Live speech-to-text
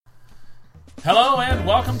Hello and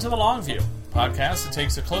welcome to The Long View, a podcast that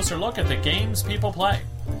takes a closer look at the games people play.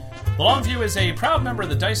 The Long View is a proud member of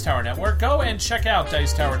the Dice Tower Network. Go and check out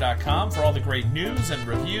Dicetower.com for all the great news and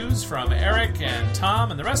reviews from Eric and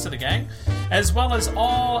Tom and the rest of the gang, as well as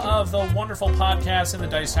all of the wonderful podcasts in the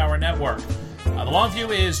Dice Tower Network. The Long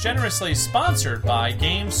View is generously sponsored by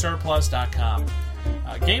GameSurplus.com.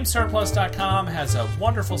 GameSurplus.com has a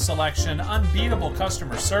wonderful selection, unbeatable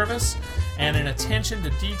customer service, and an attention to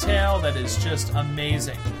detail that is just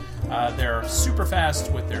amazing. They're super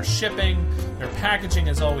fast with their shipping, their packaging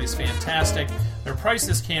is always fantastic, their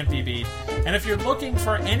prices can't be beat, and if you're looking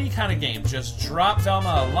for any kind of game, just drop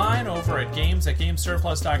Velma a line over at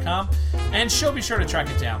games@GameSurplus.com, and she'll be sure to track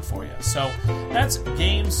it down for you. So that's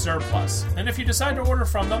Game Surplus. And if you decide to order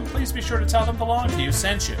from them, please be sure to tell them The Long View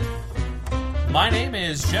sent you. My name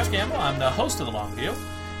is Jeff Gamble. I'm the host of The Long View.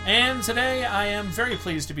 And today I am very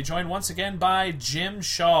pleased to be joined once again by Jim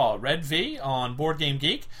Shaw, Red V on Board Game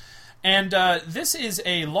Geek. And this is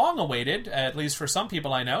a long-awaited, at least for some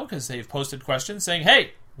people I know, because they've posted questions saying,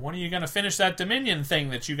 hey, when are you going to finish that Dominion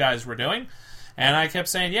thing that you guys were doing? And I kept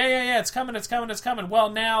saying, yeah, it's coming. Well,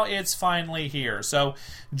 now it's finally here. So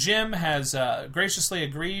Jim has graciously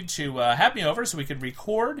agreed to have me over so we could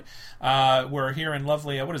record. We're here in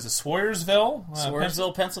lovely, Swoyersville?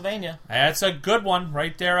 Swoyersville, Pennsylvania. That's a good one,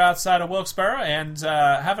 right there outside of Wilkes-Barre. And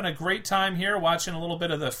having a great time here, watching a little bit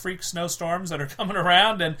of the freak snowstorms that are coming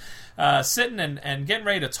around and sitting and getting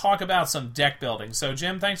ready to talk about some deck building. So,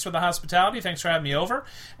 Jim, thanks for the hospitality. Thanks for having me over.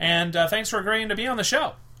 And thanks for agreeing to be on the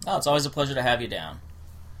show. Oh, it's always a pleasure to have you down.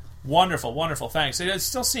 Wonderful, thanks. It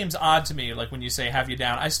still seems odd to me, like when you say have you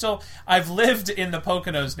down. I've lived in the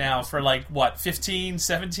Poconos now for 15,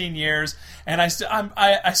 17 years, and I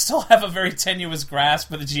still have a very tenuous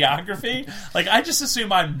grasp of the geography. I just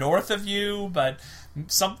assume I'm north of you, but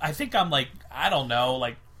I think I'm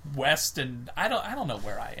west, and I don't know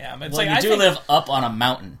where I am. It's you do live up on a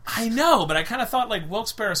mountain. I know, but I kind of thought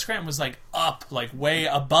Wilkes-Barre Scranton was up, way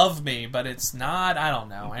above me, but it's not. I don't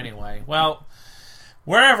know. Anyway, well,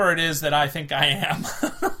 wherever it is that I think I am,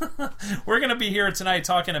 we're going to be here tonight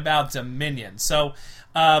talking about Dominion. So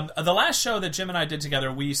the last show that Jim and I did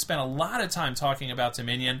together, we spent a lot of time talking about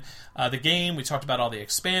Dominion, the game. We talked about all the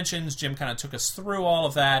expansions. Jim kind of took us through all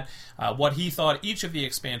of that, what he thought each of the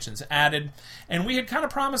expansions added. And we had kind of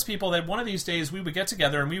promised people that one of these days we would get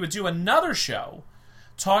together and we would do another show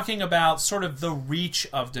talking about sort of the reach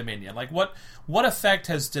of Dominion. What effect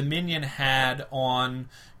has Dominion had on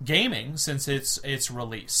gaming since its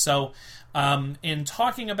release? So in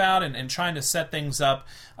talking about and trying to set things up,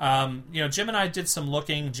 Jim and I did some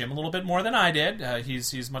looking. Jim a little bit more than I did.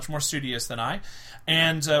 He's much more studious than I.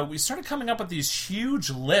 And we started coming up with these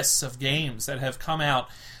huge lists of games that have come out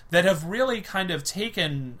that have really kind of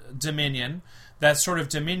taken Dominion, that sort of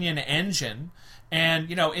Dominion engine,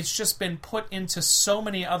 and, it's just been put into so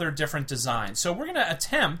many other different designs. So we're going to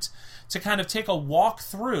attempt to kind of take a walk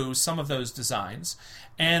through some of those designs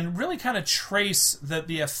and really kind of trace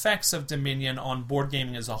the effects of Dominion on board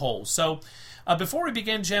gaming as a whole. So before we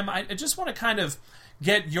begin, Jim, I just want to kind of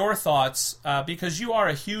get your thoughts, because you are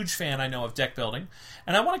a huge fan, I know, of deck building,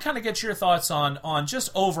 and I want to kind of get your thoughts on just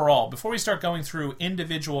overall, before we start going through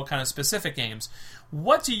individual kind of specific games,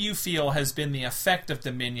 what do you feel has been the effect of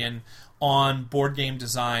Dominion on board game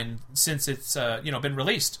design since it's been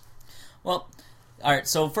released? Well, all right,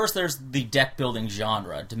 so first there's the deck building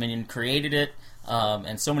genre. Dominion created it,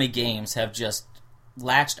 and so many games have just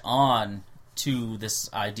latched on to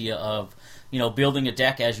this idea of, building a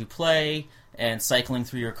deck as you play and cycling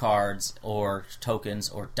through your cards or tokens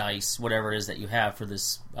or dice, whatever it is that you have for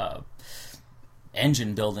this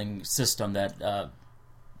engine building system that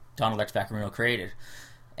Donald X. Vaccarino created.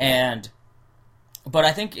 But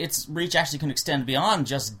I think its reach actually can extend beyond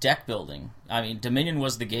just deck building. I mean, Dominion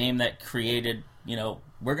was the game that created,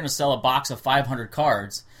 we're going to sell a box of 500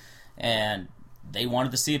 cards, and they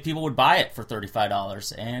wanted to see if people would buy it for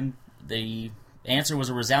 $35, and the answer was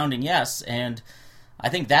a resounding yes, and I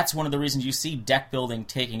think that's one of the reasons you see deck building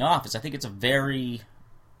taking off, is I think it's a very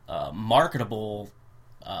marketable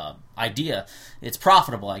idea. It's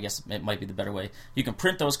profitable, I guess it might be the better way. You can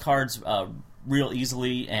print those cards real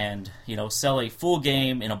easily and, sell a full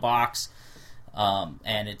game in a box,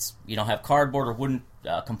 and it's, have cardboard or wooden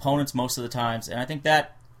components most of the times, and I think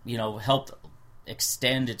that, helped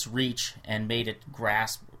extend its reach and made it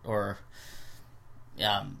grasp, or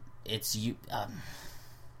it's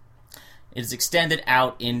extended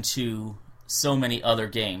out into so many other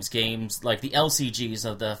games like the LCGs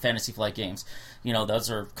of the Fantasy Flight games.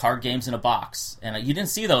 Those are card games in a box, and you didn't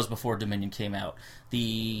see those before Dominion came out.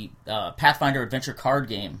 The Pathfinder Adventure card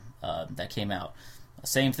game that came out,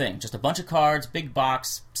 Same thing, just a bunch of cards, big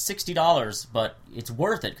box, $60, but it's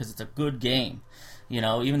worth it because it's a good game.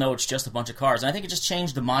 Even though it's just a bunch of cards. And I think it just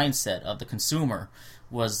changed the mindset of the consumer.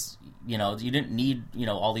 Was, you didn't need,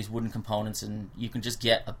 all these wooden components, and you can just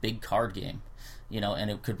get a big card game, and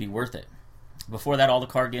it could be worth it. Before that, all the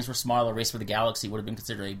card games were smaller. Race for the Galaxy would have been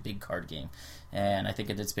considered a big card game. And I think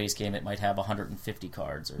in its base game, it might have 150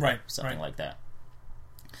 cards or something like that.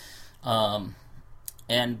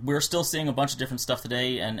 And we're still seeing a bunch of different stuff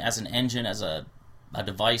today, and as an engine, as a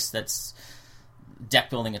device that's deck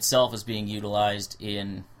building itself is being utilized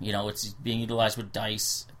in, it's being utilized with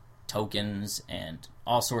dice, tokens, and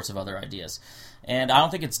all sorts of other ideas. And I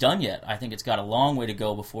don't think it's done yet. I think it's got a long way to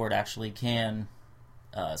go before it actually can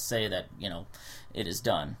say that, it is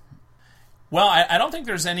done. Well, I don't think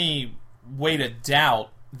there's any way to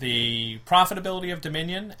doubt the profitability of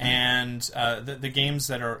Dominion and the games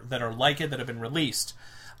that are like it that have been released.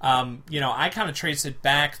 I kind of trace it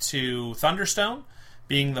back to Thunderstone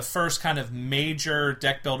being the first kind of major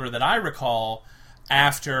deck builder that I recall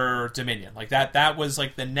after Dominion. Like that was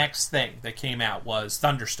like the next thing that came out was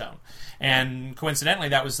Thunderstone. And coincidentally,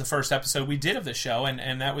 that was the first episode we did of the show,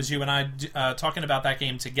 and that was you and I talking about that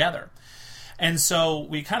game together. And so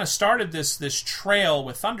we kind of started this trail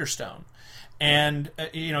with Thunderstone. And,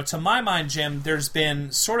 to my mind, Jim, there's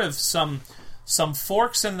been sort of some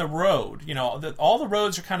forks in the road. All the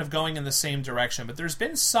roads are kind of going in the same direction, but there's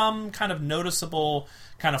been some kind of noticeable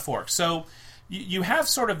kind of forks. So you have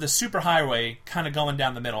sort of the superhighway kind of going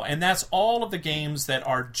down the middle, and that's all of the games that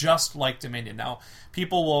are just like Dominion. Now,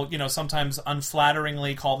 people will, sometimes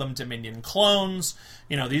unflatteringly call them Dominion clones.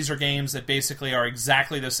 These are games that basically are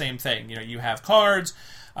exactly the same thing. You have cards.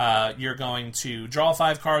 You're going to draw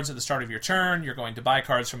 5 cards at the start of your turn. You're going to buy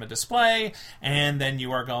cards from a display, and then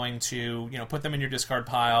you are going to, put them in your discard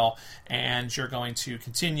pile, and you're going to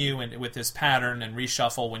continue with this pattern and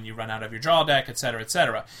reshuffle when you run out of your draw deck, etc.,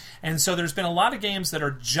 etc. And so there's been a lot of games that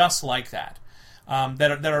are just like that,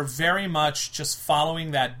 that are very much just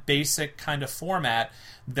following that basic kind of format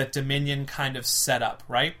that Dominion kind of set up,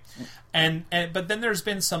 right? But then there's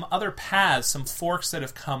been some other paths, some forks that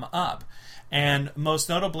have come up. And most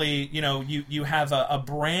notably, you have a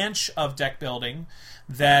branch of deck building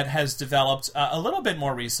that has developed a little bit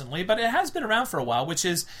more recently, but it has been around for a while, which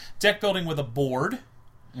is deck building with a board.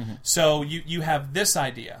 Mm-hmm. So you have this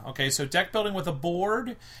idea. Okay, so deck building with a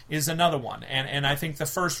board is another one. And I think the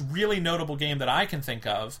first really notable game that I can think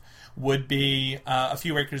of would be A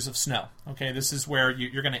Few Acres of Snow. Okay, this is where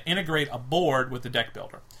you're going to integrate a board with the deck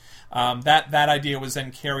builder. That idea was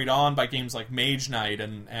then carried on by games like Mage Knight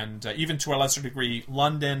and even to a lesser degree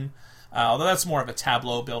London, although that's more of a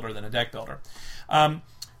tableau builder than a deck builder.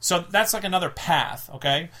 So that's like another path,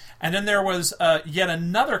 okay? And then there was yet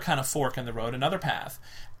another kind of fork in the road, another path,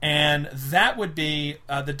 and that would be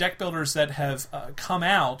the deck builders that have come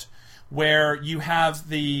out where you have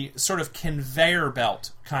the sort of conveyor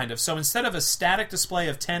belt kind of. So instead of a static display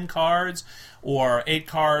of 10 cards or 8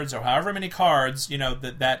 cards or however many cards,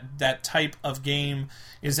 that type of game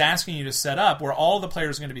is asking you to set up, where all the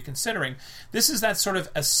players are going to be considering, this is that sort of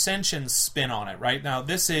Ascension spin on it, right? Now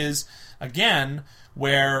this is, again,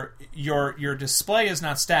 where your display is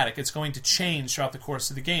not static. It's going to change throughout the course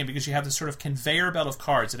of the game because you have this sort of conveyor belt of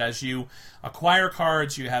cards that as you acquire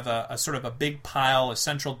cards, you have a sort of a big pile, a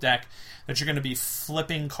central deck that you're going to be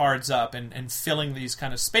flipping cards up and filling these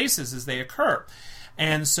kind of spaces as they occur.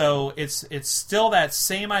 And so it's still that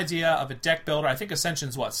same idea of a deck builder. I think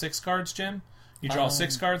Ascension's 6 cards, Jim? You draw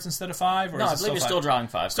 6 cards instead of 5? Or no, is I believe you're still drawing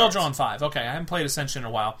 5 Still cards. drawing 5. Okay, I haven't played Ascension in a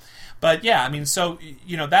while. But yeah, I mean, so,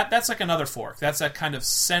 that's like another fork. That's that kind of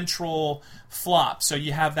central flop. So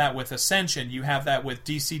you have that with Ascension. You have that with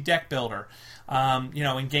DC Deck Builder,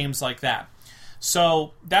 in games like that.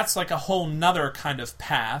 So that's like a whole nother kind of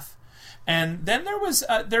path. And then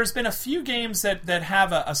there's been a few games that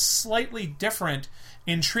have a slightly different,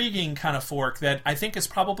 intriguing kind of fork that I think is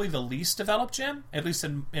probably the least developed, Jim, at least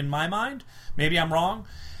in my mind. Maybe I'm wrong.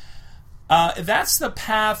 That's the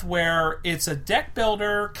path where it's a deck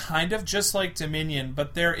builder, kind of just like Dominion,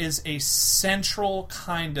 but there is a central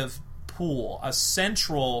kind of pool, a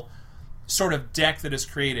central sort of deck that is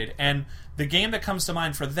created. And the game that comes to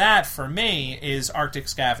mind for that, for me, is Arctic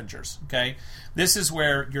Scavengers. Okay, this is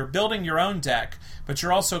where you're building your own deck, but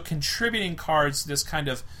you're also contributing cards to this kind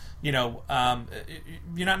of, you're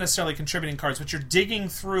not necessarily contributing cards, but you're digging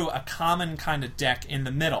through a common kind of deck in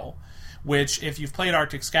the middle, which, if you've played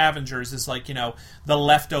Arctic Scavengers, is like, the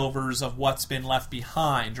leftovers of what's been left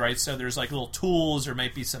behind, right? So there's like little tools, there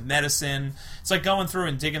might be some medicine. It's like going through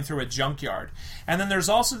and digging through a junkyard. And then there's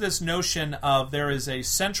also this notion of there is a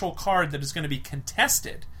central card that is going to be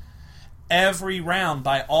contested. every round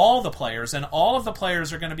by all the players, and all of the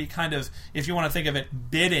players are going to be kind of, if you want to think of it,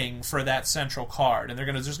 bidding for that central card, and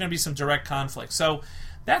there's going to be some direct conflict. So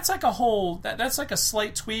that's like that's like a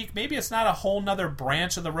slight tweak. Maybe it's not a whole nother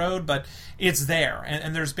branch of the road, but it's there,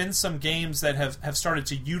 and there's been some games that have started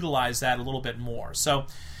to utilize that a little bit more. So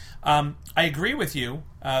I agree with you.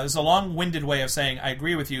 There's a long-winded way of saying I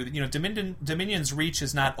agree with you. Dominion's reach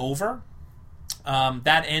is not over.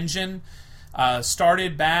 That engine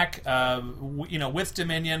started back, with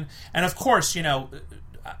Dominion, and of course,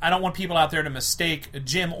 I don't want people out there to mistake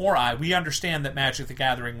Jim or I. We understand that Magic the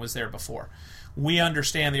Gathering was there before. We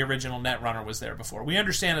understand the original Netrunner was there before. We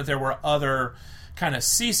understand that there were other kind of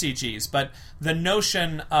CCGs, but the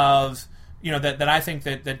notion of that I think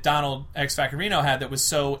that Donald X. Vaccarino had that was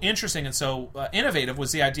so interesting and so innovative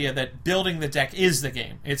was the idea that building the deck is the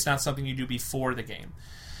game. It's not something you do before the game.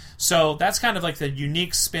 So that's kind of like the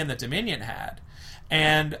unique spin that Dominion had.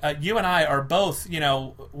 And you and I are both,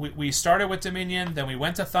 we started with Dominion, then we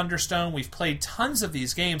went to Thunderstone. We've played tons of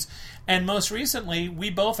these games. And most recently, we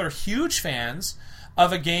both are huge fans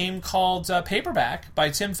of a game called Paperback by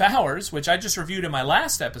Tim Fowers, which I just reviewed in my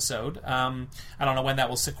last episode. I don't know when that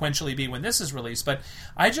will sequentially be when this is released, but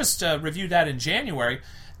I just reviewed that in January.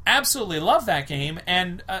 Absolutely love that game,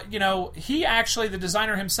 and he actually, the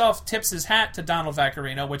designer himself, tips his hat to Donald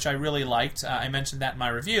Vaccarino, which I really liked. I mentioned that in my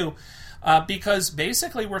review, because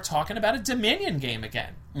basically we're talking about a Dominion game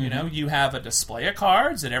again. Mm-hmm. You have a display of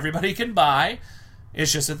cards that everybody can buy.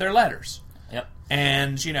 It's just that they're letters. Yep.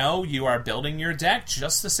 And you are building your deck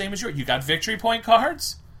just the same as you got victory point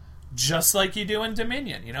cards, just like you do in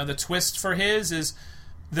Dominion. The twist for his is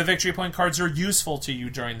the victory point cards are useful to you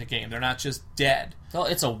during the game. They're not just dead. Well,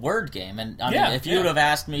 it's a word game, and I mean, if you would have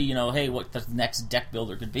asked me, hey, what the next deck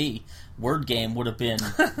builder could be, word game would have been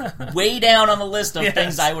way down on the list of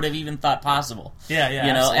things I would have even thought possible. Yeah.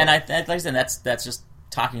 Absolutely. And like I said, that's just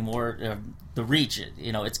talking more the reach.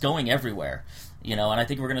 It's going everywhere. And I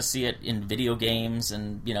think we're going to see it in video games,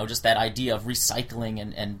 and just that idea of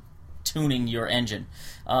recycling and tuning your engine.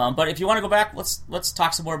 But if you want to go back, let's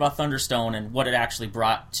talk some more about Thunderstone and what it actually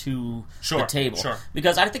brought to the table. Sure.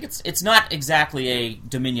 Because I think it's not exactly a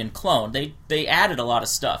Dominion clone. They added a lot of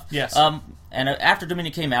stuff. Yes. And after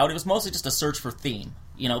Dominion came out, it was mostly just a search for theme.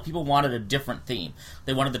 People wanted a different theme.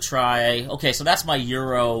 They wanted to try, okay, so that's my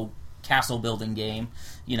Euro castle building game,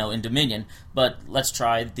 in Dominion, but let's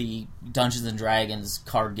try the Dungeons and Dragons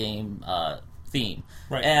card game theme.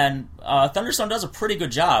 Right. And Thunderstone does a pretty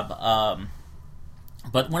good job.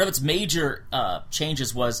 But one of its major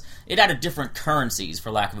changes was it added different currencies, for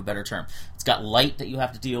lack of a better term. It's got light that you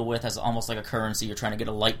have to deal with as almost like a currency. You're trying to get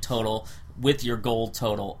a light total with your gold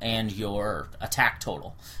total and your attack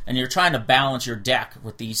total. And you're trying to balance your deck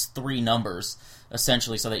with these three numbers,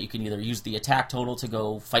 essentially, so that you can either use the attack total to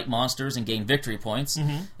go fight monsters and gain victory points,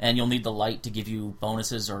 and you'll need the light to give you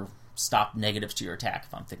bonuses or stop negatives to your attack,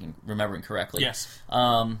 if I'm remembering correctly. Yes.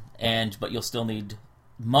 But you'll still need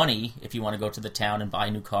money if you want to go to the town and buy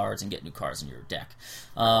new cards and get new cards in your deck.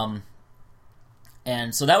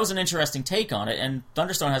 And so that was an interesting take on it, and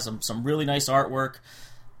Thunderstone has some really nice artwork.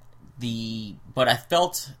 But I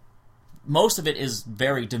felt most of it is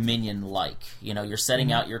very Dominion-like. You're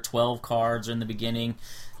setting out your 12 cards in the beginning,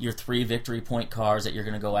 your 3 victory point cards that you're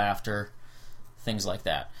going to go after, things like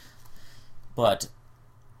that. But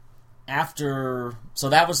so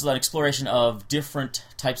that was an exploration of different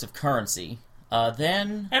types of currency.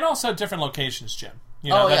 And also different locations, Jim.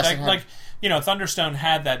 Thunderstone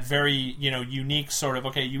had that very unique sort of,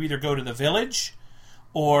 okay, you either go to the village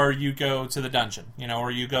or you go to the dungeon,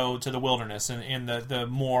 or you go to the wilderness in the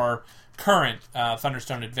more current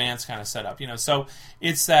Thunderstone Advanced kind of setup. So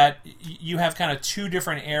it's that you have kind of 2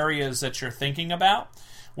 different areas that you're thinking about.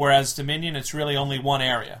 Whereas Dominion, it's really only one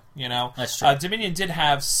area. That's true. Dominion did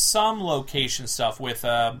have some location stuff with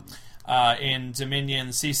in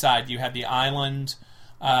Dominion Seaside. You had the island.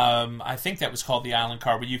 I think that was called the island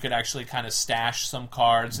card, where you could actually kind of stash some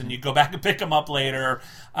cards and you go back and pick them up later.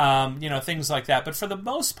 Things like that. But for the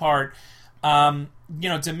most part,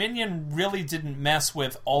 Dominion really didn't mess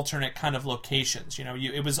with alternate kind of locations.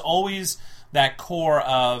 It was always that core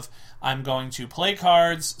of, I'm going to play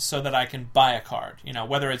cards so that I can buy a card.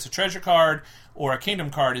 Whether it's a treasure card or a kingdom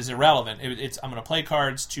card is irrelevant. I'm going to play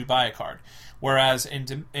cards to buy a card. Whereas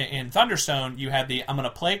in Thunderstone, you had I'm going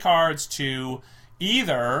to play cards to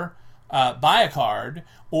either buy a card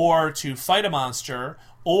or to fight a monster,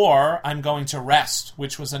 or I'm going to rest,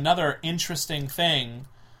 which was another interesting thing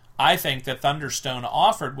I think that Thunderstone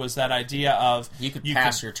offered was that idea of you could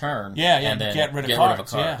pass your turn, and then get rid of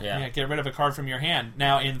cards. Get rid of a card from your hand.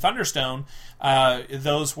 Now in Thunderstone,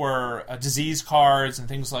 those were disease cards and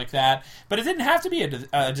things like that, but it didn't have to be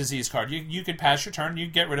a disease card. You could pass your turn, you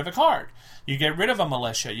get rid of a card. You get rid of a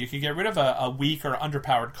militia. You could get rid of a weak or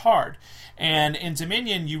underpowered card. And in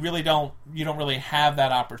Dominion, you don't really have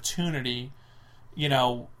that opportunity. You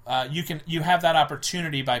have that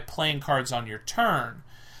opportunity by playing cards on your turn.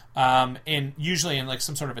 Usually in like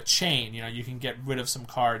some sort of a chain, you can get rid of some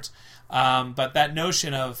cards. But that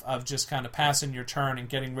notion of just kind of passing your turn and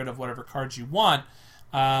getting rid of whatever cards you want,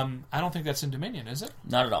 I don't think that's in Dominion, is it?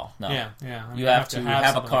 Not at all. No. Yeah. I mean, you have to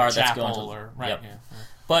have a card like that's going to. Right. Yep.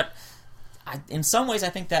 But in some ways, I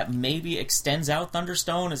think that maybe extends out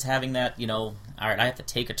Thunderstone as having that. All right, I have to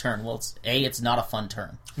take a turn. Well, it's not a fun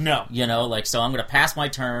turn. No. So I'm going to pass my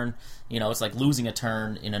turn. It's like losing a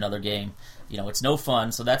turn in another game. It's no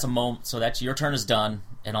fun. So that's a moment. So that's your turn is done,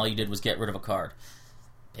 and all you did was get rid of a card.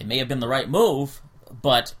 It may have been the right move,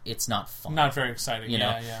 but it's not fun. Not very exciting.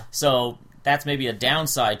 Yeah. So that's maybe a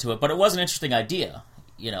downside to it, but it was an interesting idea.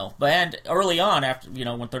 And early on, after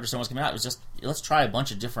when Thunderstone was coming out, it was just let's try a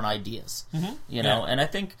bunch of different ideas. And I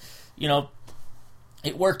think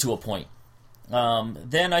it worked to a point.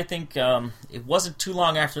 Then I think it wasn't too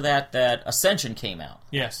long after that Ascension came out.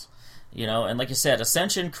 Yes. And like you said,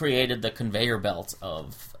 Ascension created the conveyor belt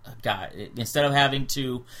of instead of having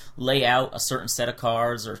to lay out a certain set of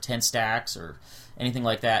cards or 10 stacks or anything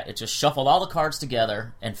like that, it just shuffled all the cards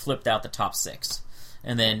together and flipped out the top 6.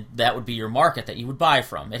 And then that would be your market that you would buy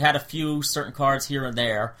from. It had a few certain cards here and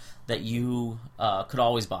there that you could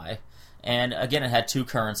always buy. And again, it had 2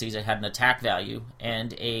 currencies. It had an attack value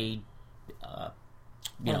and a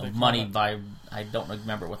money by I don't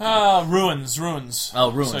remember what. Ruins.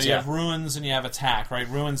 Oh, ruins. So you have ruins and you have attack, right?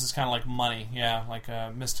 Ruins is kind of like money, like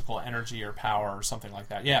a mystical energy or power or something like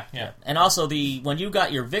that. Yeah. And also when you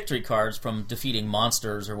got your victory cards from defeating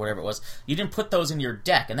monsters or whatever it was, you didn't put those in your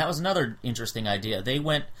deck, and that was another interesting idea. They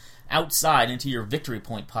went outside into your victory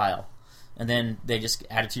point pile. And then they just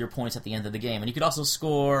added to your points at the end of the game. And you could also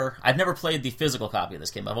score. I've never played the physical copy of this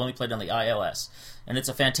game. I've only played on the iOS, and it's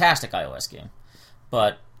a fantastic iOS game.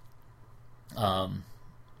 But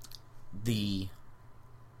the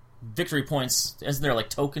victory points, isn't there like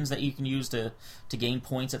tokens that you can use to gain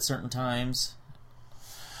points at certain times?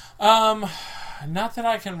 Not that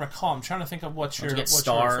I can recall. I'm trying to think of what you're get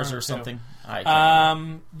stars or something.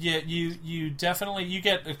 You definitely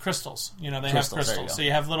get crystals. They have crystals. So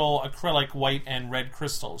you have little acrylic white and red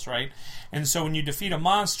crystals, right? And so when you defeat a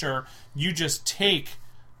monster, you just take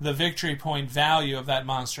the victory point value of that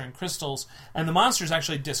monster in crystals, and the monster is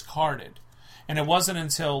actually discarded. And it wasn't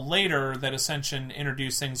until later that Ascension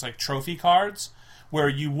introduced things like trophy cards, where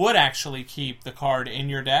you would actually keep the card in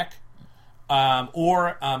your deck,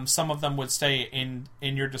 or some of them would stay in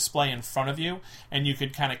your display in front of you, and you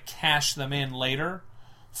could kind of cash them in later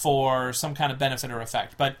for some kind of benefit or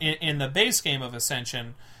effect. But in the base game of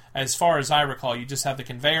Ascension, as far as I recall, you just have the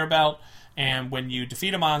conveyor belt, and when you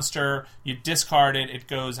defeat a monster, you discard it. It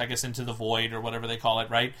goes, I guess, into the void or whatever they call it,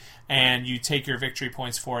 right? And you take your victory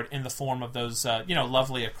points for it in the form of those,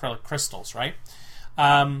 lovely acrylic crystals, right?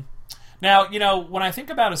 Now, when I think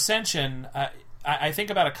about Ascension, I think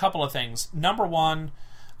about a couple of things. Number one,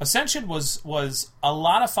 Ascension was a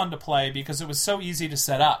lot of fun to play because it was so easy to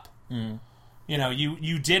set up.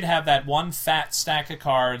 You did have that one fat stack of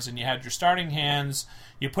cards, and you had your starting hands.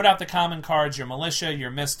 You put out the common cards, your militia,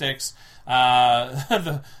 your mystics,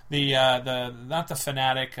 the not the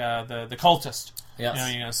fanatic, the cultist. Yes.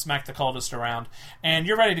 You're going to smack the cultist around, and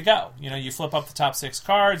you're ready to go. You flip up the top 6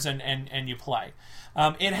 cards and you play.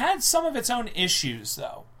 It had some of its own issues,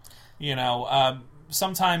 though.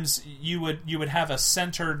 Sometimes you would have a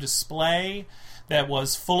center display that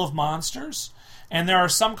was full of monsters. And there are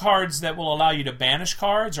some cards that will allow you to banish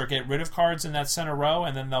cards or get rid of cards in that center row,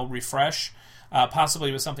 and then they'll refresh,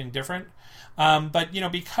 possibly with something different. But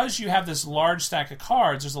because you have this large stack of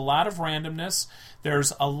cards, there's a lot of randomness.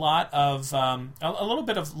 There's a lot of a little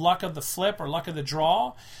bit of luck of the flip or luck of the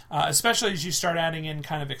draw, especially as you start adding in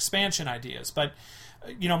kind of expansion ideas. But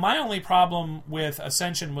my only problem with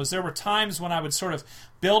Ascension was there were times when I would sort of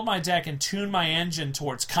build my deck and tune my engine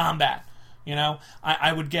towards combat.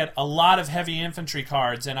 I would get a lot of heavy infantry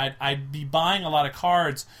cards, and I'd be buying a lot of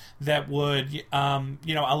cards that would,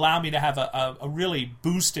 allow me to have a really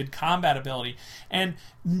boosted combat ability. And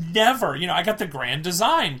never, I got the Grand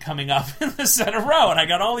Design coming up in the center row, and I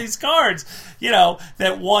got all these cards,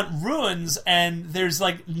 that want ruins, and there's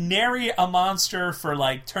like nary a monster for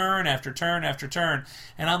like turn after turn after turn.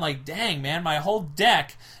 And I'm like, dang, man, my whole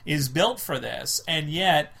deck is built for this, and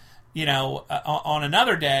yet on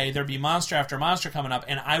another day, there'd be monster after monster coming up,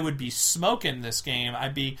 and I would be smoking this game.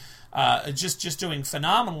 I'd be just doing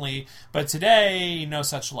phenomenally. But today, no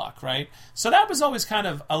such luck, right? So that was always kind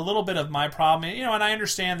of a little bit of my problem. And I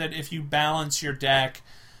understand that if you balance your deck,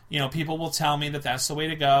 people will tell me that that's the way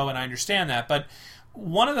to go, and I understand that. But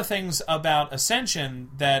one of the things about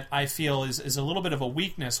Ascension that I feel is a little bit of a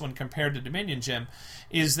weakness when compared to Dominion, Jim,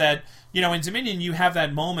 is that, in Dominion you have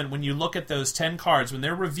that moment when you look at those 10 cards, when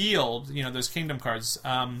they're revealed, those Kingdom cards.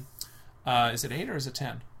 Is it 8 or is it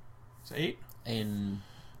 10? Is it 8? In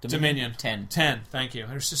Dominion. 10. 10, thank you.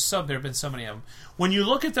 There have been so many of them. When you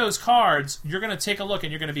look at those cards, you're going to take a look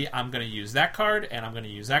and you're going to be, I'm going to use that card, and I'm going to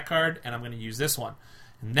use that card, and I'm going to use this one.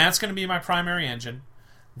 And that's going to be my primary engine.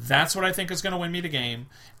 That's what I think is going to win me the game,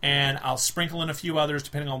 and I'll sprinkle in a few others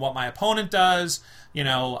depending on what my opponent does.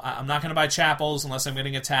 I'm not going to buy chapels unless I'm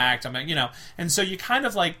getting attacked. And so you kind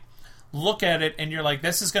of like look at it and you're like,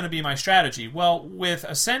 this is going to be my strategy. Well, with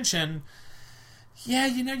Ascension,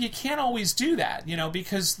 you can't always do that,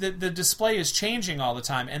 because the display is changing all the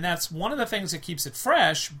time, and that's one of the things that keeps it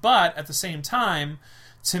fresh. But at the same time,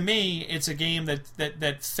 to me, it's a game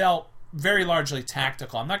that felt very largely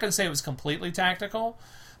tactical. I'm not going to say it was completely tactical,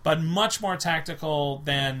 but much more tactical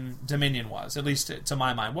than Dominion was, at least to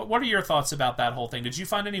my mind. What are your thoughts about that whole thing? Did you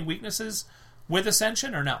find any weaknesses with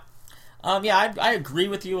Ascension or no? I agree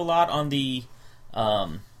with you a lot on the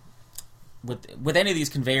with any of these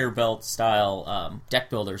conveyor belt style deck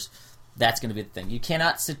builders. That's going to be the thing. You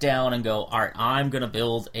cannot sit down and go, all right, I'm going to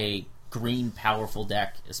build a green powerful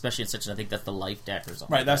deck, especially in Ascension. I think that's the life deck or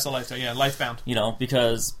something. Right, that's the life deck. Yeah, Lifebound.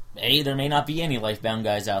 Because there may not be any Lifebound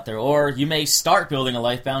guys out there, or you may start building a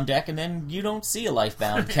Lifebound deck and then you don't see a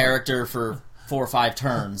Lifebound character for 4 or 5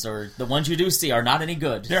 turns, or the ones you do see are not any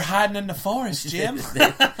good. They're hiding in the forest, Jim.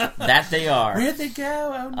 That they are. Where'd they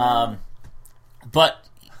go? Oh no. But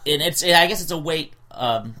I guess it's a weight.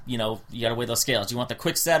 You got to weigh those scales. Do you want the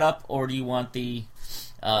quick setup, or do you want the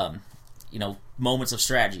moments of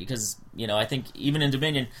strategy? Because I think even in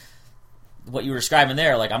Dominion, what you were describing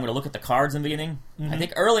there, like I'm going to look at the cards in the beginning. Mm-hmm. I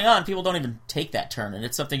think early on people don't even take that turn, and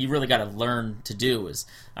it's something you really got to learn to do. Is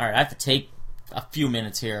all right, I have to take a few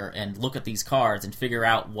minutes here and look at these cards and figure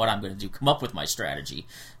out what I'm going to do, come up with my strategy.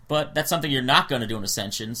 But that's something you're not going to do in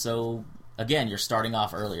Ascension. So again, you're starting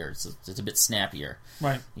off earlier. It's a bit snappier,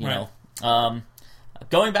 right? You know.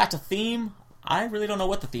 Going back to theme, I really don't know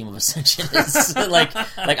what the theme of Ascension is. like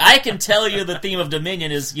I can tell you the theme of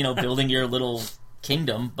Dominion is, building your little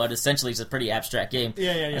kingdom, but essentially it's a pretty abstract game.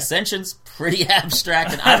 Yeah. Ascension's pretty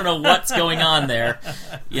abstract, and I don't know what's going on there,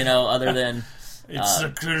 other than...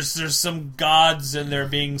 there's some gods and they're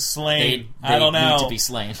being slain. They I don't know. Need to be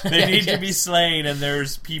slain. They need to be slain, and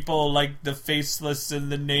there's people like the faceless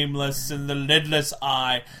and the nameless and the lidless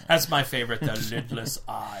eye. That's my favorite, the lidless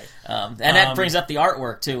eye. And that brings up the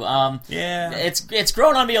artwork too. It's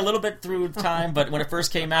grown on me a little bit through time, but when it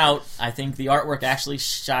first came out, I think the artwork actually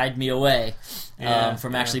shied me away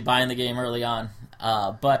from actually buying the game early on.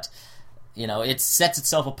 But it sets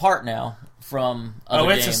itself apart now from other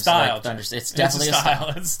games. It's a style. Like Thunder. It's definitely a style.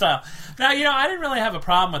 It's a style. Now, I didn't really have a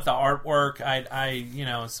problem with the artwork.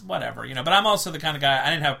 It's whatever, But I'm also the kind of guy, I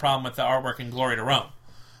didn't have a problem with the artwork in Glory to Rome.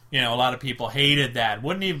 A lot of people hated that.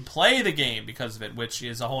 Wouldn't even play the game because of it, which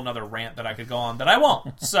is a whole other rant that I could go on that I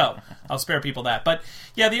won't. So, I'll spare people that. But,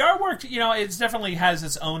 yeah, the artwork, it definitely has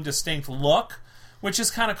its own distinct look, which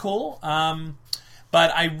is kind of cool.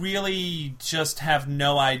 But I really just have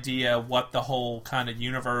no idea what the whole kind of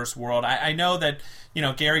universe world... I know that,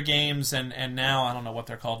 Gary Games and now, I don't know what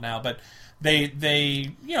they're called now, but they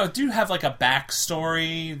do have like a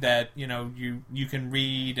backstory that, you can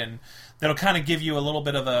read, and that'll kind of give you a little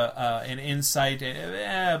bit of an insight.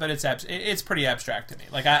 But it's pretty abstract to me.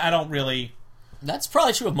 Like, I don't really... That's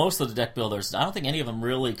probably true of most of the deck builders. I don't think any of them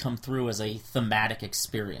really come through as a thematic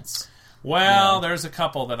experience. Well, there's a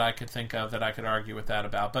couple that I could think of that I could argue with that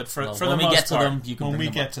about, but for the most part, when we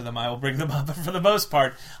get to them, I will bring them up. But for the most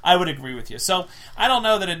part, I would agree with you. So I don't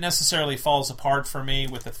know that it necessarily falls apart for me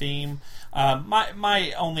with the theme.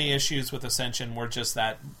 My only issues with Ascension were just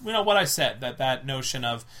that, what I said, that notion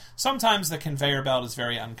of sometimes the conveyor belt is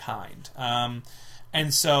very unkind.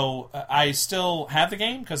 And so I still have the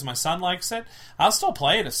game because my son likes it. I'll still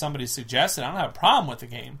play it if somebody suggests it. I don't have a problem with the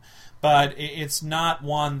game. But it's not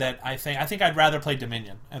one that I think I'd rather play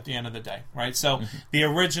Dominion at the end of the day, right? So the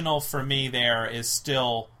original for me there is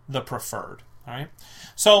still the preferred, all right?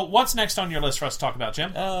 So what's next on your list for us to talk about,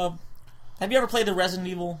 Jim? Have you ever played the Resident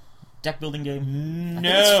Evil deck building game? No. I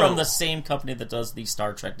think it's from the same company that does the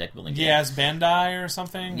Star Trek deck building game. Yeah, it's Bandai or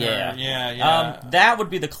something? Yeah. Or, yeah. That would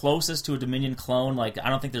be the closest to a Dominion clone. Like, I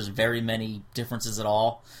don't think there's very many differences at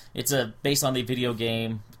all. It's based on the video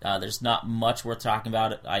game. There's not much worth talking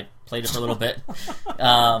about it. I played it for a little bit.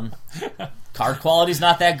 Card quality's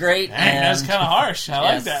not that great. Dang, that's kind of harsh. I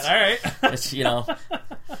like Yes. that. All right. It's,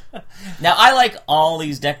 now I like all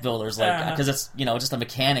these deck builders, like, because it's, just a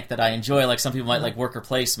mechanic that I enjoy. Like, some people might like worker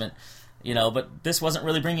placement, but this wasn't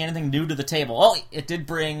really bringing anything new to the table. Oh, it did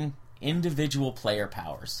bring individual player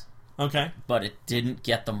powers. Okay. But it didn't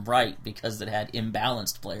get them right because it had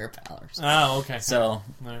imbalanced player powers. Oh, okay. So,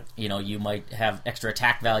 Right. you might have extra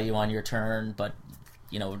attack value on your turn, but,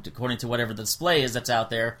 according to whatever the display is that's out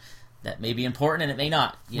there, that may be important and it may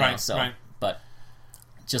not. Right, So, right. But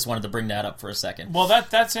just wanted to bring that up for a second. Well,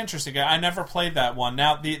 that's interesting. I never played that one.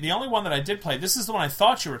 Now, the only one that I did play, this is the one I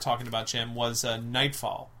thought you were talking about, Jim, was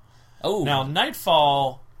Nightfall. Oh. Now,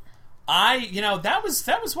 Nightfall, that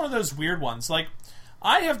was one of those weird ones. Like,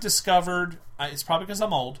 I have discovered, it's probably because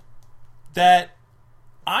I'm old, that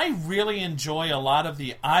I really enjoy a lot of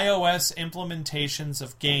the iOS implementations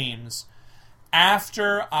of games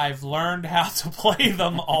after I've learned how to play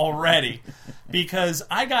them already. Because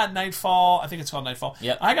I got Nightfall, I think it's called Nightfall.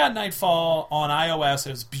 Yep. I got Nightfall on iOS.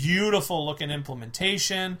 It was beautiful looking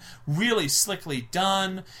implementation, really slickly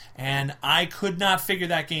done, and I could not figure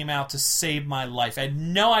that game out to save my life. I had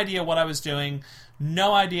no idea what I was doing.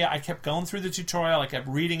 No idea. I kept going through the tutorial. I kept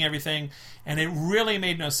reading everything, and it really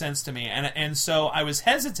made no sense to me. And so I was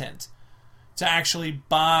hesitant to actually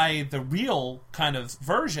buy the real kind of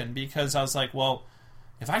version because I was like, well,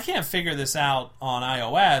 if I can't figure this out on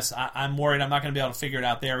iOS, I'm worried I'm not going to be able to figure it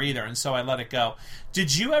out there either. And so I let it go.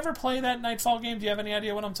 Did you ever play that Nightfall game? Do you have any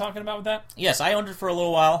idea what I'm talking about with that? Yes, I owned it for a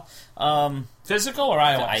little while. Physical or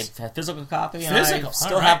iOS? I had a physical copy, and Physical, I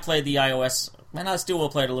still all right. have played the iOS, and I still will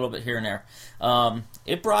play it a little bit here and there.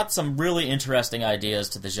 It brought some really interesting ideas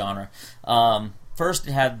to the genre. First,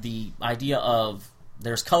 it had the idea of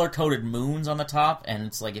there's color-coded moons on the top, and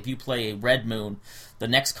it's like if you play a red moon, the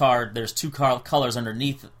next card, there's two colors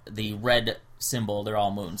underneath the red symbol. They're all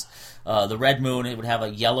moons. The red moon, it would have a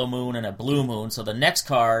yellow moon and a blue moon, so the next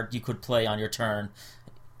card you could play on your turn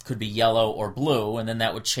could be yellow or blue, and then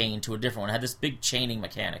that would chain to a different one. It had this big chaining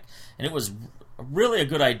mechanic, and it was really a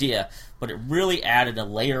good idea, but it really added a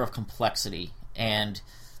layer of complexity, and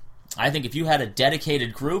I think if you had a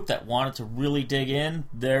dedicated group that wanted to really dig in,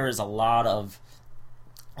 there is a lot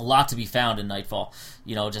to be found in Nightfall.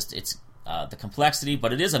 Just it's the complexity,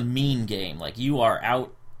 but it is a mean game. Like, you are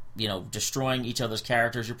out, destroying each other's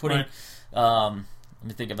characters. You're putting, let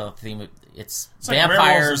me think about the theme. It's like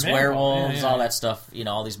vampires, werewolves, werewolves, all that stuff.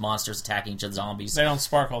 All these monsters attacking each other, zombies. They don't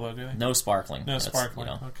sparkle, though, do they? No sparkling. No sparkling.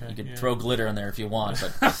 Okay, you could yeah. throw glitter in there if you want,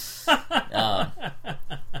 but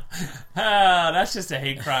That's just a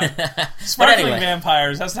hate crime. Sparkling anyway.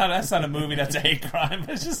 vampires. That's not a movie. That's a hate crime.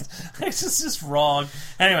 It's just wrong.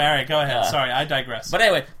 Anyway, all right, go ahead. Sorry, I digress. But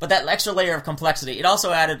anyway, that extra layer of complexity, it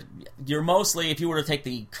also added, you're mostly, if you were to take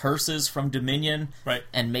the curses from Dominion Right.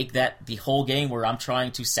 and make that the whole game where I'm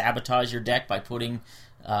trying to sabotage your deck by putting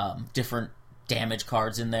different damage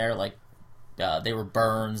cards in there, like they were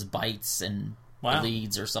burns, bites, and Wow.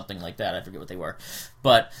 bleeds or something like that. I forget what they were.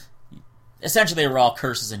 But essentially they were all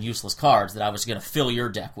curses and useless cards that I was going to fill your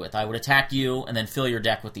deck with. I would attack you and then fill your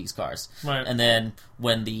deck with these cards. Right. And then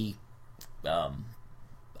when the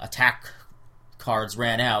attack cards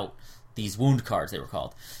ran out, these wound cards they were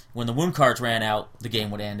called, when the wound cards ran out, the game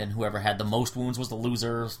would end, and whoever had the most wounds was the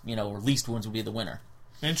loser, or least wounds would be the winner.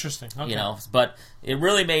 Interesting. Okay. But it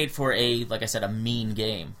really made for like I said, a mean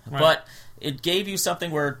game. Right. But it gave you something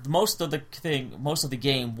where most of the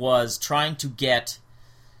game was trying to get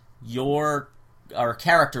our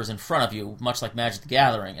characters in front of you, much like Magic the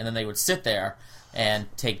Gathering, and then they would sit there and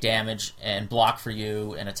take damage and block for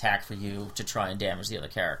you and attack for you to try and damage the other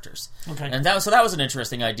characters. Okay. And that was an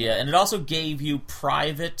interesting idea, and it also gave you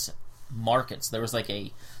private markets. There was like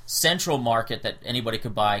a central market that anybody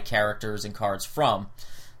could buy characters and cards from,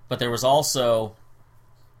 but there was also,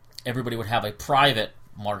 everybody would have a private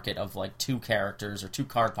market of like 2 characters or 2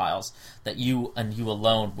 card piles that you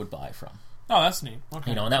alone would buy from. Oh, that's neat.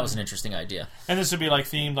 Okay. And that was an interesting idea. And this would be like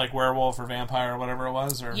themed, like werewolf or vampire or whatever it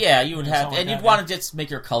was, or Yeah, you would have, something and like you'd that, want to just make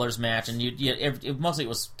your colors match, and mostly it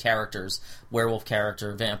was characters, werewolf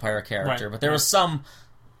character, vampire character, Right, but there right. was some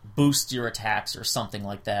boost your attacks or something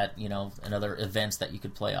like that, and other events that you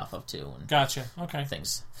could play off of too, and Gotcha. Okay.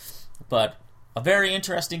 things. But a very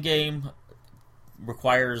interesting game,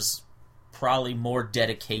 requires probably more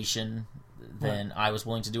dedication than I was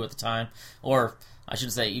willing to do at the time, or I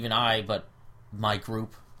shouldn't say even but my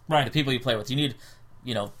group. Right. The people you play with. You need,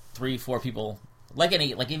 3, 4 people. Like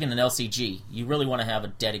even an LCG, you really want to have a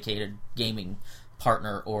dedicated gaming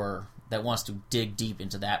partner or that wants to dig deep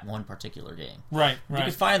into that one particular game. Right. If you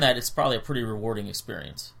can find that, it's probably a pretty rewarding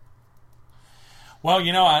experience. Well,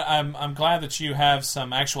 I'm glad that you have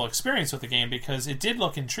some actual experience with the game because it did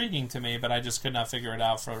look intriguing to me, but I just could not figure it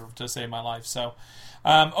out to save my life. So,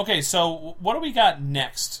 okay, so what do we got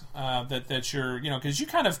next? That you're, because you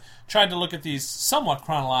kind of tried to look at these somewhat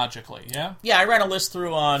chronologically, yeah? Yeah, I ran a list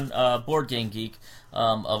through on Board Game Geek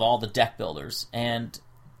of all the deck builders, and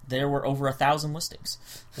there were over 1,000 listings.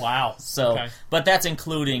 Wow. So, okay. But that's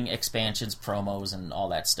including expansions, promos, and all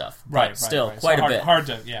that stuff. Right. But still, right. quite so a bit. Hard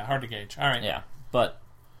to gauge. All right. Yeah, but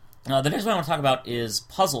the next one I want to talk about is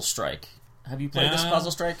Puzzle Strike. Have you played this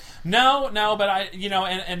Puzzle Strike? No, but I,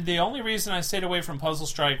 and the only reason I stayed away from Puzzle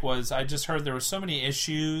Strike was I just heard there were so many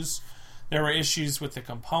issues. There were issues with the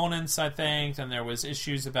components, I think, and there was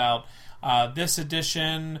issues about this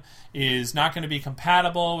edition is not going to be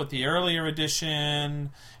compatible with the earlier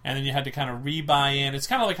edition, and then you had to kind of re-buy in. It's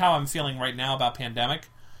kind of like how I'm feeling right now about Pandemic.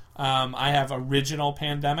 I have original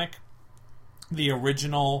Pandemic, the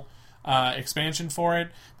original expansion for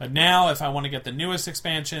it, but now if I want to get the newest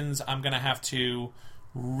expansions, I'm going to have to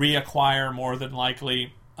reacquire more than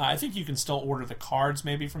likely. I think you can still order the cards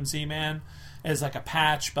maybe from Z-Man as like a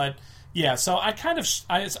patch, but yeah, so I kind of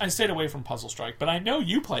I stayed away from Puzzle Strike, but I know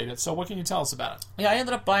you played it, so what can you tell us about it? Yeah, I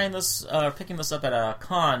ended up buying this, picking this up at a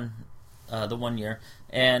con the one year,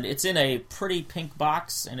 and it's in a pretty pink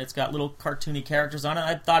box, and it's got little cartoony characters on it.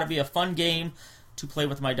 I thought it'd be a fun game to play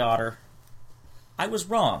with my daughter. I was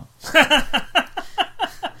wrong.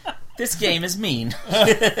 This game is mean.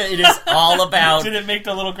 It is all about... Did it make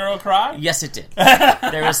the little girl cry? Yes, it did.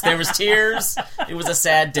 There was tears. It was a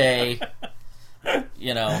sad day. All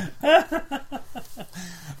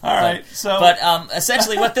right. So, but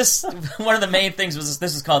essentially, one of the main things was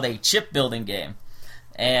this is called a chip building game,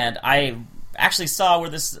 and I actually saw where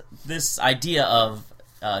this idea of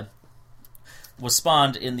was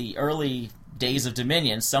spawned in the early days of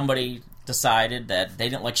Dominion. Somebody decided that they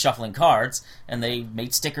didn't like shuffling cards, and they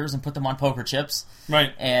made stickers and put them on poker chips,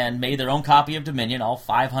 right? And made their own copy of Dominion, all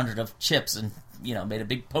 500 of chips, and made a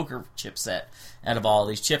big poker chip set out of all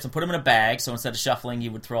these chips and put them in a bag. So instead of shuffling, you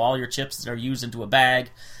would throw all your chips that are used into a bag,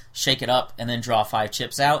 shake it up, and then draw 5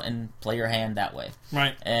 chips out and play your hand that way.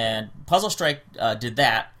 Right. And Puzzle Strike did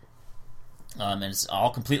that. And it's all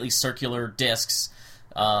completely circular discs.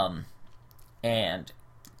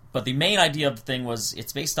 But the main idea of the thing was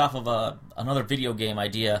it's based off of another video game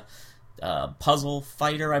idea. Puzzle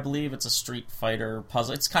Fighter, I believe. It's a Street Fighter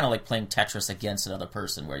puzzle. It's kind of like playing Tetris against another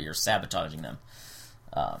person where you're sabotaging them.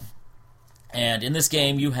 And in this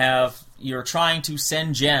game, you're trying to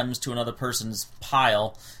send gems to another person's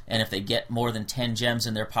pile, and if they get more than 10 gems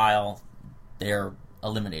in their pile, they're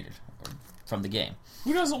eliminated from the game.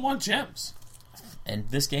 Who doesn't want gems? In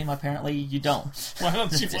this game, apparently, you don't. Why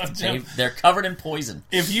don't you want gems? They're covered in poison.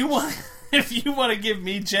 If you want to give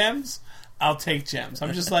me gems, I'll take gems.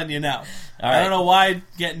 I'm just letting you know. I don't know why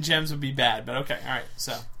getting gems would be bad, but okay. All right,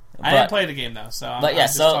 so... I didn't play the game, though, so I'm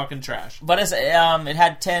just talking trash. But it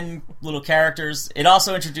had 10 little characters. It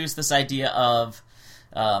also introduced this idea of,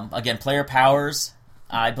 again, player powers.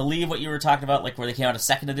 I believe what you were talking about, like where they came out of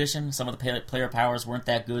 2nd edition, some of the player powers weren't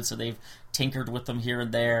that good, so they've tinkered with them here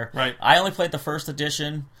and there. Right. I only played the 1st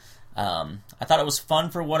edition. I thought it was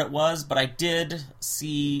fun for what it was, but I did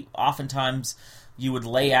see oftentimes you would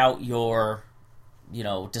lay out your...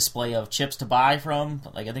 display of chips to buy from.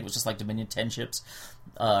 Like, I think it was just like Dominion 10 chips,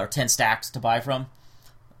 or 10 stacks to buy from.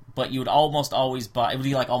 But you would almost always buy, it would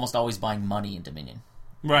be like almost always buying money in Dominion.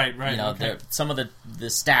 Right. Okay. Some of the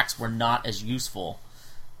stacks were not as useful,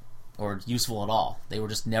 or useful at all. They were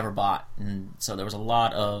just never bought. And so there was a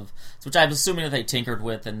lot of, which I'm assuming that they tinkered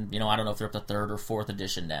with, and, I don't know if they're up to 3rd or 4th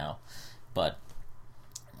edition now. But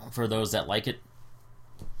for those that like it,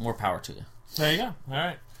 more power to you. There you go. All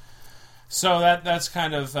right. So that's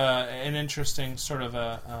kind of an interesting sort of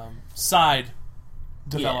a side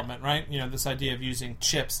development, right? This idea of using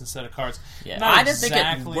chips instead of cards. Yeah, not I didn't think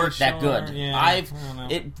it worked that good. Yeah,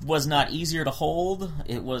 it was not easier to hold.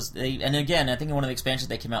 It was, and again, I think in one of the expansions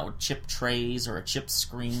they came out with chip trays or a chip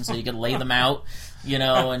screen, so you could lay them out,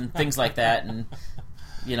 and things like that. And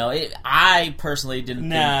I personally didn't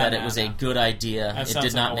think that it was a good idea. That it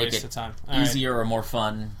did not make it easier or more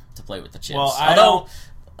fun to play with the chips. Well, although.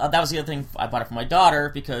 That was the other thing. I bought it for my daughter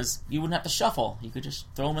because you wouldn't have to shuffle. You could just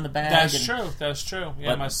throw them in the bag. That's true.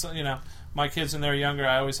 Yeah, my son, my kids when they were younger,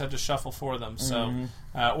 I always had to shuffle for them. So,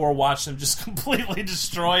 or watch them just completely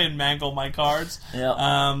destroy and mangle my cards.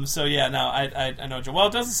 Yeah. So yeah, no, I know. Well,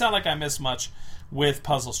 it doesn't sound like I missed much with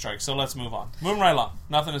Puzzle Strike. So let's move on. Moving right along.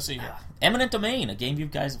 Nothing to see here. Eminent Domain, a game you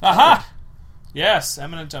guys have Aha! Yes,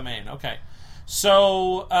 Eminent Domain. Okay.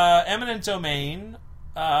 So, Eminent Domain,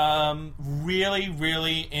 really,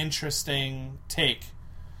 really interesting take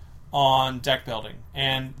on deck building.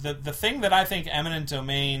 And the thing that I think Eminent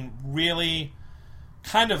Domain really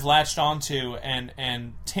kind of latched onto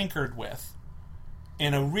and tinkered with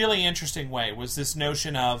in a really interesting way was this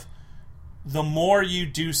notion of the more you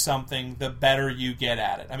do something, the better you get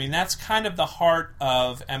at it. I mean, that's kind of the heart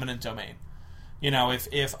of Eminent Domain. You know,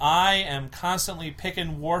 if I am constantly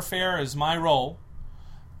picking warfare as my role,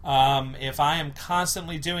 if I am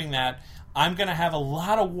constantly doing that, I'm going to have a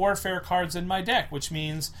lot of warfare cards in my deck, which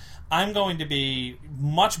means I'm going to be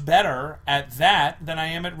much better at that than I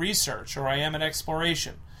am at research or I am at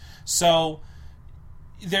exploration. So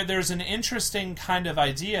there's an interesting kind of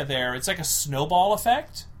idea there. It's like a snowball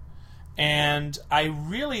effect. And I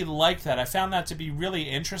really like that. I found that to be really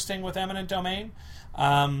interesting with Eminent Domain.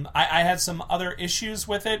 I had some other issues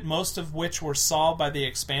with it, most of which were solved by the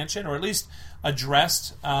expansion, or at least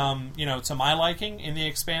addressed, to my liking in the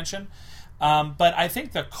expansion. But I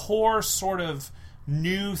think the core sort of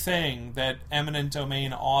new thing that Eminent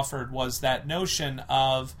Domain offered was that notion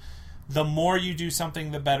of the more you do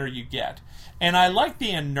something, the better you get. And I like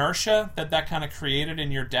the inertia that kind of created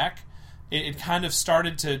in your deck. It kind of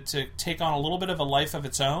started to take on a little bit of a life of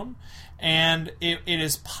its own. And it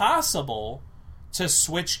is possible to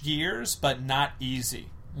switch gears, but not easy.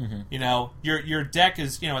 Mm-hmm. You know, your deck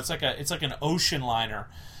is, it's like an ocean liner.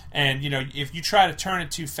 And, if you try to turn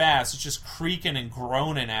it too fast, it's just creaking and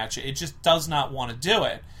groaning at you. It just does not want to do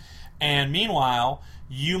it. And meanwhile,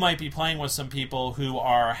 you might be playing with some people who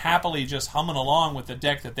are happily just humming along with the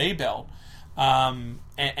deck that they built.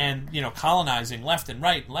 Colonizing left and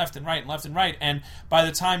right, left and right, left and right. And by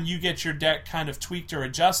the time you get your deck kind of tweaked or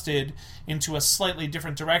adjusted into a slightly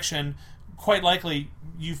different direction, quite likely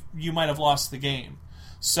you might have lost the game.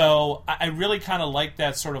 So I really kind of like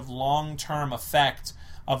that sort of long-term effect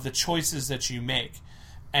of the choices that you make.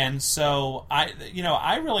 And so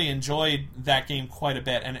I really enjoyed that game quite a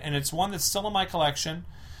bit. And it's one that's still in my collection.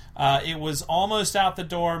 It was almost out the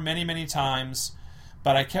door many, many times.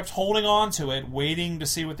 But I kept holding on to it, waiting to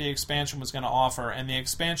see what the expansion was going to offer. And the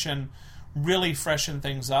expansion really freshened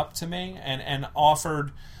things up to me and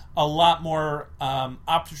offered a lot more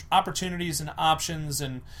opportunities and options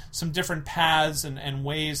and some different paths and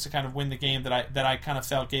ways to kind of win the game that I kind of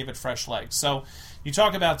felt gave it fresh legs. So you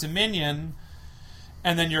talk about Dominion,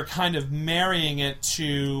 and then you're kind of marrying it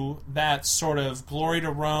to that sort of Glory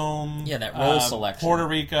to Rome. Yeah, that role selection. Puerto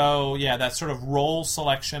Rico, that sort of role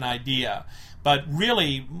selection idea. But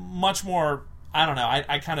really, much more, I don't know,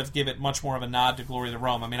 I kind of give it much more of a nod to Glory to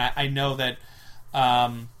Rome. I mean, I know that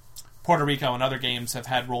Puerto Rico and other games have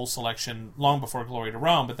had role selection long before Glory to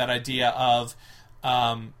Rome, but that idea of,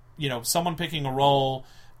 someone picking a role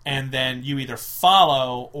and then you either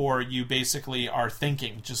follow or you basically are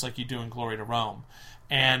thinking, just like you do in Glory to Rome.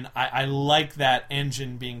 And I like that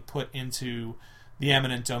engine being put into the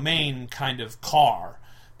Eminent Domain kind of car.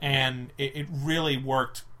 And it really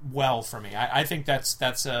worked well for me. I think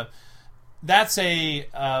that's a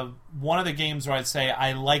one of the games where I'd say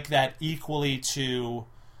I like that equally to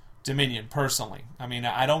Dominion personally. I mean,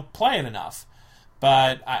 I don't play it enough,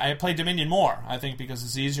 but I play Dominion more. I think because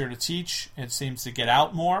it's easier to teach, it seems to get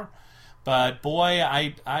out more. But boy,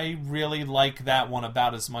 I really like that one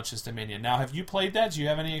about as much as Dominion. Now, have you played that? Do you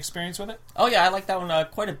have any experience with it? Oh yeah, I like that one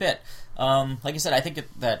quite a bit. Like I said, I think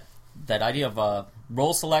that idea of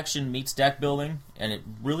role selection meets deck building, and it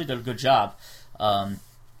really did a good job of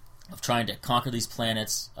trying to conquer these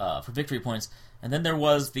planets for victory points. And then there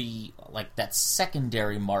was that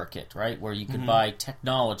secondary market, right, where you could buy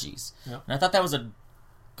technologies. Yep. And I thought that was a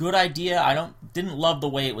good idea. I didn't love the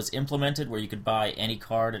way it was implemented, where you could buy any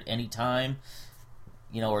card at any time.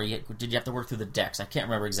 Or did you have to work through the decks? I can't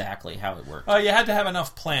remember exactly how it worked. You had to have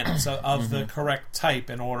enough planets of the correct type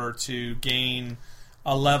in order to gain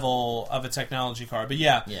a level of a technology card. But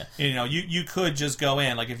you could just go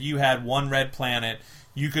in. Like if you had one red planet,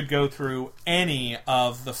 you could go through any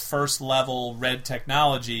of the first level red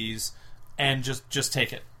technologies and just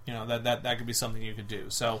take it. That could be something you could do.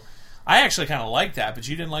 So I actually kind of like that, but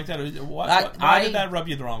you didn't like that. Why did that rub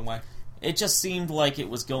you the wrong way? It just seemed like it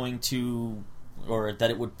was going to, or that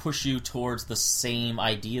it would push you towards the same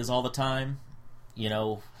ideas all the time.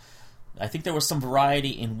 I think there was some variety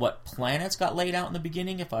in what planets got laid out in the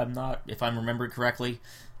beginning, if I'm remembering correctly.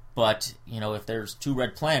 But, if there's 2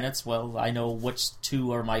 red planets, well, I know which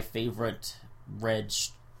 2 are my favorite red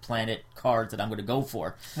planet cards that I'm going to go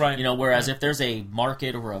for. Right. Whereas if there's a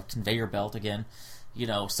market or a conveyor belt, again,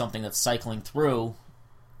 something that's cycling through,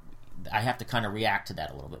 I have to kind of react to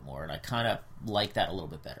that a little bit more, and I kind of like that a little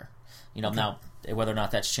bit better. Okay. Now whether or not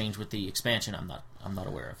that's changed with the expansion, I'm not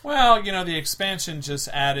aware of. Well, the expansion just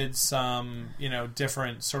added some,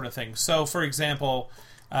 different sort of things. So, for example,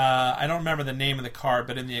 I don't remember the name of the card,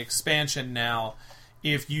 but in the expansion now,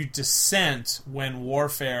 if you dissent when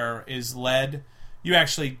warfare is led, you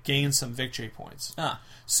actually gain some victory points.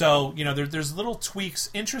 So, there's little tweaks,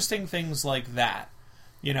 interesting things like that,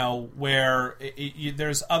 where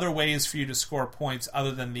there's other ways for you to score points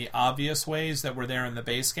other than the obvious ways that were there in the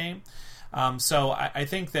base game. So I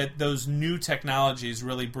think that those new technologies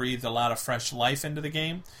really breathed a lot of fresh life into the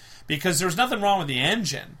game, because there's nothing wrong with the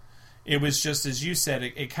engine. It was just, as you said,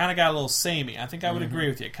 it kind of got a little samey. I think I would agree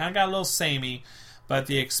with you. It kind of got a little samey, but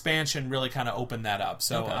the expansion really kind of opened that up.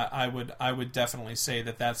 So okay. I would definitely say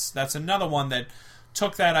that that's another one that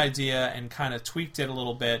took that idea and kind of tweaked it a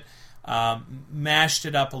little bit, mashed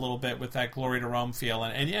it up a little bit with that Glory to Rome feel,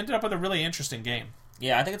 and you ended up with a really interesting game.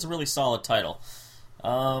 Yeah, I think it's a really solid title.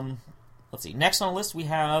 Let's see. Next on the list we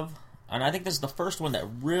have, and I think this is the first one that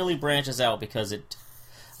really branches out because it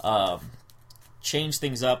changed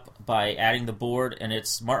things up by adding the board, and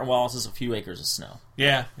it's Martin Wallace's A Few Acres of Snow.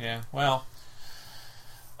 Yeah. Well,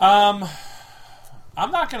 I'm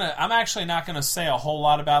actually not gonna say a whole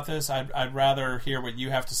lot about this. I'd rather hear what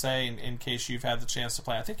you have to say in case you've had the chance to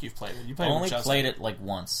play. I think you've played it. You played only it with Justin. Played it like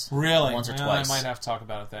once. Really? Once or twice. I might have to talk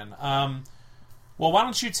about it then. Well, why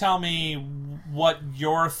don't you tell me what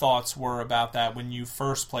your thoughts were about that when you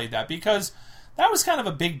first played that? Because that was kind of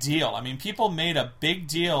a big deal. I mean, people made a big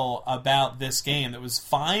deal about this game that was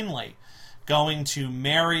finally going to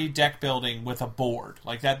marry deck building with a board.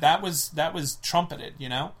 Like that was trumpeted,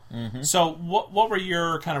 Mm-hmm. So what were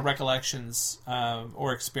your kind of recollections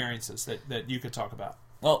or experiences that you could talk about?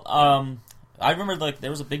 Well, I remember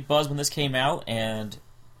there was a big buzz when this came out, and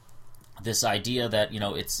this idea that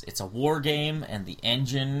it's a war game, and the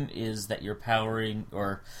engine is that you're powering,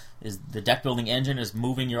 or is the deck building engine is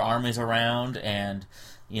moving your armies around and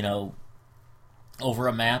over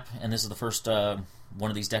a map. And this is the first one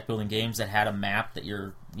of these deck building games that had a map that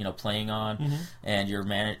you're playing on, mm-hmm. and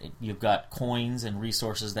you've got coins and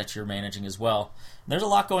resources that you're managing as well. And there's a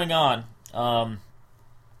lot going on.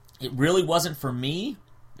 It really wasn't for me,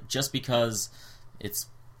 just because it's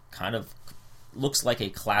kind of looks like a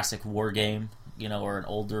classic war game, or an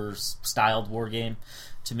older styled war game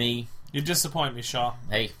to me. You disappoint me, Shaw.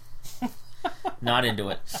 Hey, not into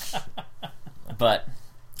it. But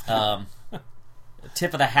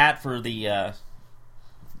tip of the hat for the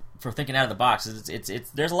for thinking out of the box.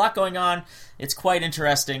 It's there's a lot going on. It's quite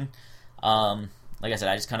interesting. Like I said,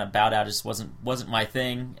 I just kind of bowed out. It just wasn't my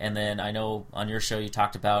thing. And then I know on your show you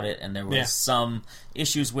talked about it, and there was some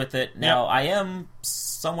issues with it. Now, I am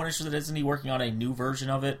somewhat interested. Isn't he working on a new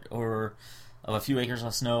version of it, or of A Few Acres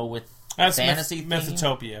of Snow with fantasy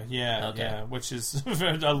Mythotopia? Yeah, which is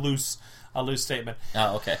a loose statement.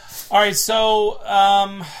 Oh, okay. All right, so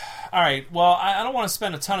all right. Well, I don't want to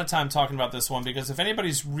spend a ton of time talking about this one, because if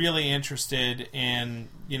anybody's really interested in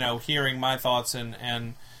hearing my thoughts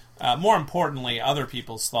and more importantly, other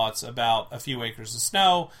people's thoughts about A Few Acres of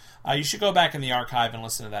Snow, you should go back in the archive and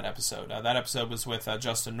listen to that episode. That episode was with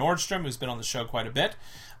Justin Nordstrom, who's been on the show quite a bit,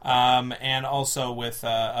 and also with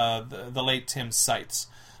the late Tim Seitz,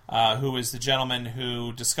 who is the gentleman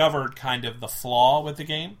who discovered kind of the flaw with the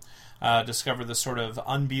game, discovered the sort of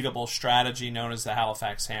unbeatable strategy known as the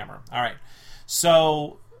Halifax Hammer. All right,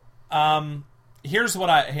 so here's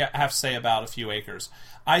what I have to say about A Few Acres.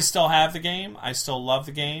 I still have the game. I still love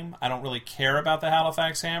the game. I don't really care about the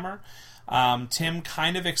Halifax Hammer. Tim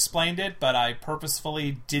kind of explained it, but I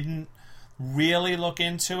purposefully didn't really look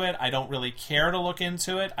into it. I don't really care to look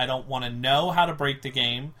into it. I don't want to know how to break the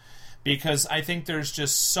game, because I think there's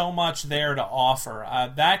just so much there to offer.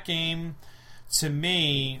 That game, to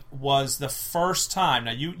me, was the first time.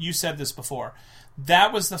 Now, you said this before.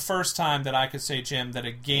 That was the first time that I could say, Jim, that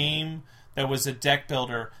a game that was a deck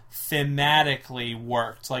builder thematically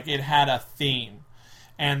worked. Like, it had a theme.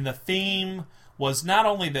 And the theme was not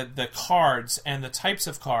only the cards and the types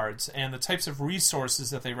of cards and the types of resources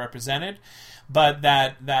that they represented, but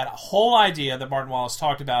that whole idea that Martin Wallace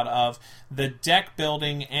talked about of the deck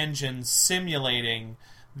building engine simulating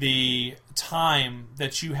the time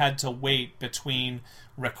that you had to wait between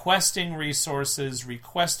requesting resources,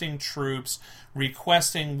 requesting troops,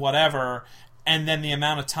 requesting whatever, and then the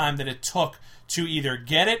amount of time that it took to either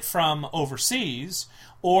get it from overseas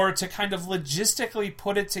or to kind of logistically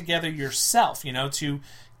put it together yourself, to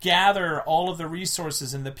gather all of the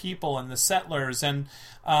resources and the people and the settlers and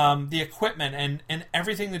the equipment and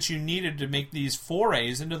everything that you needed to make these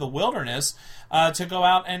forays into the wilderness to go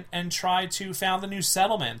out and try to found a new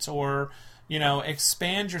settlement or,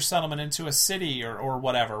 expand your settlement into a city or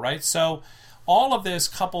whatever, right? So all of this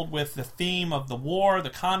coupled with the theme of the war, the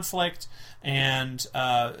conflict, and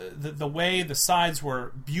the way the sides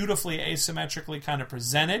were beautifully asymmetrically kind of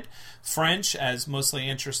presented. French as mostly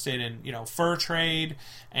interested in fur trade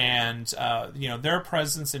and their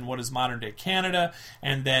presence in what is modern day Canada,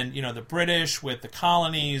 and then the British with the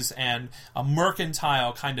colonies and a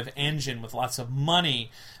mercantile kind of engine with lots of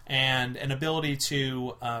money and an ability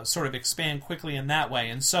to sort of expand quickly in that way.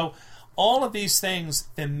 And so all of these things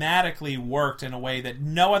thematically worked in a way that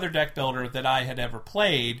no other deck builder that I had ever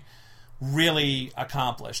played really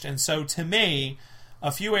accomplished. And so to me,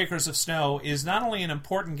 A Few Acres of Snow is not only an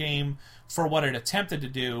important game for what it attempted to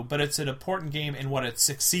do, but it's an important game in what it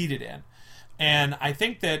succeeded in. And I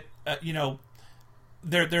think that,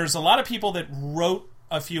 there's a lot of people that wrote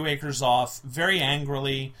A Few Acres off very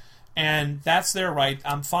angrily, and that's their right.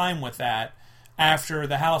 I'm fine with that after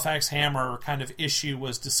the Halifax Hammer kind of issue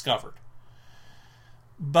was discovered.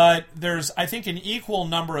 But there's, I think, an equal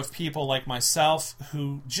number of people like myself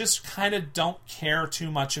who just kind of don't care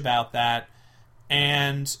too much about that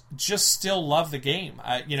and just still love the game.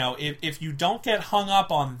 If you don't get hung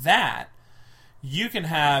up on that, you can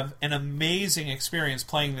have an amazing experience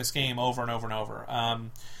playing this game over and over and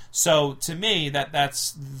over. So to me,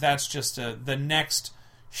 that's just the next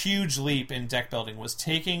huge leap in deck building, was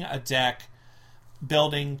taking a deck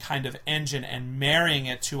building kind of engine and marrying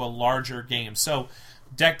it to a larger game. So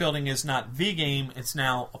deck building is not the game, it's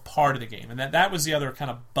now a part of the game. And that was the other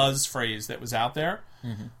kind of buzz phrase that was out there.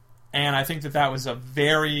 Mm-hmm. And I think that was a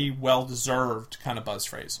very well-deserved kind of buzz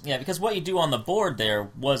phrase. Yeah, because what you do on the board there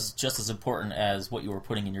was just as important as what you were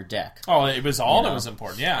putting in your deck. Oh, it was all that was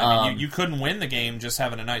important, yeah. I mean, you couldn't win the game just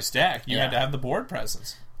having a nice deck. You had to have the board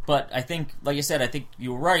presence. But I think, like I said, I think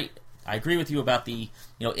you were right. I agree with you about it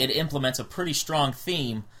implements a pretty strong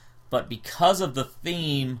theme, but because of the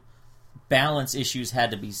theme, balance issues had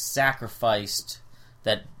to be sacrificed,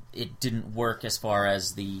 that it didn't work as far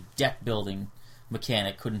as the deck building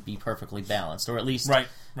mechanic couldn't be perfectly balanced, or at least right.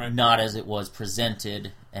 not as it was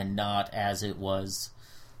presented and not as it was,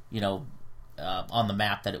 on the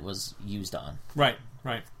map that it was used on. Right.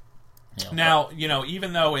 Now,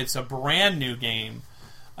 even though it's a brand new game,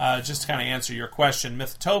 just to kind of answer your question,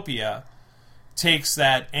 Mythotopia takes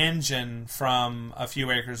that engine from A Few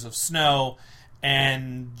Acres of Snow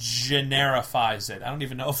and generifies it. I don't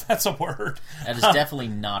even know if that's a word. That is definitely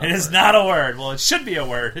not a word. It is not a word. Well, it should be a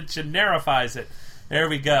word. It generifies it. There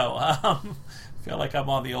we go. I feel like I'm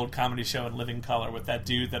on the old comedy show in Living Color with that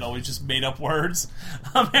dude that always just made up words.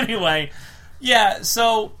 Anyway, yeah,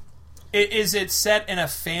 so is it set in a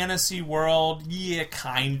fantasy world? Yeah,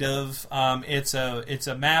 kind of. It's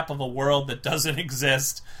a map of a world that doesn't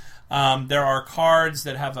exist. There are cards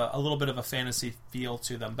that have a little bit of a fantasy feel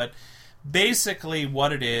to them, but basically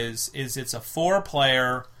what it is it's a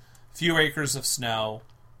 4-player Few Acres of Snow.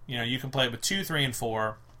 You can play it with 2, 3, and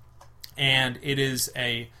 4, and it is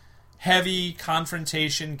a heavy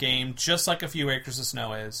confrontation game, just like A Few Acres of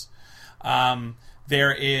Snow is.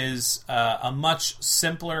 There is a much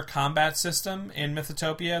simpler combat system in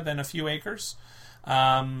Mythotopia than A Few Acres.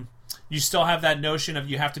 You still have that notion of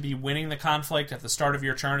you have to be winning the conflict at the start of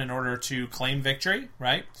your turn in order to claim victory,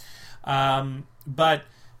 right? But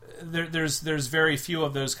there's very few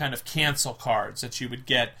of those kind of cancel cards that you would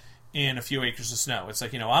get in A Few Acres of Snow. It's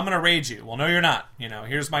like, I'm going to raid you. Well, no, you're not.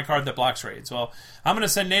 Here's my card that blocks raids. Well, I'm going to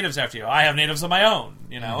send natives after you. I have natives of my own,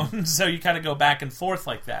 Mm-hmm. So you kind of go back and forth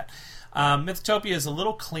like that. Mythotopia is a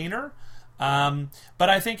little cleaner, but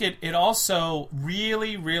I think it also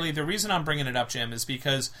really, really, the reason I'm bringing it up, Jim, is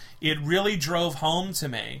because it really drove home to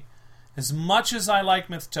me, as much as I like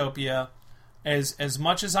Mythotopia, as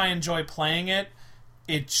much as I enjoy playing it,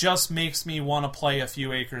 it just makes me want to play A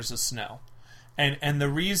Few Acres of Snow. And the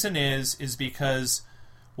reason is because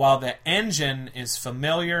while the engine is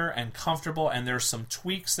familiar and comfortable, and there's some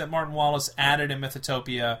tweaks that Martin Wallace added in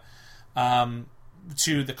Mythotopia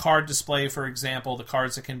to the card display, for example, the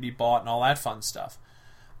cards that can be bought and all that fun stuff,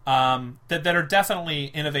 that are definitely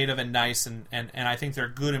innovative and nice, and I think they're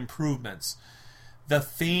good improvements. The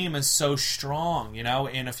theme is so strong, in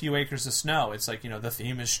A Few Acres of Snow. It's like, the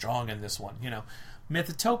theme is strong in this one,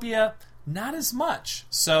 Mythotopia, not as much.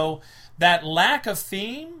 So that lack of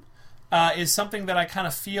theme is something that I kind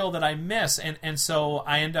of feel that I miss, and so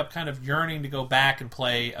I end up kind of yearning to go back and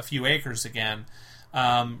play A Few Acres again,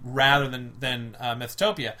 rather than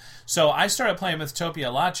Mythotopia. So I started playing Mythotopia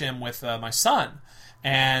a lot, Jim, with my son,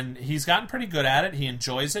 And he's gotten pretty good at it. He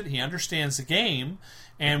enjoys it. He understands the game.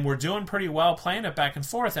 And we're doing pretty well playing it back and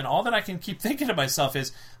forth. And all that I can keep thinking to myself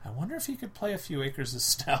is, I wonder if he could play A Few Acres of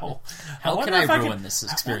Snow. How can I ruin this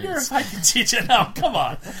experience? I wonder if I can teach it. No, come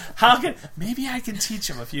on. Maybe I can teach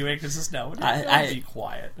him A Few Acres of Snow. Be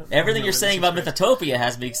quiet. Everything you're saying about Mythotopia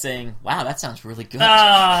has me saying, wow, that sounds really good.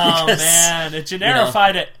 Oh, man. It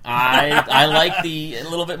generified it. I like the a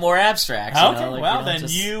little bit more abstract. Okay,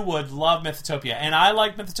 you would love Mythotopia. And I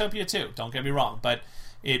like Mythotopia too. Don't get me wrong. But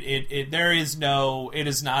it is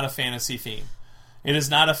not a fantasy theme. It is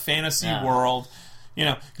not a fantasy world.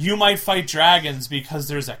 You might fight dragons because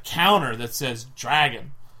there's a counter that says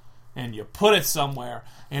dragon, and you put it somewhere,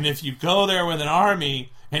 and if you go there with an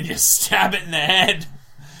army and you stab it in the head,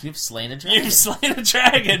 you've slain a dragon. You've slain a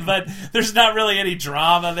dragon, but there's not really any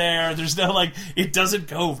drama there. There's no, it doesn't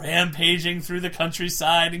go rampaging through the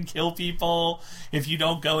countryside and kill people if you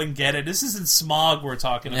don't go and get it. This isn't Smog we're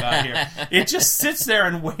talking about here. It just sits there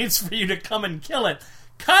and waits for you to come and kill it.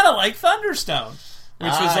 Kind of like Thunderstone. Which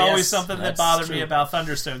was always something that bothered me about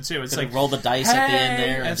Thunderstone, too. It's roll the dice at the end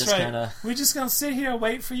there. And just kind of... We're just going to sit here and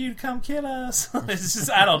wait for you to come kill us. It's just,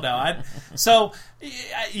 I don't know.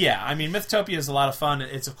 Mythotopia is a lot of fun.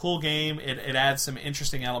 It's a cool game. It adds some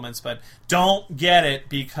interesting elements, but don't get it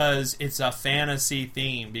because it's a fantasy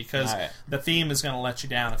theme, because the theme is going to let you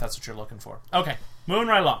down if that's what you're looking for. Okay. Moving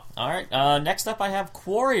right along. All right. Next up, I have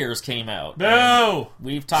Quarriors came out. Boo!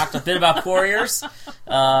 We've talked a bit about Quarriors.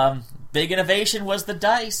 Big innovation was the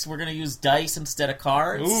dice. We're going to use dice instead of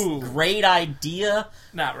cards. Ooh. Great idea.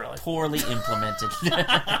 Not really. Poorly implemented.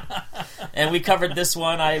 And we covered this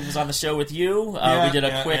one. I was on the show with you. We did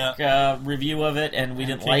a quick review of it, and we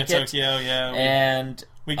didn't like it. Tokyo, And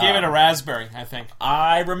we gave it a raspberry, I think.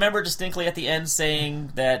 I remember distinctly at the end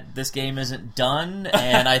saying that this game isn't done,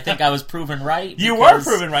 and I think I was proven right. You were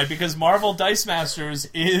proven right, because Marvel Dice Masters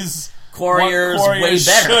is Quarriors way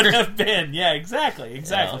better. Should have been. Yeah, exactly.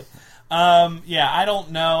 I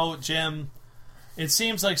don't know, Jim. It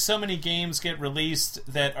seems like so many games get released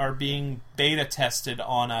that are being beta tested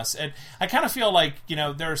on us, and I kind of feel like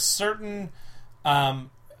there are certain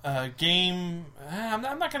game. I'm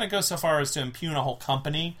not going to go so far as to impugn a whole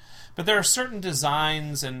company, but there are certain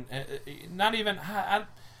designs and not even.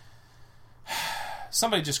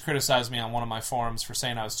 Somebody just criticized me on one of my forums for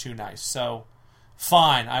saying I was too nice, so.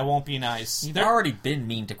 Fine, I won't be nice. You've already been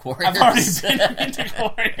mean to Quarriors. I've already been mean to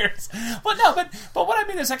Quarriors. But what I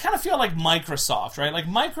mean is I kind of feel like Microsoft, right? Like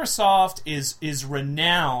Microsoft is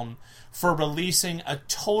renowned for releasing a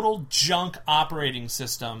total junk operating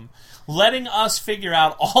system, letting us figure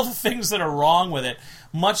out all the things that are wrong with it,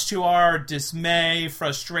 much to our dismay,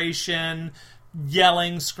 frustration,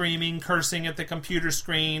 yelling, screaming, cursing at the computer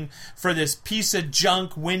screen for this piece of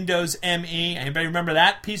junk Windows ME. Anybody remember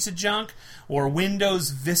that piece of junk? Or Windows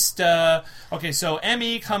Vista. Okay, so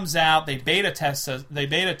ME comes out, they beta test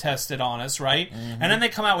it on us, right? Mm-hmm. And then they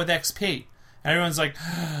come out with XP. And everyone's like,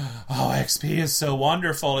 "Oh, XP is so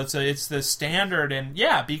wonderful. It's the standard." And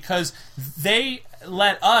yeah, because they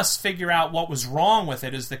let us figure out what was wrong with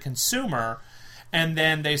it as the consumer. And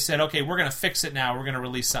then they said, okay, we're going to fix it now. We're going to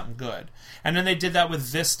release something good. And then they did that with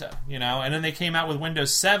Vista, And then they came out with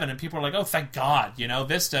Windows 7, and people were like, oh, thank God,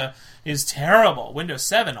 Vista is terrible. Windows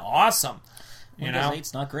 7, awesome. Windows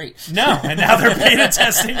 8's not great. No, and now they're beta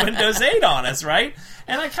testing Windows 8 on us, right?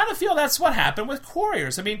 And I kind of feel that's what happened with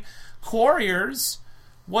Quarriors. I mean, Quarriors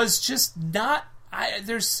was just not...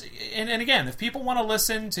 And again, if people want to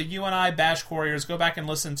listen to you and I bash Quarriors, go back and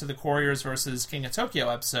listen to the Quarriors versus King of Tokyo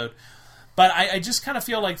episode. But I just kind of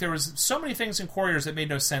feel like there was so many things in Quarriors that made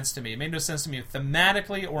no sense to me. It made no sense to me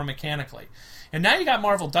thematically or mechanically. And now you got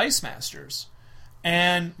Marvel Dice Masters.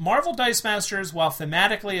 And Marvel Dice Masters, while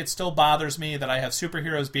thematically it still bothers me that I have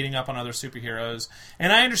superheroes beating up on other superheroes,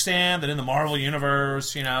 and I understand that in the Marvel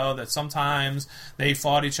Universe, that sometimes they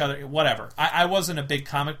fought each other, whatever. I wasn't a big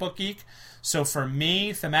comic book geek, so for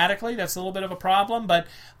me, thematically, that's a little bit of a problem, but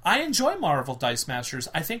I enjoy Marvel Dice Masters.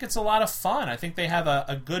 I think it's a lot of fun. I think they have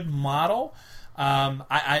a good model.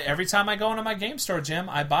 Every time I go into my game store, Jim,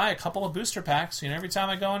 I buy a couple of booster packs. Every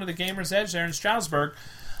time I go into the Gamer's Edge there in Stroudsburg,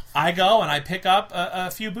 I go and I pick up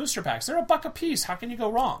a few booster packs. They're $1 a piece. How can you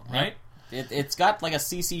go wrong, right? It's got like a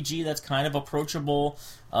CCG that's kind of approachable,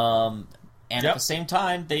 and at the same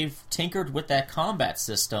time, they've tinkered with that combat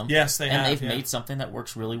system. Yes, they have. And they've made something that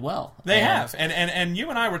works really well. They have. And you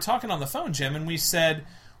and I were talking on the phone, Jim, and we said,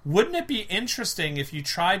 wouldn't it be interesting if you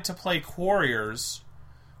tried to play Quarriors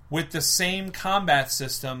with the same combat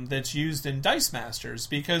system that's used in Dice Masters?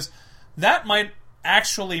 Because that might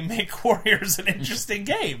actually make Quarriors an interesting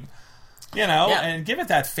game, and give it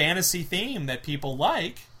that fantasy theme that people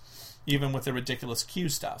like. even with the ridiculous Q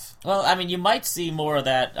stuff. Well, I mean, you might see more of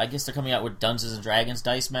that. I guess they're coming out with Dungeons and Dragons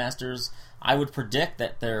Dice Masters. I would predict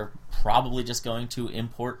that they're probably just going to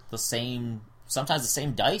import sometimes the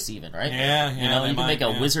same dice even, right? Yeah, you can make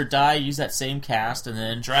a wizard die, use that same cast, and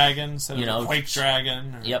then dragons, Quake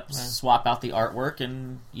Dragon. Swap out the artwork,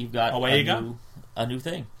 and you've got a new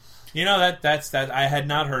thing. That's I had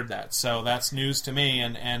not heard that, so that's news to me,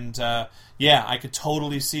 and I could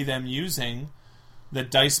totally see them using the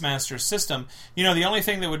Dice Masters system. The only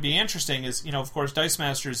thing that would be interesting is, of course, Dice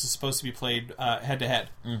Masters is supposed to be played head-to-head.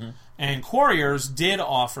 Mm-hmm. And Quarriors did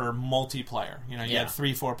offer multiplayer. You had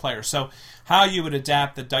 3-4 players. So how you would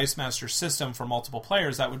adapt the Dice Masters system for multiple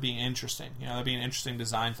players, that would be interesting. That'd be an interesting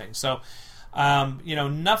design thing. So,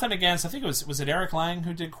 nothing against, I think was it Eric Lang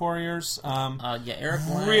who did Quarriors? Eric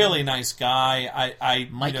Lang. Really nice guy.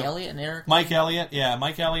 Mike Elliott and Eric Lang?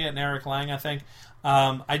 Mike Elliott and Eric Lang, I think.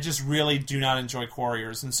 I just really do not enjoy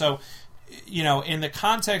Quarriors. And so, in the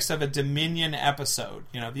context of a Dominion episode,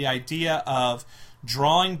 the idea of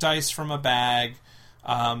drawing dice from a bag,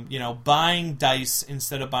 buying dice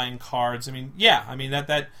instead of buying cards.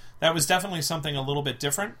 That was definitely something a little bit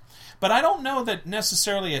different. But I don't know that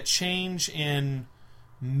necessarily a change in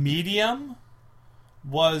medium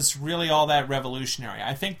was really all that revolutionary.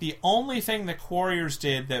 I think the only thing that Quarriors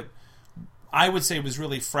did that I would say was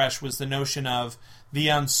really fresh was the notion of the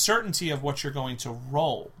uncertainty of what you're going to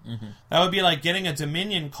roll. Mm-hmm. That would be like getting a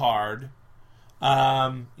Dominion card,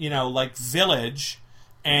 like Village,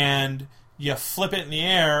 and you flip it in the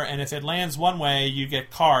air, and if it lands one way, you get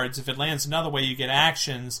cards. If it lands another way, you get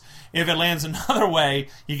actions. If it lands another way,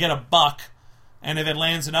 you get a buck. And if it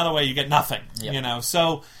lands another way, you get nothing. Yep.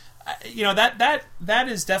 So, that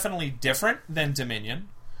is definitely different than Dominion.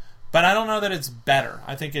 But I don't know that it's better.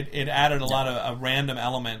 I think it added a lot of a random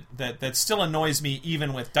element that still annoys me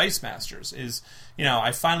even with Dice Masters. Is,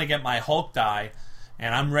 I finally get my Hulk die,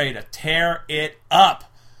 and I'm ready to tear it up.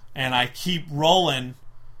 And I keep rolling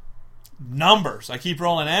numbers. I keep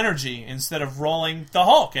rolling energy instead of rolling the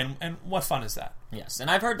Hulk. And what fun is that? Yes, and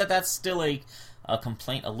I've heard that that's still a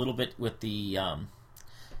complaint a little bit with the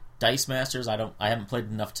Dice Masters. I haven't played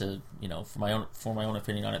enough to, for my own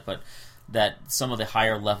opinion on it, but that some of the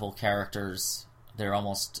higher level characters, they're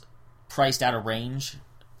almost priced out of range,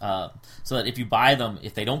 so that if you buy them,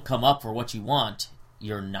 if they don't come up for what you want,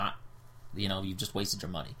 you're not, you've just wasted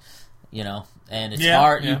your money, and it's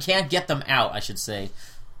hard. You can't get them out, I should say,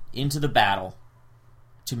 into the battle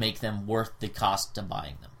to make them worth the cost of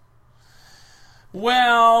buying them.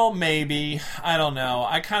 Well, maybe. I don't know.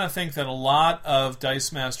 I kind of think that a lot of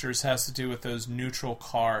Dice Masters has to do with those neutral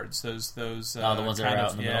cards. Those the ones that are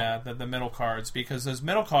out in the middle? Yeah, the middle cards. Because those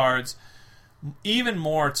middle cards, even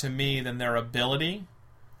more to me than their ability,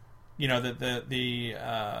 the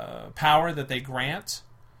power that they grant,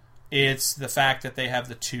 it's the fact that they have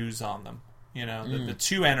the 2s on them. The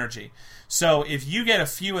 2 energy. So if you get a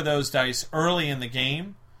few of those dice early in the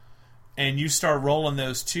game, and you start rolling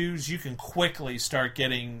those 2s, you can quickly start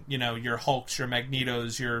getting, your Hulks, your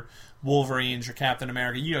Magnetos, your Wolverines, your Captain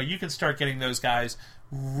America. You can start getting those guys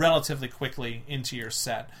relatively quickly into your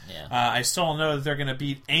set. Yeah. I still don't know that they're going to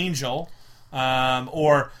beat Angel,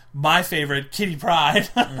 or my favorite, Kitty Pryde.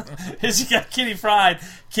 Is you got Kitty Pryde,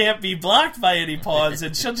 can't be blocked by any pawns,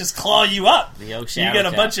 and she'll just claw you up. You get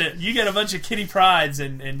a bunch of Kitty Prydes,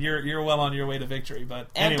 and you're well on your way to victory. But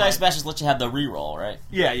and anyway. Dice Masters let you have the reroll, right?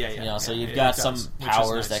 Yeah. So you've got some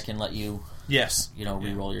powers that can let you. Yes.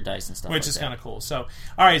 Reroll your dice and stuff which is kind of cool. So,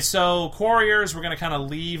 all right, so Quarriors we're going to kind of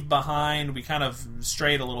leave behind. We kind of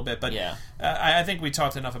strayed a little bit, but I think we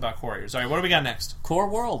talked enough about Quarriors. All right, what do we got next? Core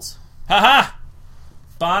Worlds. Ha-ha!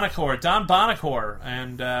 Don Bonacore,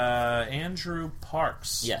 and Andrew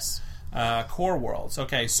Parks. Yes. Core Worlds.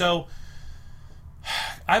 Okay, so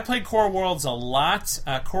I played Core Worlds a lot.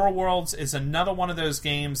 Core Worlds is another one of those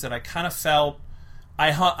games that I kind of felt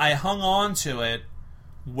I hung on to it,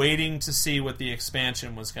 waiting to see what the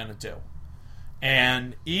expansion was going to do.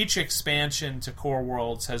 And each expansion to Core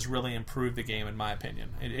Worlds has really improved the game, in my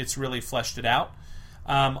opinion. It's really fleshed it out.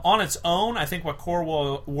 On its own, I think what Core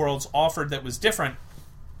Worlds offered that was different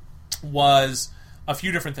was a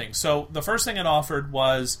few different things. So the first thing it offered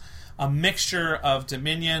was a mixture of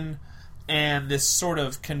Dominion and this sort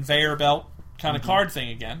of conveyor belt kind of card thing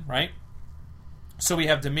again, right? So we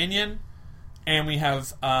have Dominion and we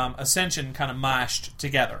have Ascension kind of mashed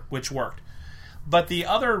together, which worked. But the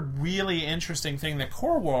other really interesting thing that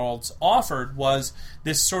Core Worlds offered was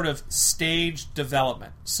this sort of staged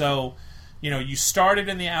development. So, you started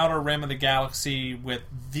in the outer rim of the galaxy with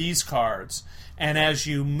these cards, and as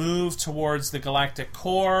you move towards the galactic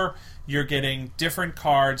core, you're getting different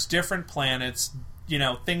cards, different planets,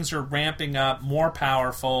 things are ramping up, more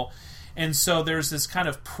powerful. And so there's this kind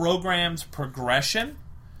of programmed progression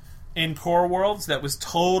in Core Worlds that was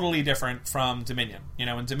totally different from Dominion.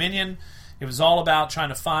 In Dominion, it was all about trying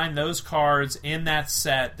to find those cards in that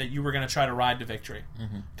set that you were going to try to ride to victory.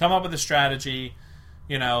 Mm-hmm. Come up with a strategy,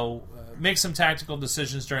 make some tactical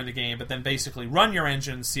decisions during the game, but then basically run your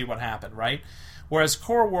engine and see what happened, right? Whereas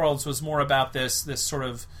Core Worlds was more about this sort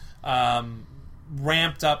of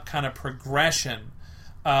ramped up kind of progression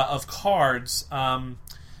of cards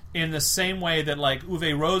in the same way that like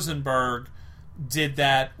Uwe Rosenberg did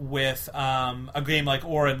that with a game like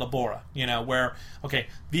Ora and Labora, where, okay,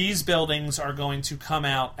 these buildings are going to come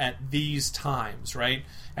out at these times, right,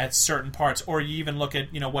 at certain parts. Or you even look at,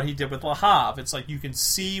 what he did with Le Havre. It's like you can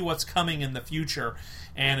see what's coming in the future,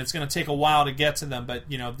 and it's going to take a while to get to them, but,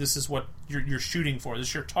 this is what you're shooting for. This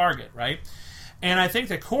is your target, right? And I think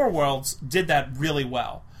that Core Worlds did that really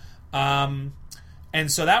well. And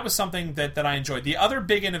so that was something that I enjoyed. The other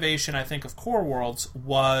big innovation, I think, of Core Worlds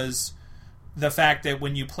was the fact that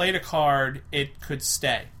when you played a card, it could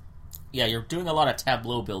stay. Yeah, you're doing a lot of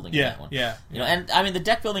tableau building in that one. Yeah. And I mean, the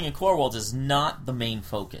deck building in Core Worlds is not the main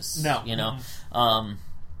focus. No. Mm-hmm.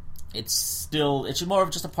 It's more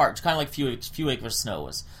of just a part. It's kind of like Few Acres Snow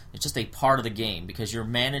is. It's just a part of the game because you're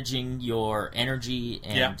managing your energy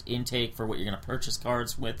and intake for what you're going to purchase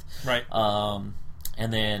cards with. Right.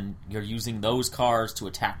 And then you're using those cards to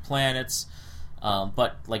attack planets.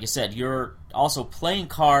 But like I said, you're also playing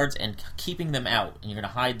cards and keeping them out, and you're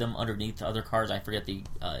going to hide them underneath other cards. I forget the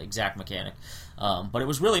exact mechanic. But it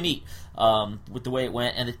was really neat with the way it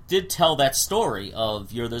went, and it did tell that story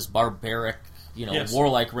of you're this barbaric,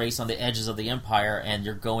 warlike race on the edges of the Empire, and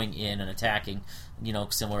you're going in and attacking,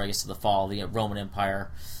 similar, I guess, to the fall of the Roman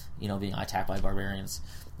Empire, being attacked by barbarians.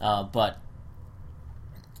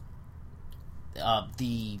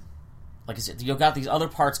 Like I said, you've got these other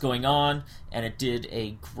parts going on, and it did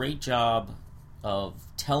a great job of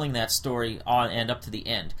telling that story on and up to the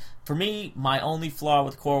end. For me, my only flaw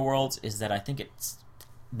with Core Worlds is that I think it's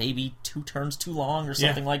maybe 2 turns too long or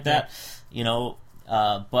something like that.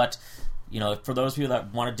 But for those people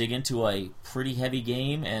that want to dig into a pretty heavy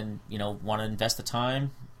game and want to invest the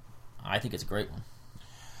time, I think it's a great one.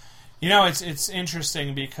 It's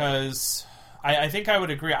interesting because I think I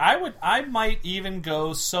would agree. I might even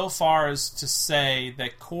go so far as to say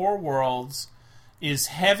that Core Worlds is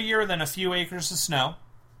heavier than A Few Acres of Snow.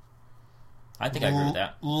 I think I agree with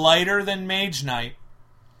that. Lighter than Mage Knight.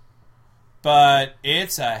 But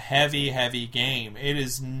it's a heavy, heavy game. It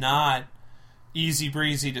is not easy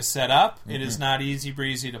breezy to set up. Mm-hmm. It is not easy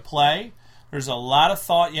breezy to play. There's a lot of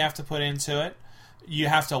thought you have to put into it. You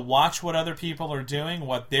have to watch what other people are doing,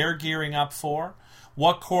 what they're gearing up for,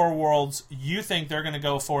 what Core Worlds you think they're going to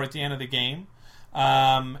go for at the end of the game,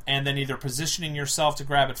 and then either positioning yourself to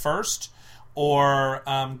grab it first or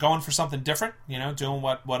going for something different, doing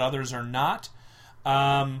what others are not.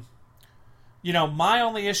 My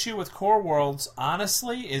only issue with Core Worlds,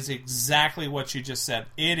 honestly, is exactly what you just said.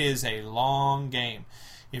 It is a long game.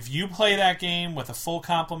 If you play that game with a full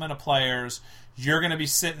complement of players, you're going to be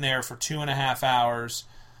sitting there for 2.5 hours.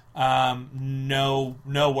 No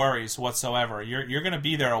worries whatsoever. You're going to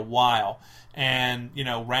be there a while, and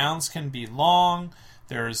rounds can be long.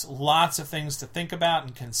 There's lots of things to think about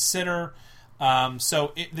and consider.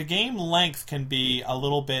 So the game length can be a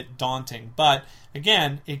little bit daunting, but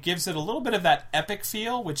again, it gives it a little bit of that epic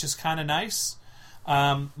feel, which is kind of nice.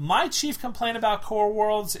 My chief complaint about Core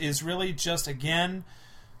Worlds is really just, again,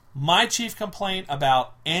 my chief complaint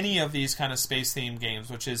about any of these kind of space-themed games,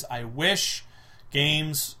 which is I wish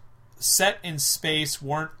games set in space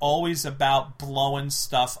weren't always about blowing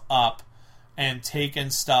stuff up and taking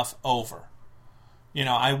stuff over.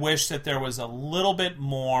 I wish that there was a little bit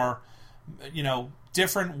more,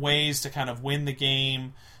 different ways to kind of win the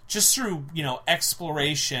game just through,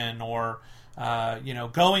 exploration or,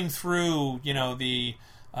 going through, the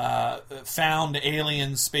found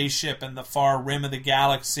alien spaceship in the far rim of the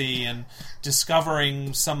galaxy and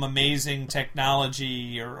discovering some amazing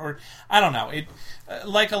technology or I don't know. It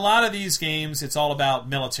like a lot of these games, it's all about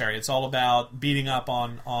military. It's all about beating up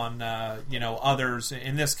on others,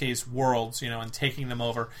 in this case worlds, and taking them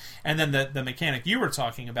over. And then the mechanic you were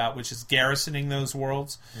talking about, which is garrisoning those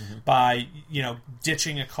worlds by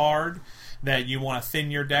ditching a card that you want to thin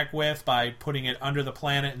your deck with by putting it under the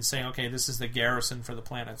planet and saying, okay, this is the garrison for the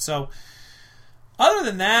planet. So other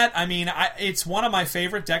than that, I mean, it's one of my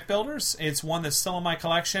favorite deck builders. It's one that's still in my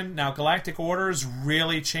collection. Now, Galactic Orders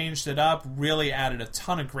really changed it up, really added a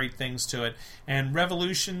ton of great things to it. And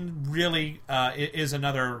Revolution really is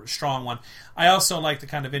another strong one. I also like the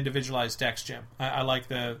kind of individualized decks, Jim. I like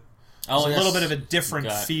the Oh, There's yes. a little bit of a different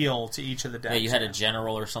Got it. feel to each of the decks. Yeah, you had a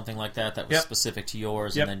general or something like that was Yep. specific to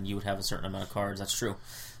yours, Yep. and then you would have a certain amount of cards. That's true.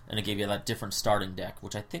 And it gave you that different starting deck,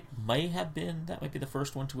 which I think might be the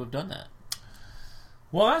first one to have done that.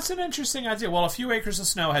 Well, that's an interesting idea. Well, A Few Acres of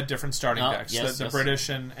Snow had different starting Oh, decks. yes, The yes. British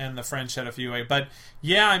and the French had a few. But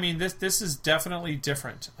yeah, I mean, this is definitely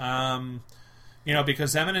different.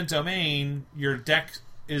 Because Eminent Domain, your deck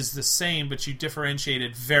is the same, but you differentiate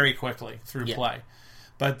it very quickly through Yeah. play.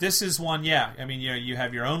 But this is one, yeah. I mean, you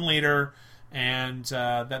have your own leader, and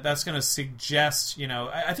that's going to suggest,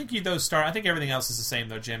 I think I think everything else is the same,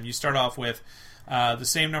 though, Jim. You start off with the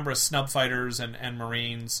same number of snub fighters and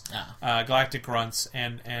marines, galactic grunts,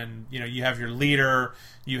 and you have your leader,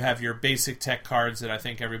 you have your basic tech cards that I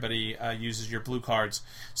think everybody uses, your blue cards.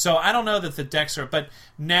 So I don't know that the decks are, but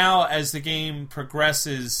now as the game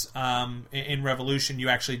progresses in Revolution, you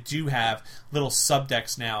actually do have little sub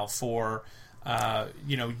decks now for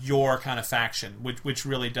your kind of faction, which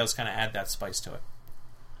really does kind of add that spice to it.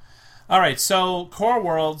 All right, so Core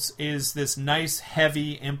Worlds is this nice,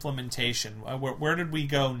 heavy implementation. Where did we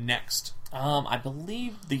go next? I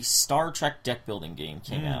believe the Star Trek deck building game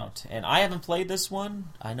came out, and I haven't played this one.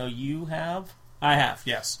 I know you have. I have,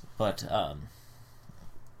 yes. But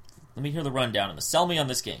let me hear the rundown on this. Sell me on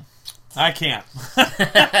this game. I can't.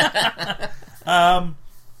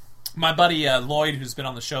 My buddy Lloyd, who's been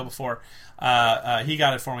on the show before, he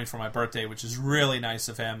got it for me for my birthday, which is really nice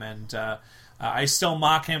of him, and I still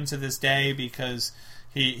mock him to this day because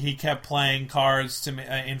he kept playing cards to me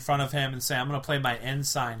in front of him and saying, "I'm going to play my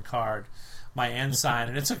Ensign card, my Ensign,"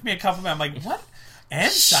 and it took me a couple of minutes. I'm like, "What?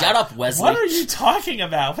 Ensign? Shut up, Wesley. What are you talking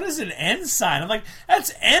about? What is an Ensign?" I'm like,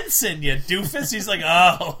 "That's Ensign, you doofus." He's like,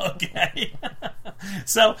 "Oh, okay."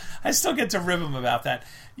 So I still get to rib him about that.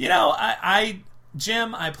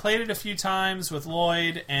 Jim, I played it a few times with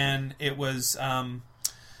Lloyd, and it was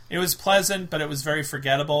pleasant, but it was very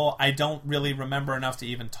forgettable. I don't really remember enough to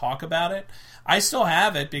even talk about it. I still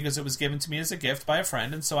have it because it was given to me as a gift by a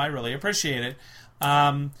friend, and so I really appreciate it.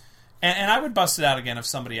 And I would bust it out again if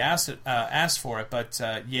somebody asked for it. But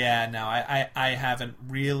I haven't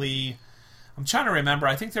really. I'm trying to remember.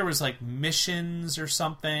 I think there was like missions or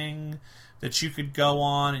something that you could go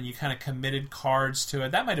on, and you kind of committed cards to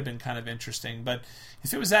it. That might have been kind of interesting. But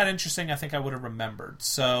if it was that interesting, I think I would have remembered.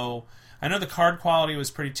 So I know the card quality was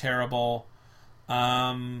pretty terrible.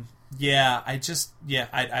 I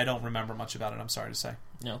don't remember much about it, I'm sorry to say.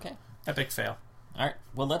 Okay. Epic fail. All right.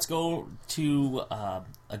 Well, let's go to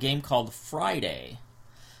a game called Friday.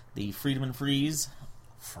 The Freedom and Freeze.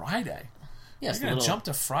 Friday? Yes. You're going to jump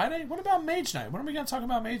to Friday? What about Mage Knight? When are we going to talk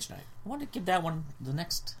about Mage Knight? I want to give that one the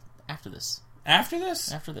next... After this. After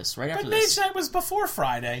this? After this. Right after but this. Mage Knight was before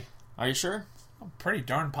Friday. Are you sure? I'm pretty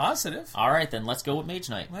darn positive. All right, then let's go with Mage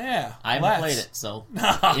Knight. Yeah. I haven't played it, so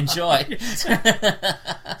enjoy.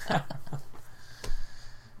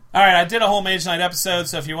 All right, I did a whole Mage Knight episode,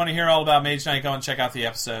 so if you want to hear all about Mage Knight, go and check out the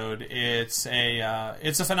episode. It's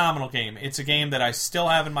a phenomenal game. It's a game that I still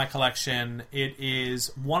have in my collection. It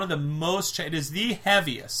is one of the most... It is the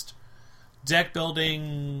heaviest deck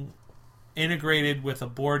building integrated with a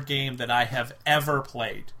board game that I have ever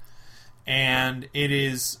played. And it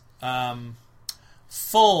is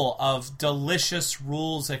full of delicious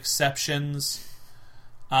rules exceptions.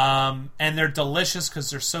 And they're delicious because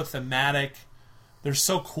they're so thematic. They're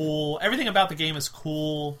so cool. Everything about the game is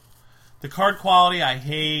cool. The card quality I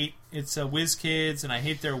hate. It's a WizKids, and I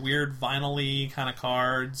hate their weird vinyl-y kind of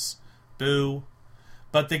cards. Boo.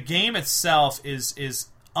 But the game itself is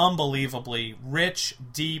unbelievably rich,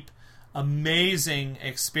 deep, amazing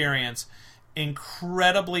experience.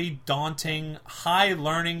 Incredibly daunting, high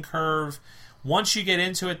learning curve. Once you get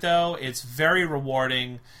into it, though, it's very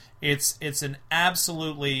rewarding. It's an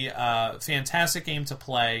absolutely fantastic game to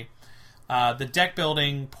play. The deck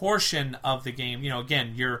building portion of the game,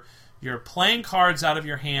 again, you're playing cards out of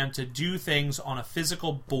your hand to do things on a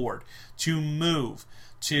physical board, to move,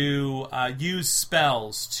 to use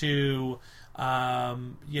spells, to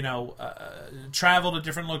travel to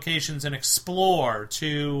different locations and explore,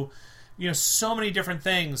 to so many different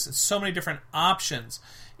things, so many different options.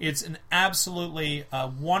 It's an absolutely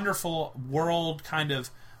wonderful world kind of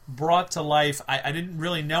brought to life. I didn't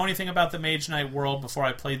really know anything about the Mage Knight world before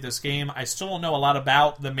I played this game. I still don't know a lot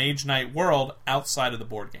about the Mage Knight world outside of the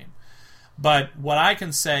board game. But what I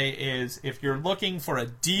can say is, if you're looking for a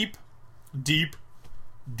deep,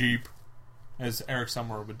 as Eric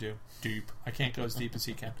Summerer would do, deep. I can't go as deep as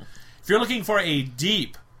he can. If you're looking for a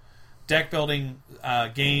deep deck building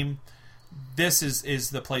game, this is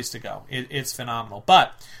the place to go. It's phenomenal.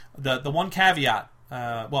 But the one caveat,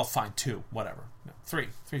 fine, two, whatever. No, three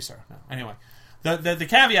star. No. Anyway, The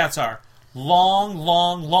caveats are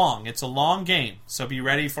long. It's a long game, so be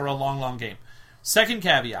ready for a long game. Second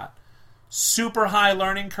caveat, super high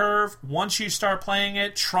learning curve. Once you start playing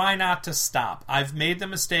it, try not to stop. I've made the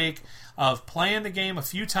mistake of playing the game a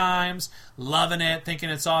few times, loving it, thinking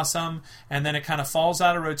it's awesome, and then it kind of falls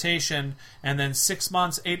out of rotation, and then 6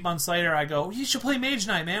 months, 8 months later, I go, you should play Mage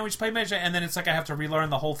Knight, man. We should play Mage Knight. And then it's like I have to relearn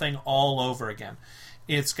the whole thing all over again.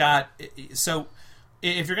 So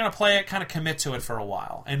if you're going to play it, kind of commit to it for a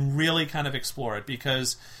while and really kind of explore it,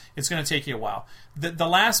 because it's going to take you a while. The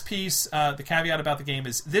last piece, the caveat about the game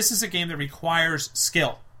is this is a game that requires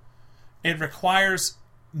skill. It requires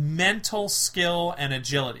mental skill and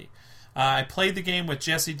agility. I played the game with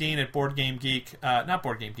Jesse Dean at Board Game Geek, at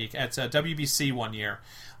WBC one year.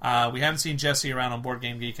 We haven't seen Jesse around on Board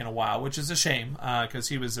Game Geek in a while, which is a shame, because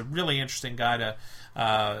he was a really interesting guy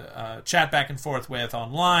to chat back and forth with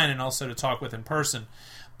online and also to talk with in person.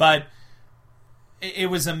 But it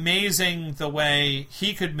was amazing the way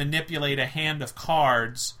he could manipulate a hand of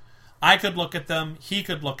cards. I could look at them, he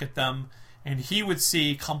could look at them, and he would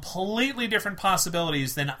see completely different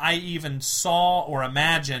possibilities than I even saw or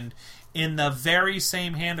imagined in the very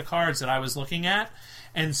same hand of cards that I was looking at.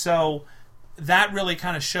 And so that really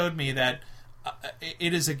kind of showed me that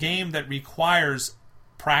it is a game that requires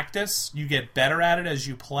practice. You get better at it as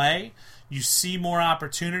you play. You see more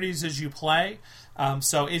opportunities as you play.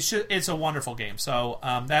 So it's a wonderful game. So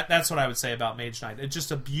that's what I would say about Mage Knight. It's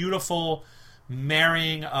just a beautiful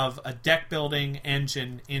marrying of a deck building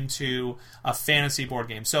engine into a fantasy board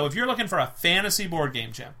game. So if you're looking for a fantasy board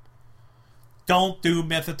game, Jim, don't do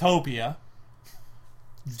Mythotopia.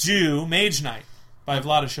 Do Mage Knight by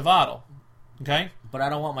Vlaada Chvátil. Okay? But I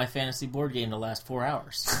don't want my fantasy board game to last 4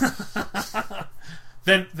 hours.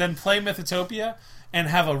 Then play Mythotopia and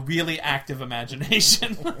have a really active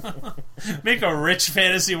imagination. Make a rich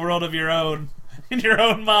fantasy world of your own in your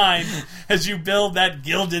own mind as you build that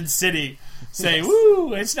gilded city. Say,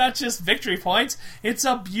 woo, it's not just victory points. It's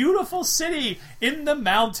a beautiful city in the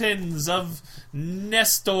mountains of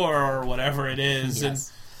Nestor or whatever it is. Yes. And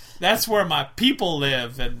that's where my people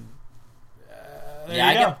live. And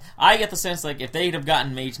I get the sense, like, if they'd have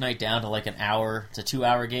gotten Mage Knight down to like an hour to 2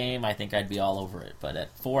 hour game, I think I'd be all over it. But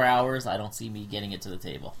at 4 hours, I don't see me getting it to the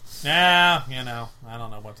table. Yeah, I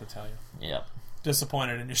don't know what to tell you. Yep.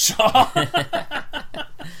 Disappointed in your Shaw.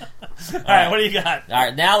 All right, what do you got? All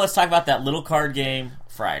right, now let's talk about that little card game,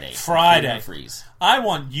 Friday. Freeze. I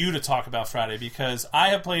want you to talk about Friday because I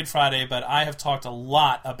have played Friday, but I have talked a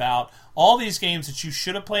lot about all these games that you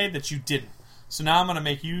should have played that you didn't. So now I'm going to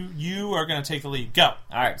make you are going to take the lead. Go. All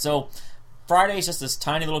right, so Friday is just this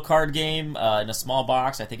tiny little card game in a small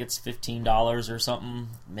box. I think it's $15 or something,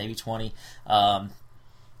 maybe $20.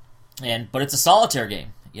 But it's a solitaire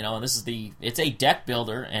game. And it's a deck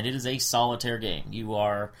builder, and it is a solitaire game. You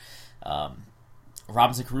are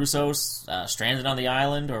Robinson Crusoe stranded on the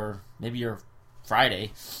island, or maybe you're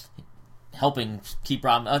Friday helping keep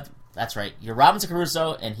that's right. You're Robinson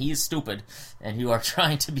Crusoe, and he is stupid, and you are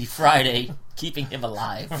trying to be Friday, keeping him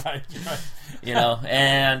alive. Right.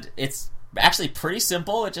 And it's actually pretty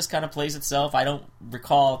simple. It just kind of plays itself. I don't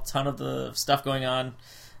recall a ton of the stuff going on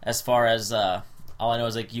as far as... all I know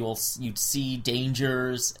is like you'd see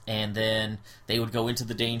dangers, and then they would go into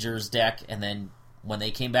the dangers deck, and then when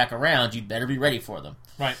they came back around, you'd better be ready for them.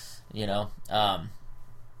 Right.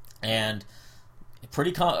 And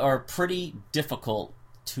pretty difficult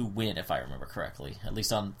to win, if I remember correctly, at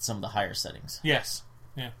least on some of the higher settings. Yes.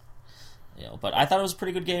 Yeah. But I thought it was a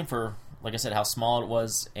pretty good game for, like I said, how small it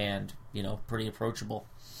was, and pretty approachable.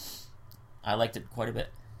 I liked it quite a bit.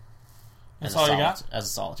 That's all you got? As a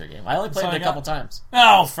solitaire game. I only played it a couple times.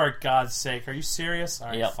 Oh, for God's sake. Are you serious? All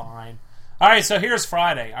right, yep. Fine. All right, so here's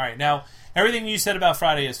Friday. All right, now, everything you said about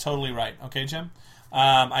Friday is totally right. Okay, Jim?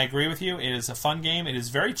 I agree with you. It is a fun game. It is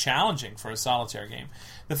very challenging for a solitaire game.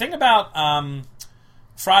 The thing about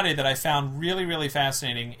Friday that I found really, really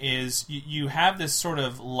fascinating is you have this sort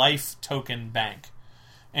of life token bank.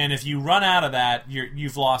 And if you run out of that,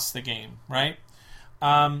 you've lost the game, right?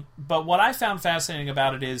 But what I found fascinating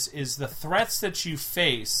about it is the threats that you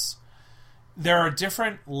face. There are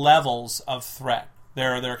different levels of threat.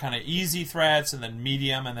 There are kind of easy threats, and then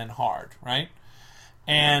medium, and then hard, right?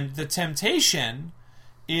 And the temptation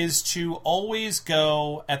is to always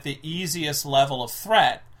go at the easiest level of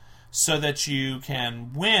threat so that you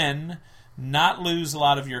can win, not lose a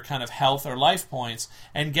lot of your kind of health or life points,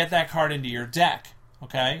 and get that card into your deck,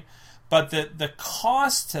 okay? But the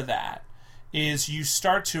cost to that is you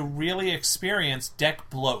start to really experience deck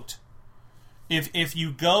bloat. If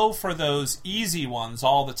you go for those easy ones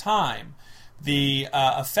all the time, the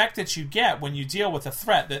effect that you get when you deal with a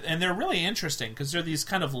threat, and they're really interesting because they're these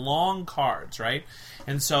kind of long cards, right?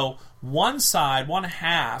 And so one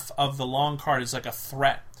half of the long card is like a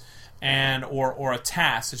threat and or a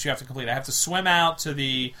task that you have to complete. I have to swim out to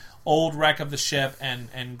the old wreck of the ship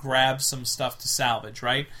and grab some stuff to salvage,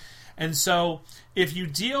 right? And so if you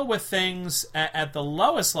deal with things at the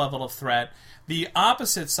lowest level of threat, the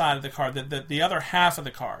opposite side of the card, the other half of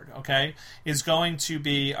the card, okay, is going to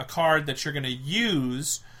be a card that you're going to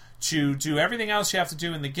use to do everything else you have to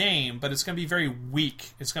do in the game, but it's going to be very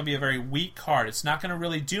weak. It's going to be a very weak card. It's not going to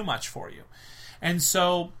really do much for you. And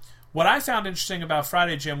so what I found interesting about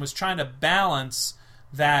Friday, Jim, was trying to balance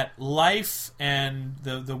that life and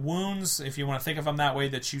the wounds, if you want to think of them that way,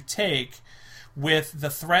 that you take with the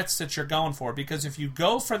threats that you're going for. Because if you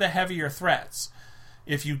go for the heavier threats,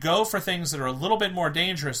 if you go for things that are a little bit more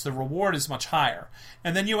dangerous, the reward is much higher.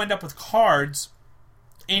 And then you end up with cards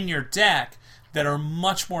in your deck that are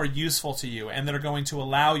much more useful to you and that are going to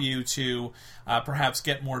allow you to perhaps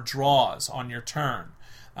get more draws on your turn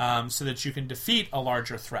so that you can defeat a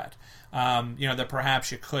larger threat. That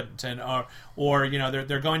perhaps you couldn't, and or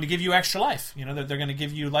they're going to give you extra life. They're going to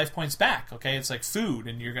give you life points back. Okay, it's like food,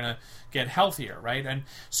 and you're going to get healthier, right? And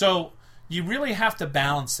so you really have to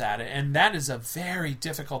balance that, and that is a very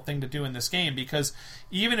difficult thing to do in this game because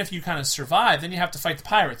even if you kind of survive, then you have to fight the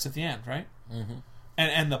pirates at the end, right? Mm-hmm.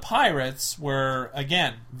 And the pirates were,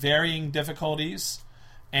 again, varying difficulties,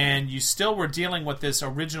 and you still were dealing with this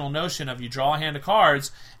original notion of you draw a hand of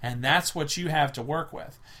cards, and that's what you have to work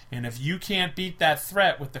with. And if you can't beat that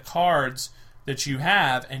threat with the cards that you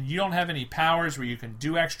have, and you don't have any powers where you can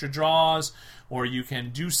do extra draws or you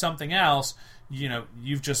can do something else,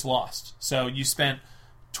 you've just lost. So you spent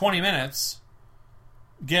 20 minutes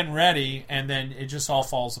getting ready, and then it just all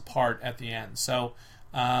falls apart at the end. So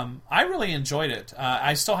I really enjoyed it.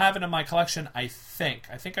 I still have it in my collection, I think.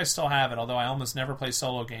 I think I still have it, although I almost never play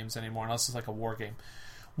solo games anymore unless it's like a war game.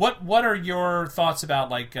 What are your thoughts about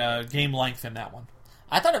game length in that one?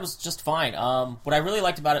 I thought it was just fine. What I really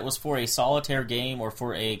liked about it was for a solitaire game or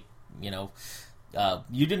for a,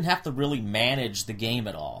 you didn't have to really manage the game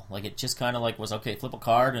at all. Like, it just kind of was, okay, flip a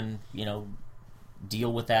card and,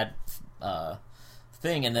 deal with that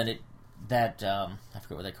thing, and then I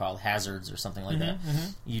forget what they call it, hazards or something like that. Mm-hmm.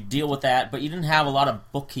 You deal with that, but you didn't have a lot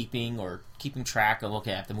of bookkeeping or keeping track of,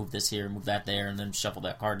 okay, I have to move this here, move that there, and then shuffle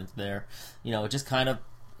that card into there. It just kind of,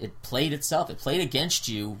 it played itself. It played against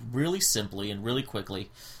you really simply and really quickly.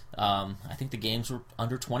 I think the games were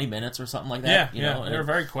under 20 minutes or something like that. They were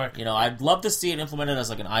very quick. I'd love to see it implemented as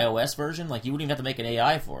like an iOS version. Like, you wouldn't even have to make an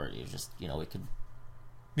AI for it. You just, it could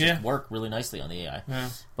just work really nicely on the AI. Yeah.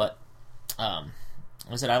 But,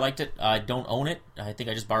 like I said, I liked it. I don't own it. I think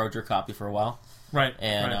I just borrowed your copy for a while. Right.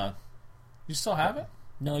 And right. You still have it?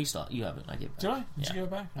 No, you have it. I gave it back. Did I? Did you give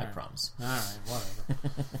it back? I promise. All right,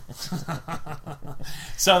 whatever.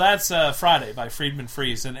 So that's Friday by Friedman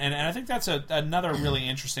Freeze, and I think that's another really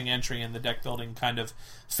interesting entry in the deck building kind of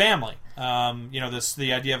family.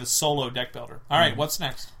 The idea of a solo deck builder. All right, what's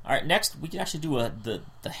next? All right, next we can actually do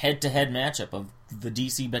the head-to-head matchup of the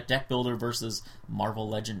DC deck builder versus Marvel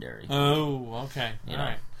Legendary. Oh, okay. All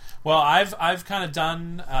right. Well, I've kind of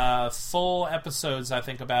done full episodes, I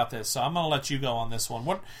think, about this, so I'm going to let you go on this one.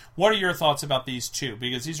 What are your thoughts about these two?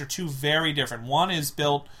 Because these are two very different. One is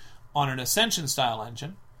built on an Ascension-style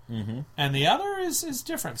engine, and the other is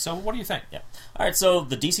different. So what do you think? Yeah. All right, so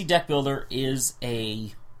the DC Deck Builder is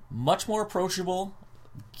a much more approachable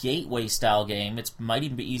gateway-style game. It might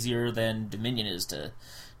even be easier than Dominion is to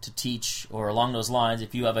teach, or along those lines.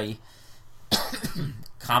 If you have a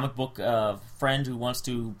comic book friend who wants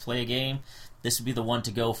to play a game, this would be the one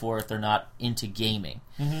to go for if they're not into gaming.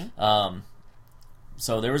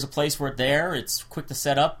 So there is a place for it there. It's quick to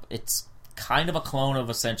set up. It's kind of a clone of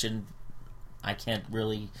Ascension. I can't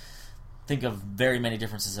really think of very many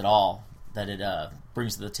differences at all that it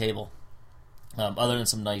brings to the table, other than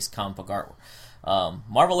some nice comic book artwork.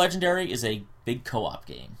 Marvel Legendary is a big co-op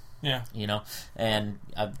game. Yeah. And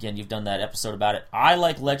again, you've done that episode about it. I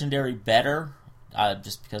like Legendary better,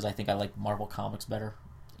 just because I think I like Marvel Comics better.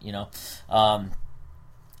 I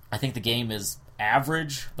think the game is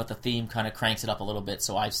average, but the theme kind of cranks it up a little bit,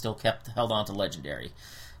 so I've still held on to Legendary.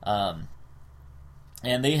 And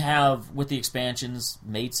they have, with the expansions,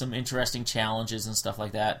 made some interesting challenges and stuff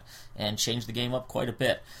like that, and changed the game up quite a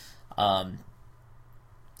bit.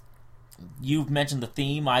 You've mentioned the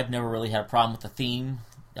theme. I've never really had a problem with the theme.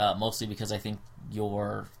 Mostly because I think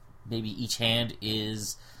maybe each hand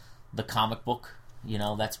is the comic book You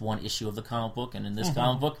know, that's one issue of the comic book, and in this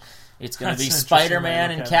comic book, it's going to be That's an Spider-Man interesting way to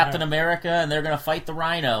and look at it, Captain right. America, and they're going to fight the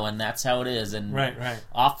Rhino, and that's how it is. And Right.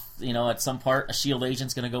 off, you know, at some part, a S.H.I.E.L.D.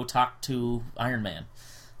 agent's going to go talk to Iron Man.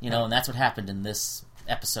 You know, and that's what happened in this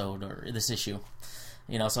episode or this issue.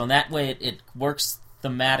 You know, so in that way, it works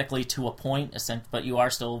thematically to a point, but you are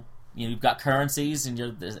still, you know, you've got currencies, and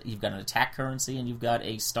you've got an attack currency, and you've got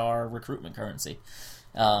a star recruitment currency.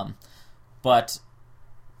 But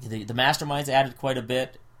the masterminds added quite a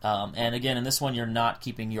bit. And again, in this one, you're not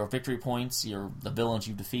keeping your victory points. The villains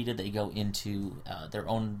you've defeated, they go into their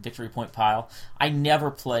own victory point pile. I never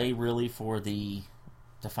play really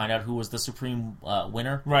to find out who was the supreme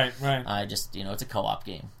winner. Right. I just, you know, it's a co-op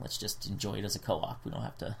game. Let's just enjoy it as a co-op. We don't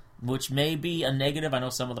have to, which may be a negative. I know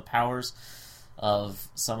some of the powers of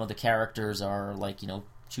some of the characters are like, you know,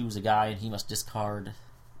 choose a guy and he must discard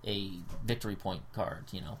a victory point card,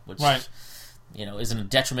 you know, which, Right. you know, isn't a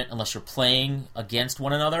detriment unless you're playing against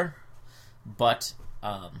one another. But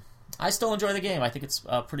I still enjoy the game. I think it's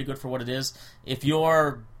pretty good for what it is. If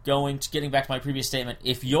you're getting back to my previous statement,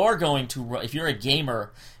 if you're a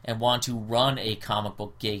gamer and want to run a comic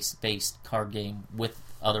book based card game with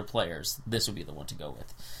other players, this would be the one to go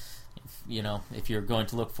with. If you're going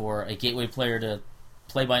to look for a gateway player to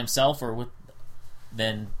play by himself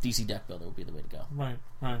then DC Deck Builder would be the way to go. Right.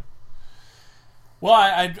 Well,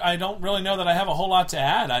 I don't really know that I have a whole lot to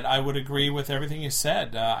add. I would agree with everything you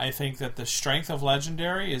said. I think that the strength of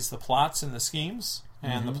Legendary is the plots and the schemes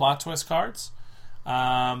and the plot twist cards.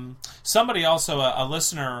 Somebody also, a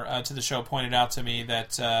listener to the show, pointed out to me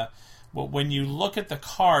that when you look at the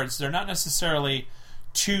cards, they're not necessarily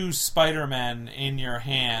two Spider-Men in your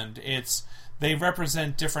hand. They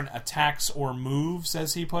represent different attacks or moves,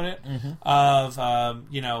 as he put it, of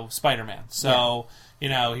Spider-Man. So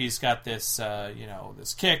he's got this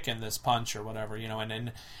this kick and this punch or whatever,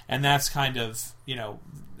 and that's kind of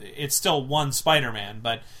it's still one Spider-Man,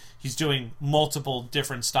 but he's doing multiple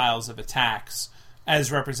different styles of attacks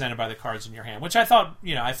as represented by the cards in your hand, which I thought,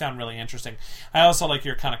 I found really interesting. I also like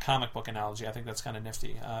your kind of comic book analogy. I think that's kind of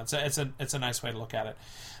nifty. It's a nice way to look at it.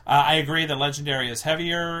 I agree that Legendary is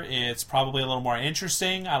heavier. It's probably a little more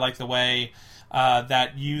interesting. I like the way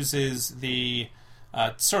that uses the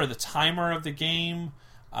sort of the timer of the game.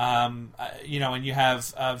 And you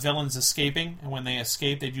have villains escaping, and when they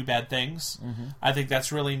escape, they do bad things. I think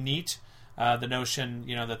that's really neat. The notion,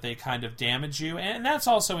 that they kind of damage you, and that's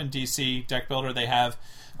also in DC Deck Builder. They have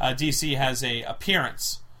DC has a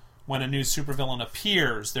appearance. When a new supervillain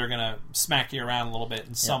appears, they're going to smack you around a little bit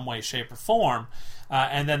in some way, shape, or form,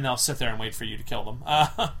 and then they'll sit there and wait for you to kill them.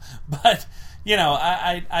 But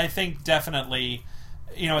I think definitely,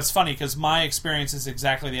 it's funny because my experience is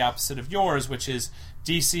exactly the opposite of yours, which is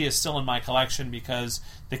DC is still in my collection because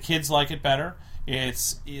the kids like it better.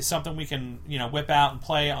 It's something we can whip out and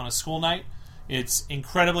play on a school night. It's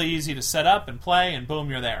incredibly easy to set up and play, and boom,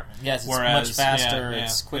 you're there. Yes, it's much faster.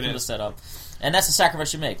 It's quicker to set up, and that's the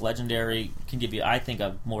sacrifice you make. Legendary can give you, I think,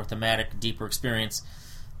 a more thematic, deeper experience,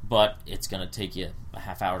 but it's going to take you a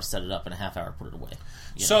half hour to set it up and a half hour to put it away.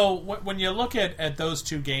 So when you look at those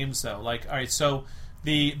two games, though, like, all right, so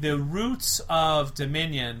the roots of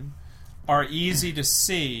Dominion are easy to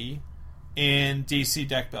see in DC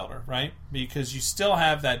Deck Builder, right? Because you still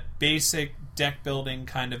have that basic deck building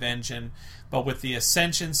kind of engine, but with the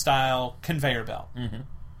Ascension style conveyor belt.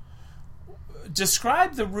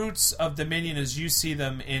 Describe the roots of Dominion as you see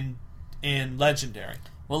them in Legendary.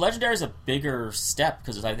 Well, Legendary is a bigger step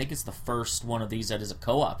because I think it's the first one of these that is a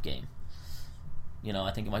co-op game.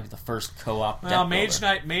 I think it might be the first co-op. Well, Mage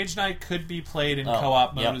Mage Knight could be played in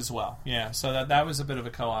co-op mode as well. Yeah, so that was a bit of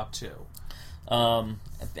a co-op too.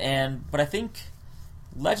 But I think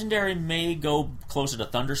Legendary may go closer to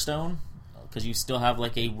Thunderstone because you still have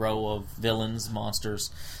like a row of villains,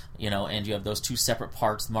 monsters, and you have those two separate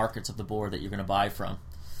markets of the board that you're going to buy from.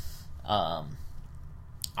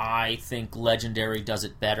 I think Legendary does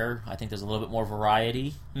it better. I think there's a little bit more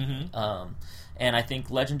variety. And I think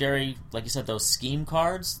Legendary, like you said, those scheme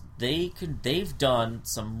cards, they've done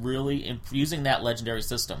some really using that Legendary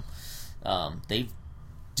system. They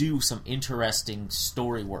do some interesting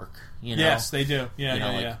story work. Yes, they do.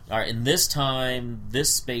 Yeah. All right, in this time,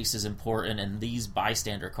 this space is important, and these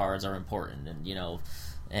bystander cards are important,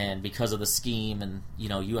 and because of the scheme, and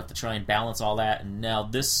you have to try and balance all that. And now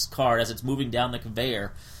this card, as it's moving down the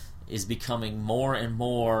conveyor, is becoming more and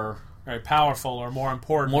more very powerful or more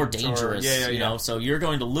important, more dangerous. So you're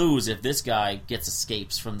going to lose if this guy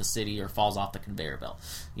escapes from the city or falls off the conveyor belt,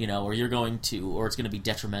 or it's going to be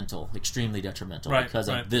detrimental, extremely detrimental because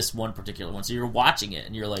of this one particular one. So you're watching it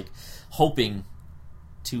and you're like hoping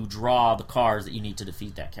to draw the cards that you need to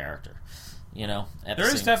defeat that character. At There the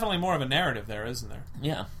is same, definitely more of a narrative there, isn't there?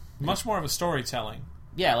 yeah. Much more of a storytelling.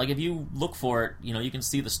 Yeah, like if you look for it, you can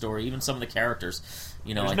see the story, even some of the characters.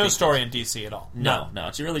 There's no story in DC at all. No,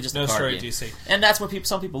 it's really just no a card story game. in DC. And that's what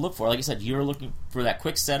some people look for. Like I said, you're looking for that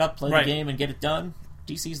quick setup, play Right. the game, and get it done.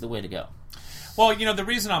 DC's the way to go. Well, the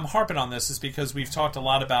reason I'm harping on this is because we've talked a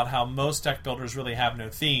lot about how most deck builders really have no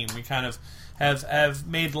theme. We kind of have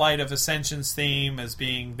made light of Ascension's theme as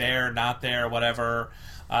being there, not there, whatever.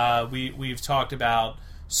 We've talked about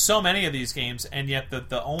so many of these games, and yet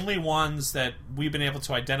the only ones that we've been able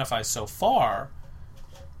to identify so far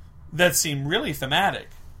that seem really thematic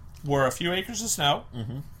were A Few Acres of Snow,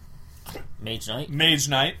 Mage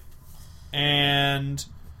Knight, and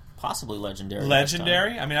possibly Legendary.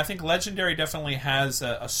 Legendary. I mean, I think Legendary definitely has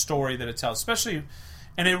a story that it tells, especially,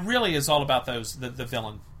 and it really is all about the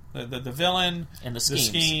villain, the villain and the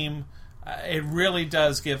scheme. It really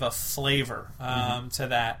does give a flavor to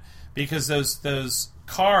that, because those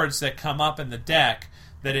cards that come up in the deck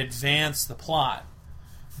that advance the plot,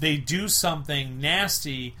 they do something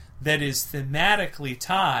nasty that is thematically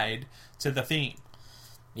tied to the theme.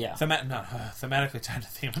 Yeah. Thematically tied to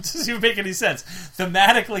the theme. It doesn't even make any sense.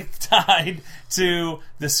 Thematically tied to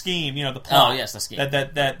the scheme, the plot. Oh, yes, the scheme.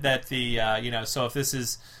 So if this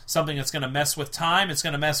is something that's going to mess with time, it's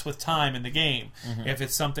going to mess with time in the game. If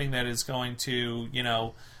it's something that is going to,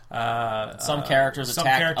 some characters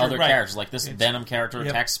attack other characters, like this Venom character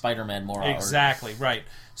attacks Spider-Man more. Exactly, right.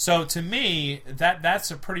 So to me, that's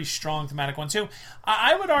a pretty strong thematic one too.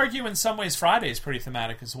 I would argue in some ways Friday is pretty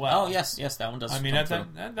thematic as well. Oh yes, that one does. I mean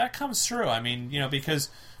that comes through. I mean, because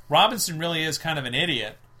Robinson really is kind of an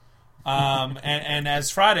idiot, and as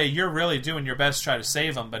Friday, you're really doing your best to try to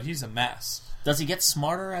save him, but he's a mess. Does he get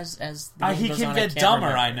smarter as the game he goes can on? get dumber?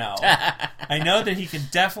 I know. I know that he can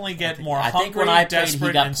definitely get more hungry,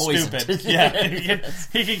 desperate, and stupid. Yeah,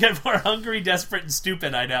 he can get more hungry, desperate, and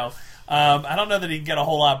stupid. I know. I don't know that he can get a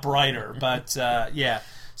whole lot brighter, but yeah.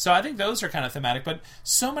 So I think those are kind of thematic, but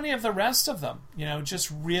so many of the rest of them,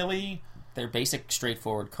 just really... They're basic,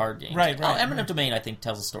 straightforward card games. Right. Eminent Domain, I think,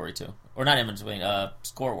 tells a story, too. Or not Eminent Domain,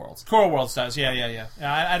 Core Worlds. Core Worlds does, yeah.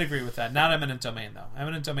 I'd agree with that. Not Eminent Domain, though.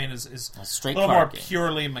 Eminent Domain is a straight a little more game.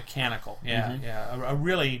 Purely mechanical. Yeah. A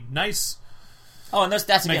really nice... Oh, and that's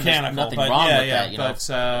again, mechanical, there's nothing wrong with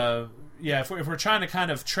that. But if we're trying to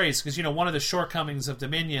kind of trace, because one of the shortcomings of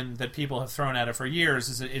Dominion that people have thrown at it for years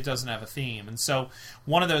is that it doesn't have a theme, and so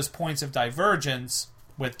one of those points of divergence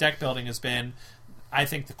with deck building has been, I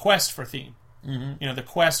think, the quest for theme. The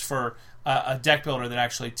quest for a deck builder that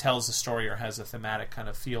actually tells a story or has a thematic kind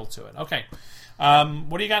of feel to it. Okay.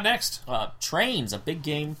 What do you got next? Trains, a big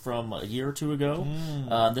game from a year or two ago.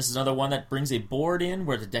 This is another one that brings a board in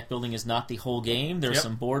where the deck building is not the whole game. There's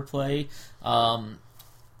some board play.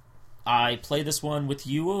 I played this one with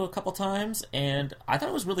you a couple times, and I thought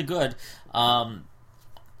it was really good.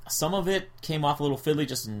 Some of it came off a little fiddly,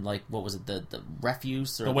 just in, like, what was it, the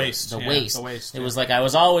refuse? Or the waste. The waste. The waste. It was like I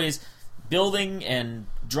was always building and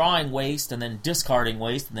drawing waste, and then discarding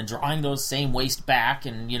waste, and then drawing those same waste back,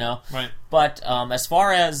 and, Right. But as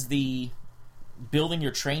far as the building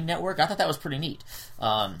your train network, I thought that was pretty neat.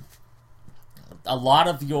 A lot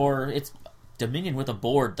of it's Dominion with a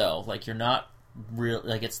board, though. Like, you're not real,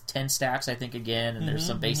 like, it's 10 stacks, I think, again, and there's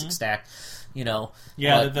some basic stack, Yeah,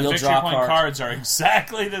 the victory point cards are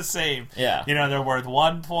exactly the same. Yeah. They're worth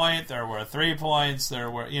 1 point, they're worth 3 points, they're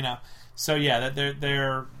worth, So yeah,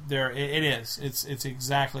 it is. It's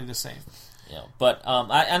exactly the same. But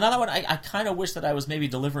another one, I kind of wish that I was maybe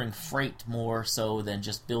delivering freight more so than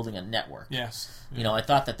just building a network. Yes. I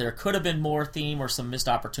thought that there could have been more theme or some missed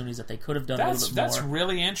opportunities that they could have done a little bit more. That's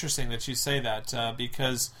really interesting that you say that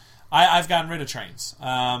because I've gotten rid of trains.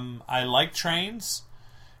 I like trains,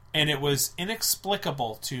 and it was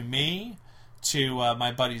inexplicable to me, to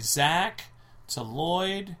my buddy Zach, to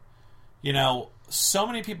Lloyd, so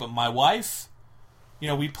many people. My wife,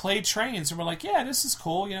 we played trains, and we're like, yeah, this is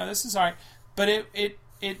cool, this is all right. But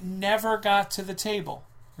it never got to the table.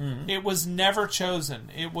 Mm-hmm. It was never chosen.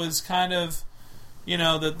 It was kind of,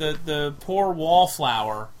 the poor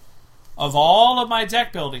wallflower of all of my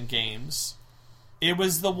deck building games. It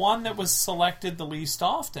was the one that was selected the least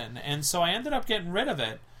often, and so I ended up getting rid of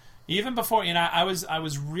it. Even before, I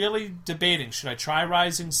was really debating, should I try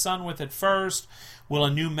Rising Sun with it first? Will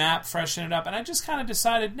a new map freshen it up? And I just kind of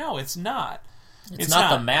decided, no, it's not. It's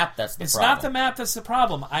not the map that's the problem. It's not the map that's the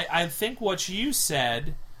problem. I think what you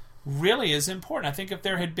said really is important. I think if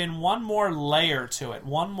there had been one more layer to it,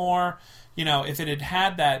 one more, if it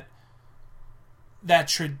had that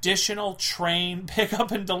traditional train pick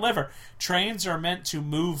up and deliver. Trains are meant to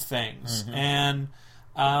move things, and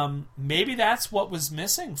maybe that's what was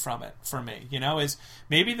missing from it for me. Is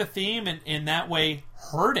maybe the theme in that way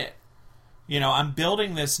hurt it. I'm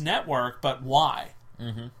building this network, but why?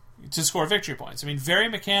 Mm-hmm. To score victory points. I mean, very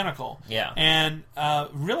mechanical. Yeah. And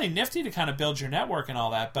really nifty to kind of build your network and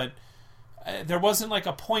all that, but there wasn't like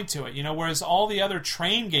a point to it. Whereas all the other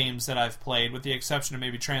train games that I've played, with the exception of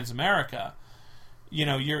maybe Transamerica,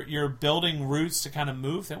 you're building routes to kind of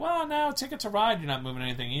move things. Well, no, Ticket to Ride, you're not moving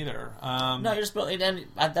anything either. No, you're just building, and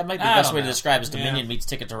that might be the best way to describe it, is Dominion meets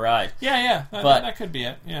Ticket to Ride. Yeah. That could be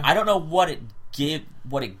it. Yeah. I don't know what it gave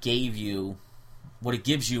you, what it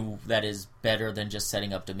gives you that is better than just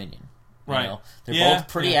setting up Dominion. Right. They're both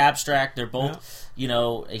pretty abstract. They're both,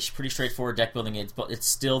 a pretty straightforward deck building. It's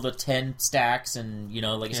still the 10 stacks, and,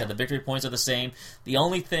 like you said, the victory points are the same. The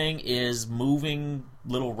only thing is moving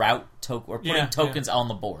little route or putting tokens on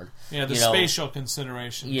the board. Yeah, the spatial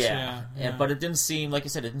considerations. Yeah. But it didn't seem, like you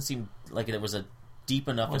said, like it was a deep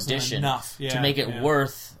enough addition to make it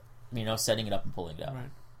worth, setting it up and pulling it out. Right.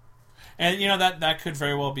 And, that could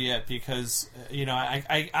very well be it, because,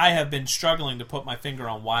 I have been struggling to put my finger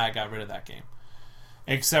on why I got rid of that game.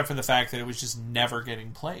 Except for the fact that it was just never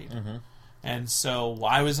getting played. Mm-hmm. And so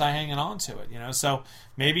why was I hanging on to it? So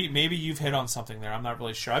maybe you've hit on something there. I'm not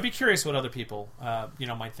really sure. I'd be curious what other people,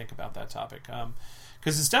 might think about that topic.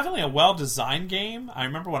 Because it's definitely a well-designed game. I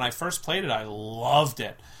remember when I first played it, I loved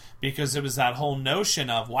it. Because it was that whole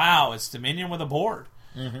notion of, wow, it's Dominion with a board.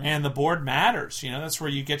 Mm-hmm. And the board matters. That's where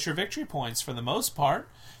you get your victory points for the most part.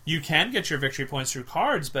 You can get your victory points through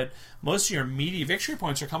cards, but most of your meaty victory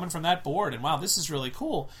points are coming from that board. And wow, this is really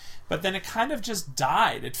cool. But then it kind of just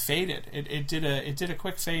died. It faded. It did a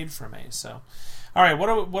quick fade for me. So, all right,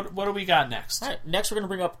 what do we got next? All right, next we're going to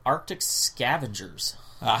bring up Arctic Scavengers.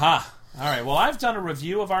 Aha. All right. Well, I've done a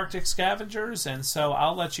review of Arctic Scavengers, and so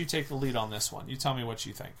I'll let you take the lead on this one. You tell me what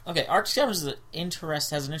you think. Okay, Arctic Scavengers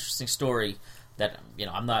has an interesting story that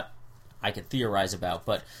I could theorize about,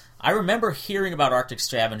 but I remember hearing about Arctic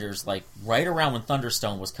Scavengers like right around when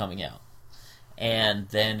Thunderstone was coming out, and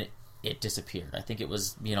then it disappeared. I think it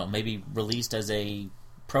was maybe released as a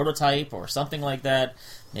prototype or something like that.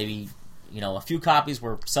 Maybe a few copies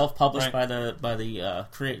were self-published by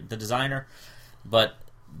the designer,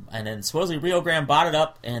 and then supposedly Rio Grande bought it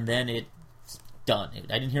up, and then it's done.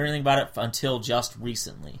 I didn't hear anything about it until just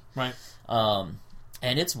recently. Right.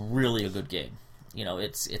 And it's really a good game.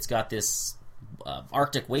 It's got this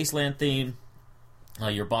Arctic wasteland theme.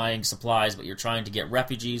 You're buying supplies, but you're trying to get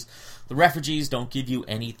refugees. The refugees don't give you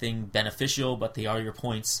anything beneficial, but they are your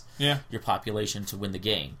points, your population to win the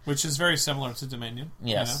game. Which is very similar to Dominion.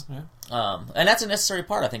 Yes. And that's a necessary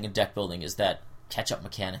part, I think, in deck building, is that catch-up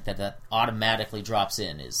mechanic that automatically drops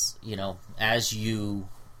in. Is, as you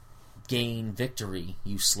gain victory,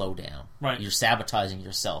 you slow down. Right. You're sabotaging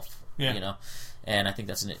yourself, And I think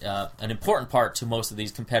that's an important part to most of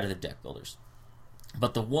these competitive deck builders.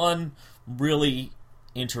 But the one really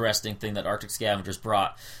interesting thing that Arctic Scavengers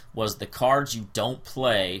brought was the cards you don't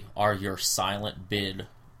play are your silent bid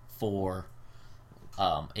for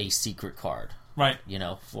a secret card. Right.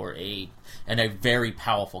 And a very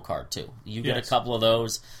powerful card too. You get a couple of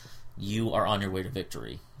those, you are on your way to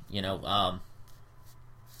victory.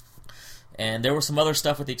 And there was some other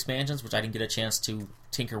stuff with the expansions, which I didn't get a chance to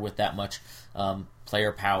tinker with that much.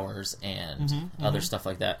 Player powers and other stuff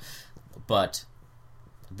like that. But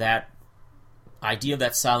that idea of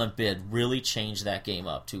that silent bid really changed that game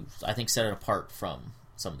up to, I think, set it apart from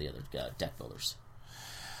some of the other deck builders.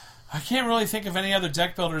 I can't really think of any other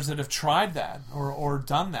deck builders that have tried that or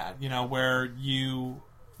done that, where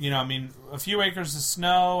A Few Acres of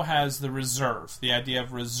Snow has the reserve, the idea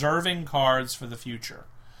of reserving cards for the future.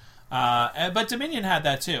 But Dominion had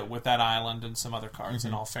that too, with that island and some other cards,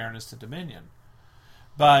 in all fairness to Dominion.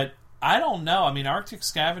 But I don't know. Arctic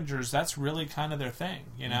Scavengers, that's really kind of their thing,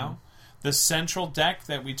 The central deck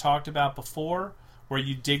that we talked about before, where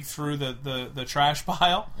you dig through the trash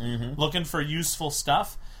pile looking for useful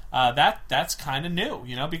stuff, that's kind of new,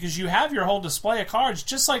 because you have your whole display of cards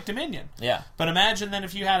just like Dominion. Yeah. But imagine then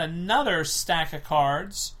if you had another stack of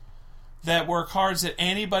cards that were cards that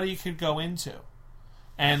anybody could go into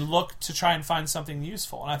and look to try and find something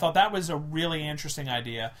useful. And I thought that was a really interesting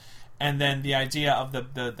idea. And then the idea of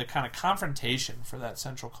the kind of confrontation for that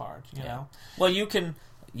central card, you know? Well,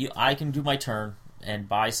 I can do my turn and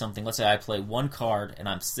buy something. Let's say I play one card, and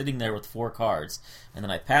I'm sitting there with 4 cards, and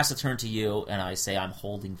then I pass the turn to you, and I say I'm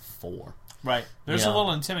holding 4. Right. There's a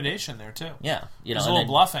little intimidation there, too. Yeah. There's a little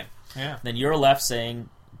bluffing. Yeah. Then you're left saying,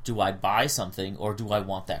 do I buy something, or do I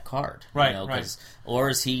want that card? Right, right. Or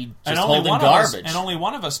is he just holding garbage? And only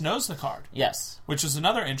one of us knows the card. Yes. Which is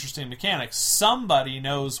another interesting mechanic. Somebody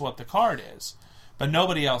knows what the card is. but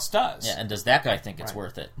nobody else does. Yeah, and does that guy think it's Right.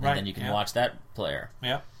 worth it? And Right, then you can yeah. watch that player.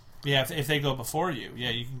 Yeah. Yeah, if they go before you,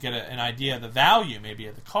 you can get an idea of the value maybe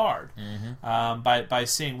of the card by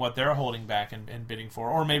seeing what they're holding back and bidding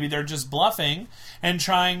for. Or maybe they're just bluffing and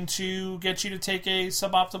trying to get you to take a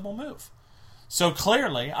suboptimal move. So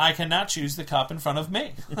clearly, I cannot choose the cup in front of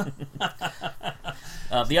me.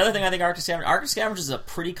 The other thing I think Arctic Scavengers is a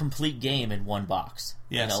pretty complete game in one box.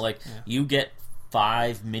 Yes. You get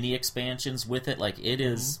 5 mini expansions with it. Like, it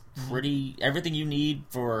is pretty... Everything you need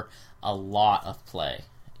for a lot of play,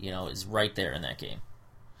 is right there in that game.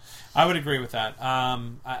 I would agree with that.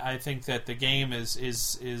 I think that the game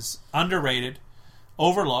is underrated,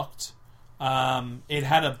 overlooked. It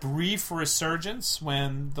had a brief resurgence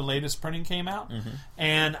when the latest printing came out,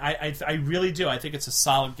 and I really do. I think it's a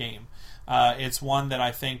solid game. It's one that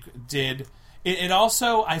I think did... It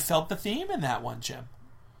also... I felt the theme in that one, Jim.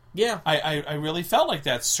 Yeah. I really felt like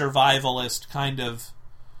that survivalist kind of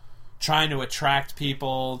trying to attract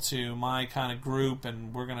people to my kind of group,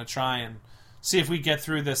 and we're going to try and see if we get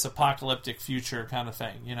through this apocalyptic future kind of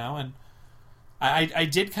thing, And I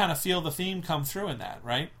did kind of feel the theme come through in that,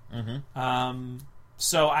 right?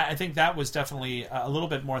 So I think that was definitely a little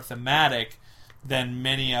bit more thematic than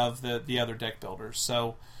many of the other deck builders.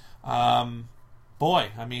 So,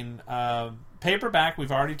 paperback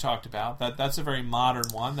we've already talked about. That's a very modern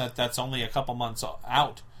one. That's only a couple months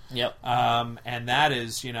out. Yep. And that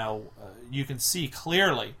is, you can see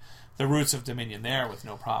clearly the roots of Dominion there with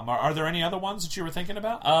no problem. Are there any other ones that you were thinking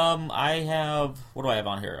about? I have... What do I have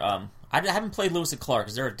on here? I haven't played Lewis and Clark.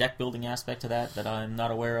 Is there a deck building aspect to that I'm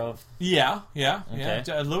not aware of? Yeah. Okay.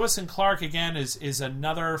 Lewis and Clark, again, is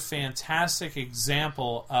another fantastic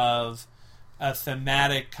example of a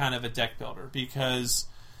thematic kind of a deck builder, because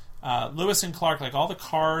Lewis and Clark, like all the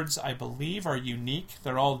cards, I believe, are unique.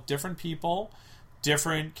 They're all different people,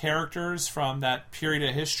 different characters from that period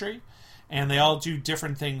of history, and they all do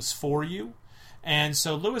different things for you. And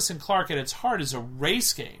so Lewis and Clark, at its heart, is a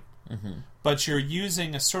race game, but you're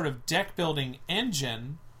using a sort of deck-building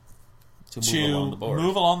engine to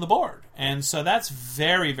move along the board. And so that's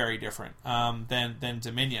very, very different than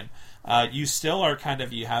Dominion. You still are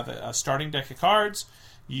you have a starting deck of cards.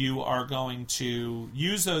 You are going to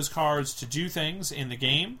use those cards to do things in the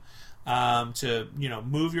game, to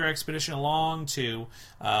move your expedition along, to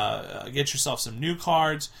get yourself some new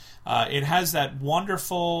cards. It has that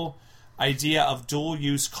wonderful idea of dual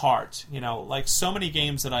use cards. Like so many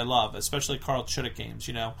games that I love, especially Carl Chudik games.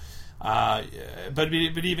 But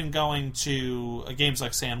even going to games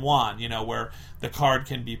like San Juan, where the card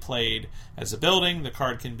can be played as a building, the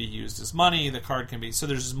card can be used as money, the card can be... So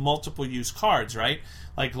there's multiple use cards, right?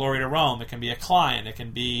 Like Glory to Rome, it can be a client, it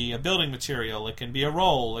can be a building material, it can be a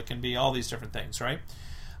role, it can be all these different things, right?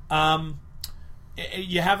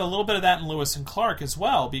 You have a little bit of that in Lewis and Clark as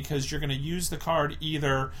well, because you're going to use the card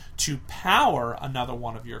either to power another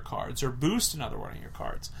one of your cards or boost another one of your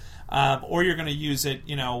cards. Or you're going to use it,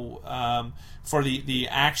 for the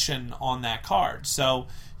action on that card. So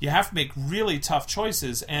you have to make really tough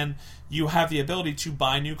choices, and you have the ability to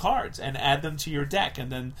buy new cards and add them to your deck,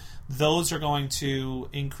 and then those are going to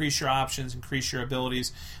increase your options, increase your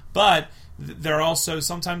abilities. But they're also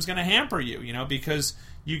sometimes going to hamper you, because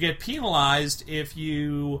you get penalized if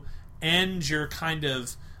you end your kind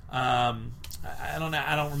of... I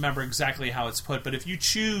don't remember exactly how it's put, but if you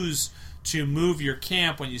choose to move your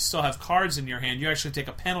camp when you still have cards in your hand, you actually take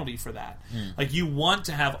a penalty for that. Like, you want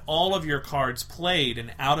to have all of your cards played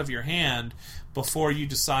and out of your hand before you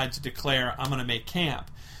decide to declare, I'm going to make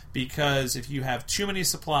camp. Because if you have too many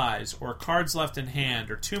supplies or cards left in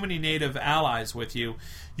hand or too many native allies with you,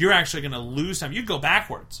 you're actually going to lose time. You go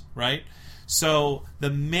backwards, right? So the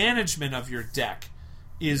management of your deck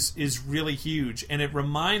is really huge, and it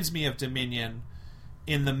reminds me of Dominion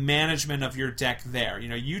in the management of your deck there.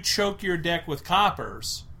 You choke your deck with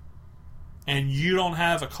coppers, and you don't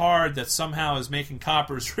have a card that somehow is making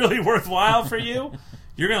coppers really worthwhile for you,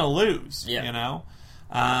 you're going to lose,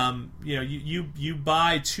 You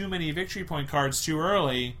buy too many victory point cards too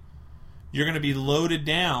early, you're going to be loaded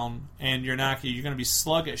down, and you're going to be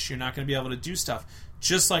sluggish. You're not going to be able to do stuff.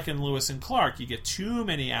 Just like in Lewis and Clark, you get too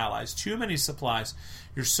many allies, too many supplies.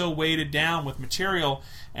 You're so weighted down with material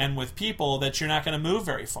and with people that you're not going to move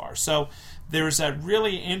very far. So there's that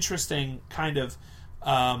really interesting kind of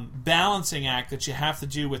balancing act that you have to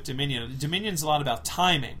do with Dominion. Dominion's a lot about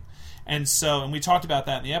timing. And we talked about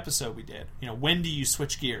that in the episode we did. When do you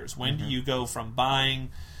switch gears? When do you go from buying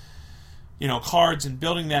cards and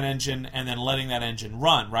building that engine and then letting that engine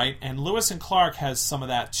run, right? And Lewis and Clark has some of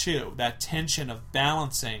that too, that tension of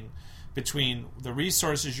balancing between the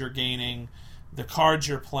resources you're gaining, the cards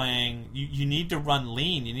you're playing, you need to run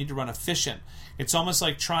lean. You need to run efficient. It's almost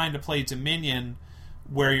like trying to play Dominion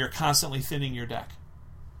where you're constantly thinning your deck.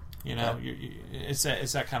 You know, it's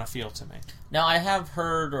that kind of feel to me. Now, I have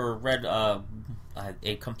heard or read a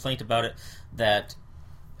complaint about it that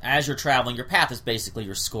as you're traveling, your path is basically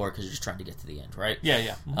your score because you're just trying to get to the end, right?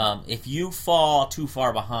 Yeah. Mm-hmm. If you fall too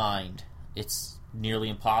far behind, it's nearly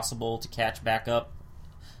impossible to catch back up.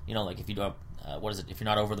 You know, like if you don't, if you're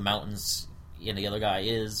not over the mountains and the other guy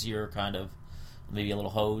is, you're kind of maybe a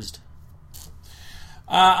little hosed.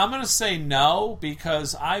 I'm going to say no,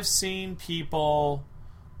 because I've seen people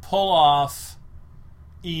pull off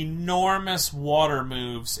enormous water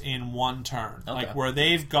moves in one turn. Okay. Like where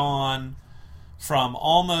they've gone from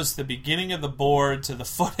almost the beginning of the board to the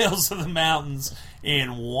foothills of the mountains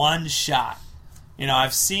in one shot. You know,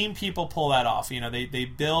 I've seen people pull that off. You know, they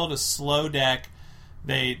build a slow deck,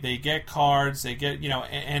 they get cards, they get, you know,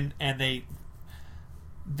 and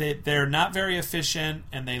they're not very efficient,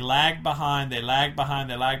 and they lag behind,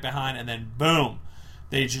 and then boom,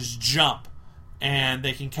 they just jump, and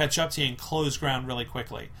they can catch up to you and close ground really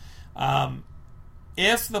quickly.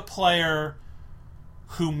 If the player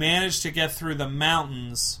who managed to get through the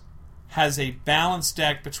mountains has a balanced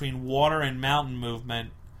deck between water and mountain movement,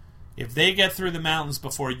 if they get through the mountains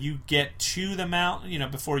before you get to the mountain, you know,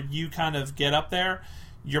 before you kind of get up there,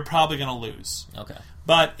 you're probably going to lose. Okay.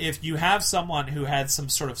 But if you have someone who had some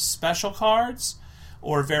sort of special cards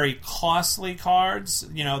or very costly cards,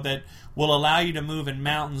 you know, that will allow you to move in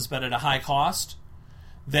mountains but at a high cost,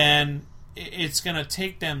 then it's going to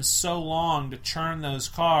take them so long to churn those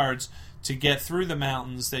cards to get through the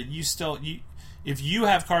mountains that if you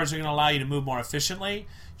have cards that are going to allow you to move more efficiently,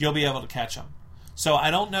 you'll be able to catch them. So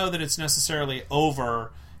I don't know that it's necessarily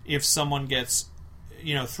over if someone gets,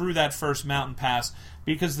 you know, through that first mountain pass,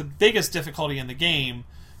 because the biggest difficulty in the game,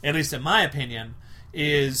 at least in my opinion,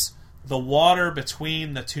 is the water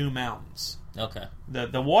between the two mountains. Okay.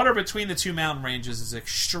 The water between the two mountain ranges is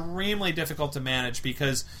extremely difficult to manage,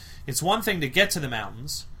 because it's one thing to get to the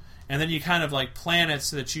mountains, and then you kind of like plan it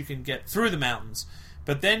so that you can get through the mountains.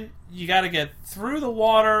 But then you got to get through the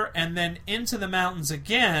water and then into the mountains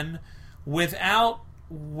again without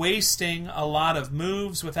wasting a lot of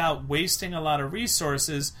moves, without wasting a lot of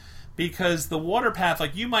resources, because the water path,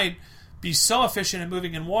 like, you might be so efficient in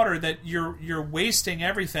moving in water that you're wasting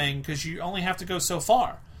everything because you only have to go so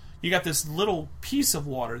far. You got this little piece of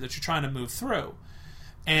water that you're trying to move through,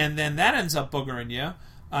 and then that ends up boogering you.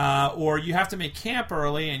 Or you have to make camp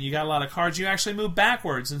early and you got a lot of cards, you actually move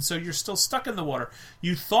backwards, and so you're still stuck in the water.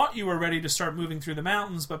 You thought you were ready to start moving through the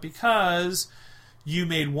mountains, but because you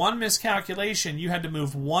made one miscalculation, you had to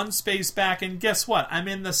move one space back, and guess what? I'm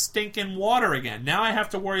in the stinking water again. Now I have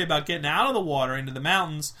to worry about getting out of the water into the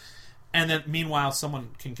mountains, and then meanwhile someone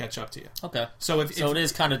can catch up to you. Okay. So it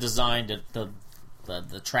is kind of designed, the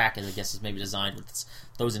track, I guess, is maybe designed with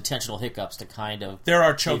those intentional hiccups to kind of... There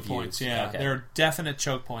are choke points, yeah. Okay. There are definite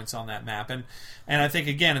choke points on that map. And I think,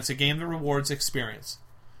 again, it's a game that rewards experience.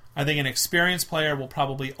 I think an experienced player will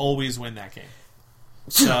probably always win that game.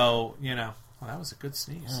 So, you know... Well, that was a good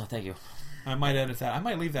sneeze. Oh, thank you. I might edit that. I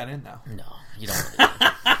might leave that in now. No, you don't.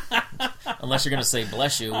 Unless you're going to say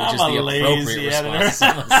 "bless you," which is the appropriate response to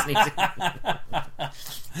someone sneezing.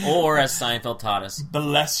 Or, as Seinfeld taught us,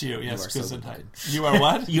 "Bless you." Yes, you are so good looking. You are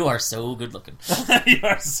what? You are so good looking. You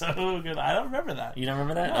are so good. I don't remember that. You don't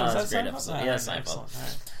remember that? No, oh, that's a great Seinfeld? episode. Oh, Yeah, right, Seinfeld.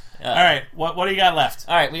 All right. What do you got left?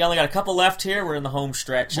 All right, we only got a couple left here. We're in the home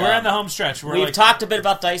stretch. We're in the home stretch. We've talked a bit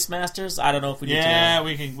about Dice Masters. I don't know if we need to. Yeah,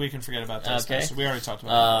 we can forget about Dice Masters. We already talked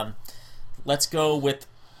about it. Let's go with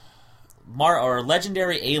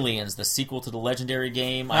Legendary Aliens, the sequel to the Legendary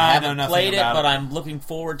game. I haven't played it, but I'm looking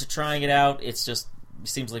forward to trying it out. It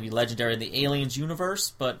seems like legendary in the Aliens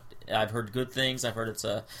universe, but I've heard good things. I've heard it's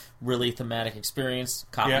a really thematic experience,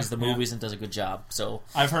 copies the movies, and does a good job. So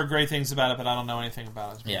I've heard great things about it, but I don't know anything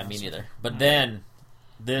about it. Yeah, me neither. But then,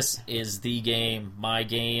 this is the game, my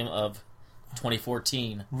game of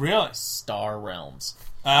 2014. Really? Star Realms.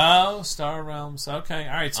 Oh, Star Realms. Okay.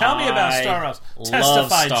 All right. Tell me about Star Realms.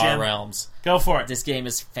 Testify, Jim. Star Realms. Go for it. This game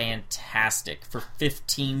is fantastic. For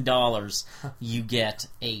 $15, you get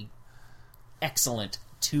a excellent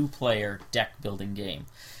 2-player deck building game.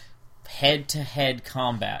 Head-to-head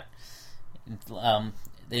combat.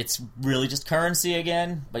 It's really just currency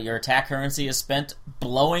again, but your attack currency is spent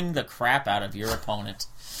blowing the crap out of your opponent.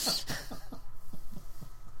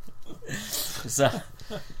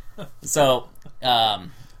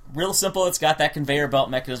 real simple. It's got that conveyor belt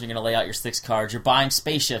mechanism. You're going to lay out your 6 cards. You're buying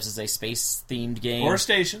spaceships. It's a space-themed game. Or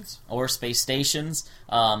stations. Or space stations.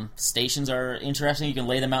 Stations are interesting. You can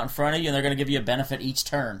lay them out in front of you, and they're going to give you a benefit each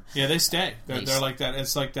turn. Yeah, they stay. They're like that.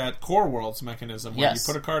 It's like that Core Worlds mechanism where you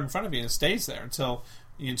put a card in front of you and it stays there until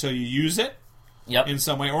you use it in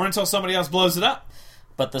some way, or until somebody else blows it up.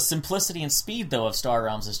 But the simplicity and speed, though, of Star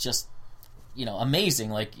Realms is just amazing.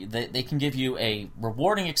 Like, they can give you a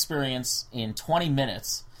rewarding experience in 20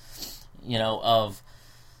 minutes, of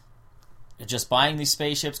just buying these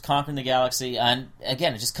spaceships, conquering the galaxy, and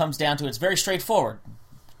again, it just comes down to, it's very straightforward.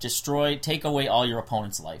 Take away all your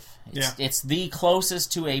opponent's life. It's the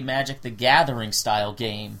closest to a Magic the Gathering style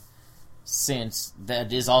game, since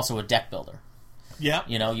that is also a deck builder. Yeah.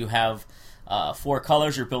 You have 4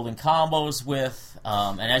 colors you're building combos with,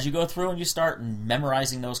 and as you go through and you start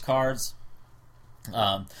memorizing those cards,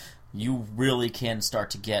 you really can start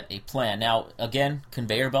to get a plan. Now, again,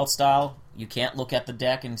 conveyor belt style, you can't look at the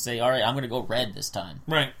deck and say, all right, I'm going to go red this time.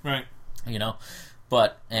 Right. And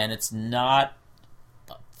it's not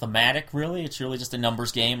thematic, really. It's really just a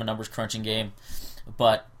numbers game, a numbers crunching game.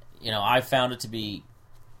 But, I found it to be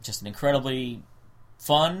just an incredibly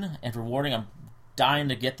fun and rewarding. I'm dying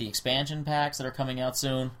to get the expansion packs that are coming out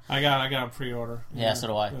soon. I got a pre-order. Yeah, so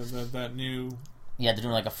do I. That new... Yeah, they're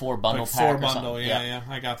doing like a 4 bundle pack. 4 or bundle, something. yeah.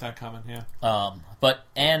 I got that coming. Yeah.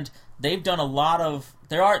 And they've done a lot of.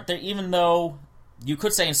 Even though you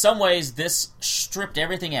could say in some ways this stripped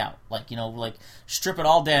everything out, like strip it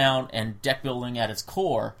all down and deck building at its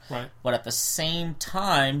core. Right. But at the same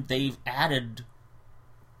time, they've added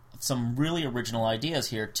some really original ideas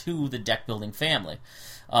here to the deck building family.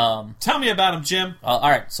 Tell me about them, Jim. All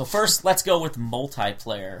right, so first, let's go with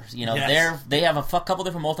multiplayer. They have a couple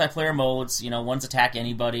different multiplayer modes. One's attack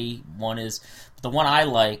anybody. The one I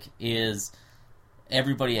like is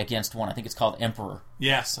everybody against one. I think it's called Emperor.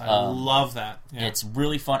 Yes, I love that. Yeah. It's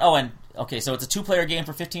really fun. Oh, and okay, so it's a 2-player game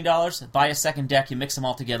for $15. Buy a second deck, you mix them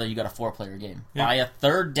all together, you got a 4-player game. Yeah. Buy a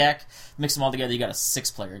third deck, mix them all together, you got a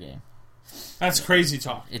 6-player game. That's crazy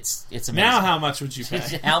talk. It's amazing. Now how much would you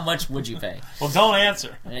pay? How much would you pay? Well, don't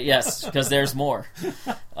answer. Yes, because there's more.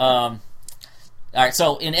 All right,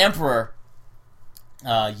 so in Emperor,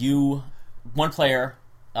 one player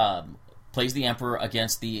plays the Emperor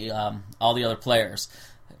against all the other players.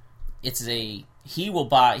 He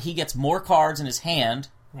gets more cards in his hand,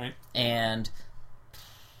 right? And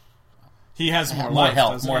he has more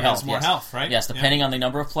health. More health, right? Yes, depending on the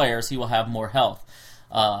number of players, he will have more health.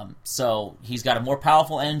 So he's got a more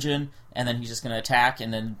powerful engine, and then he's just going to attack,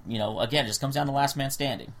 and then again, it just comes down to last man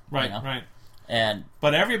standing. Right, right.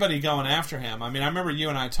 But everybody going after him. I mean, I remember you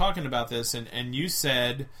and I talking about this, and you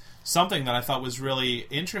said something that I thought was really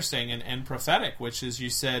interesting and prophetic, which is you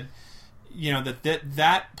said,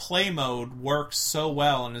 that play mode works so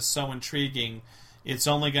well and is so intriguing. It's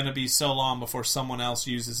only going to be so long before someone else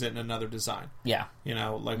uses it in another design. Yeah.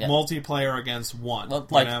 Multiplayer against one.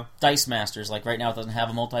 Well, Dice Masters, right now it doesn't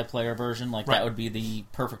have a multiplayer version. Right. That would be the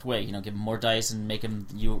perfect way. Give them more dice and make them,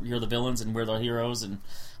 you're the villains and we're the heroes, and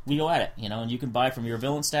we go at it, and you can buy from your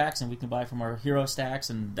villain stacks and we can buy from our hero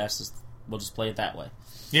stacks, and we'll just play it that way.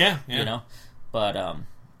 Yeah. But,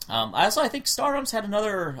 I think Star Realms had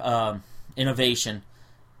another innovation,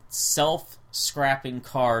 self-scrapping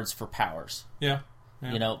cards for powers. Yeah.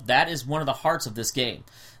 That is one of the hearts of this game.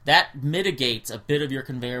 That mitigates a bit of your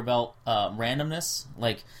conveyor belt randomness.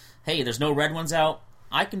 Like, hey, there's no red ones out.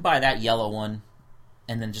 I can buy that yellow one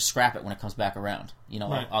and then just scrap it when it comes back around.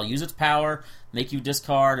 Right. I'll use its power, make you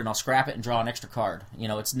discard, and I'll scrap it and draw an extra card.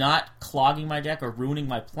 It's not clogging my deck or ruining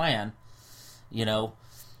my plan.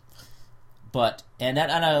 But, and that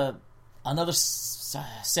on another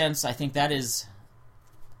sense, I think that is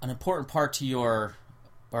an important part to or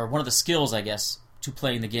one of the skills, I guess, to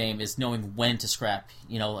playing the game is knowing when to scrap.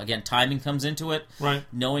 Again, timing comes into it. Right.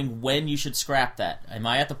 Knowing when you should scrap that. Am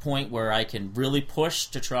I at the point where I can really push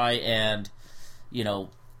to try and,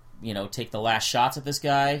 take the last shots at this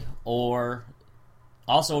guy? Or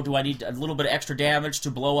also, do I need a little bit of extra damage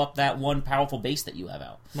to blow up that one powerful base that you have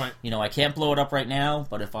out? Right. I can't blow it up right now,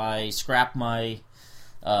 but if I scrap my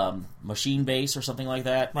machine base or something like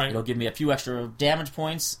that, right, it'll give me a few extra damage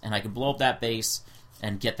points, and I can blow up that base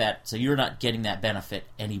and get that, so you're not getting that benefit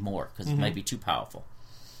anymore because it might be too powerful,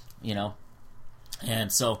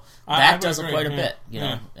 and so that does it quite a bit,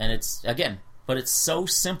 and it's, again, but it's so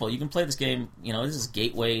simple. You can play this game, this is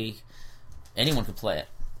gateway, anyone could play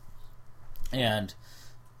it,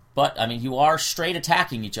 but I mean, you are straight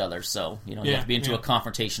attacking each other, so you have to be into a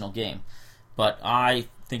confrontational game, but I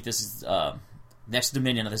think this is Next to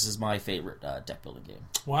Dominion, this is my favorite deck building game.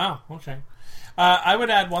 Wow, okay. I would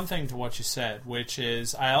add one thing to what you said, which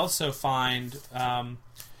is I also find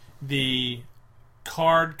the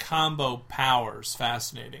card combo powers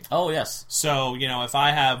fascinating. Oh, yes. So, if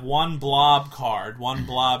I have one blob card, one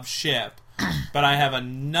blob ship, but I have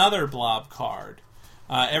another blob card,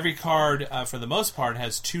 every card, for the most part,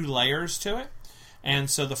 has 2 layers to it. And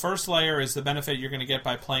so the first layer is the benefit you're going to get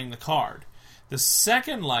by playing the card. The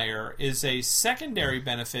second layer is a secondary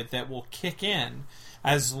benefit that will kick in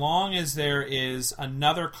as long as there is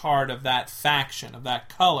another card of that faction, of that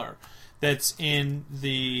color, that's in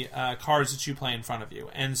the cards that you play in front of you.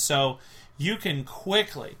 And so you can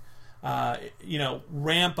quickly,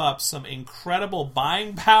 ramp up some incredible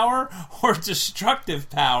buying power or destructive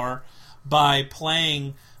power by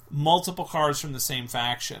playing multiple cards from the same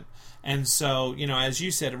faction. And so, as you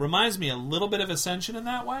said, it reminds me a little bit of Ascension in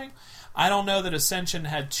that way. I don't know that Ascension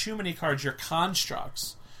had too many cards. Your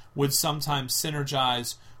constructs would sometimes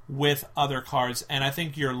synergize with other cards, and I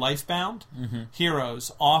think your Lifebound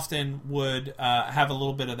heroes often would have a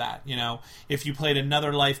little bit of that. If you played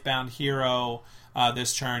another Lifebound hero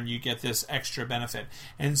this turn, you get this extra benefit.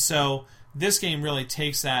 And so this game really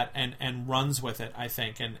takes that and runs with it, I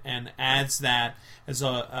think, and adds that as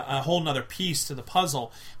a whole nother piece to the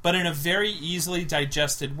puzzle, but in a very easily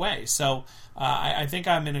digested way. So I think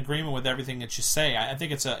I'm in agreement with everything that you say. I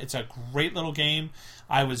think it's a great little game.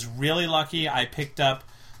 I was really lucky. I picked up.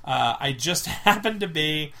 I just happened to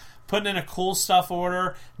be putting in a cool stuff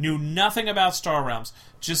order. Knew nothing about Star Realms.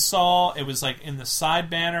 Just saw it was like in the side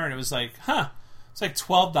banner, and it was like, it's like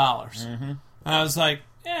 $12. And I was like,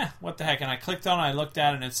 what the heck? And I clicked on it, I looked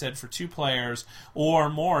at it, and it said for 2 players or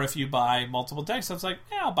more if you buy multiple decks. I was like,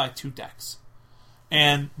 I'll buy 2 decks.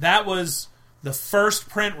 And that was the first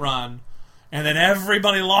print run, and then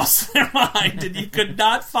everybody lost their mind, and you could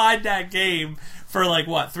not find that game for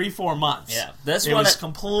 3-4 months. Yeah, it was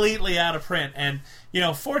completely out of print. And,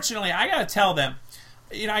 fortunately, I got to tell them,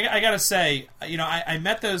 I got to say, I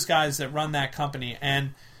met those guys that run that company,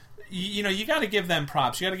 and you got to give them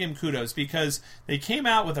props. You got to give them kudos because they came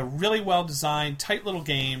out with a really well-designed, tight little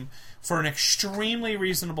game for an extremely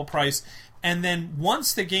reasonable price. And then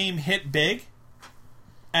once the game hit big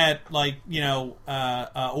at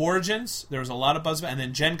Origins, there was a lot of buzz, and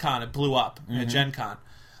then Gen Con, it blew up at Gen Con.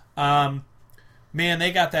 Man,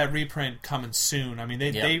 they got that reprint coming soon. I mean,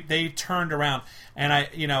 they turned around, and I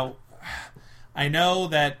know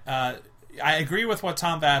that. I agree with what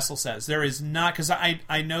Tom Vassell says. There is not, because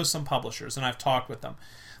I know some publishers, and I've talked with them.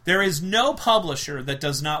 There is no publisher that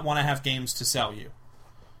does not want to have games to sell you.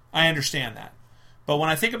 I understand that. But when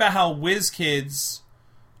I think about how WizKids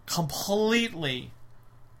completely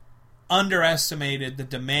underestimated the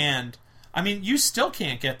demand, I mean, you still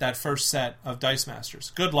can't get that first set of Dice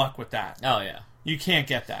Masters. Good luck with that. Oh, yeah. You can't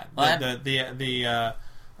get that. The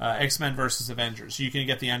X-Men versus Avengers. You can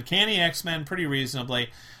get the Uncanny X-Men pretty reasonably.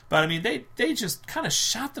 But, I mean, they just kind of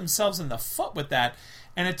shot themselves in the foot with that.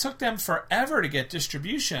 And it took them forever to get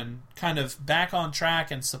distribution kind of back on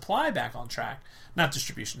track and supply back on track. Not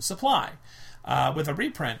distribution, supply with a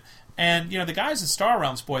reprint. And, the guys at Star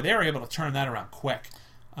Realms, boy, they were able to turn that around quick.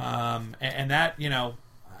 And that,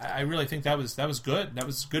 I really think that was good. That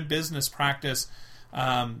was good business practice.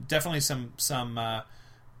 Definitely some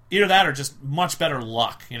either that or just much better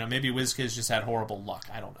luck. Maybe WizKids just had horrible luck.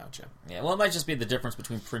 I don't know, Jim. Yeah, well, it might just be the difference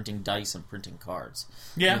between printing dice and printing cards.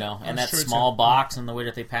 Yeah, and that small box and the way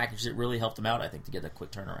that they packaged it really helped them out, I think, to get a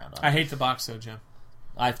quick turnaround on it. I hate the box, though, Jim.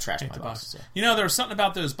 I've trashed my boxes. Yeah. There was something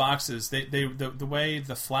about those boxes. The way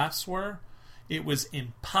the flaps were, it was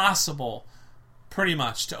impossible, pretty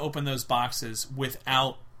much, to open those boxes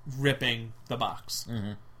without ripping the box.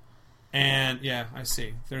 Mm-hmm. And, yeah, I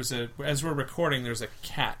see. As we're recording, there's a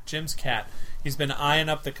cat. Jim's cat. He's been eyeing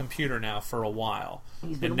up the computer now for a while.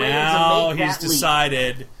 And now he's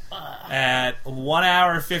decided at 1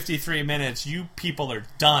 hour 53 minutes, you people are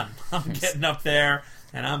done. I'm getting up there,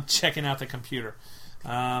 and I'm checking out the computer.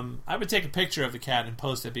 I would take a picture of the cat and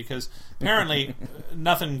post it because apparently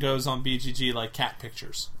nothing goes on BGG like cat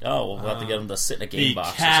pictures. Oh, we'll have to get him to sit in a game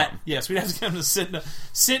box or something. Yes, we'd have to get him to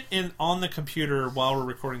sit on the computer while we're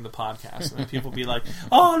recording the podcast. And then people be like,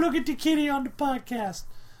 oh, look at the kitty on the podcast.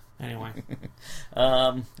 Anyway.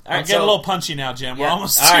 I'm getting a little punchy now, Jim. We're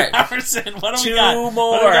almost 2 hours in. What do we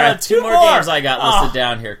got? Two more games I got listed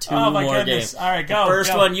down here. Two more games. All right, go. The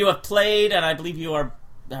first one you have played, and I believe you are...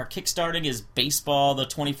 Our kickstarting is Baseball, the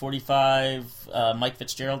 2045 Mike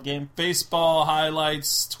Fitzgerald game. Baseball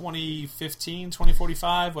Highlights 2015,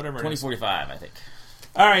 2045, whatever 2045, it is. I think.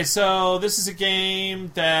 All right, so this is a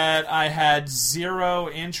game that I had zero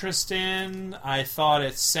interest in. I thought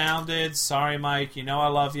it sounded... Sorry, Mike, you know I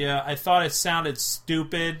love you. I thought it sounded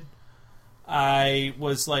stupid. I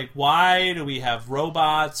was like, why do we have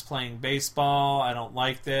robots playing baseball? I don't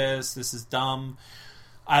like this. This is dumb.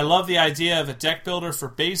 I love the idea of a deck builder for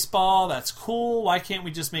baseball. That's cool. Why can't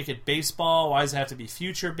we just make it baseball? Why does it have to be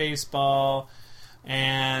future baseball?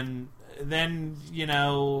 And then,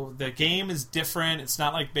 the game is different. It's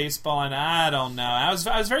not like baseball, and I don't know. I was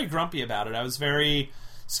very grumpy about it. I was very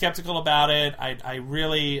skeptical about it. I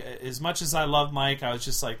really, as much as I love Mike, I was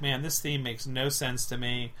just like, man, this theme makes no sense to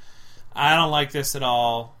me. I don't like this at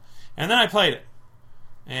all. And then I played it.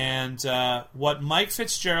 And what Mike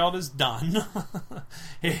Fitzgerald has done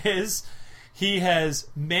is he has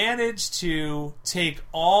managed to take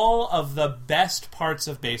all of the best parts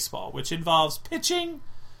of baseball, which involves pitching,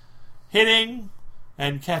 hitting,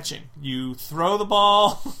 and catching. You throw the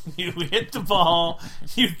ball, you hit the ball,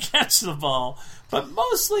 you catch the ball, but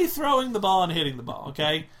mostly throwing the ball and hitting the ball,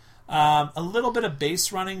 okay? A little bit of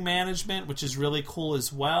base running management, which is really cool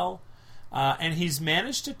as well. And he's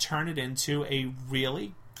managed to turn it into a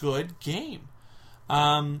really good game.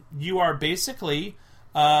 You are basically,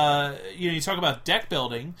 you talk about deck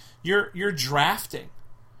building. You're drafting.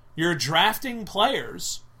 You're drafting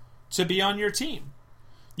players to be on your team.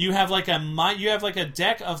 You have like a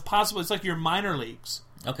deck of possible. It's like your minor leagues.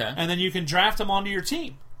 Okay. And then you can draft them onto your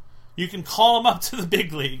team. You can call them up to the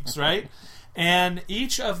big leagues, right? And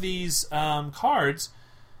each of these cards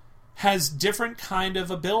has different kind of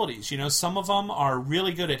abilities. Some of them are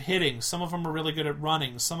really good at hitting. Some of them are really good at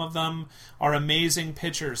running. Some of them are amazing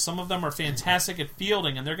pitchers. Some of them are fantastic at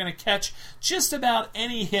fielding, and they're going to catch just about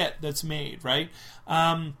any hit that's made, right?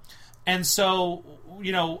 And so,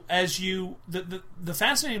 as the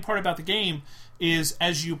fascinating part about the game is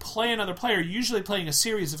as you play another player, you're usually playing a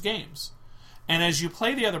series of games. And as you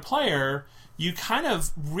play the other player, you kind of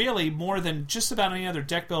really, more than just about any other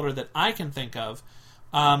deck builder that I can think of,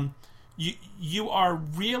 you are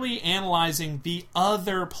really analyzing the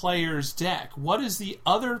other player's deck. What is the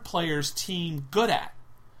other player's team good at?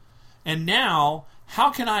 And now,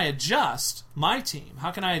 how can I adjust my team?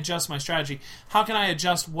 How can I adjust my strategy? How can I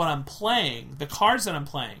adjust what I'm playing, the cards that I'm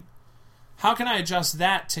playing? How can I adjust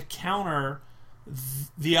that to counter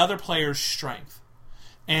the other player's strength?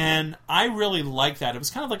 And I really like that. It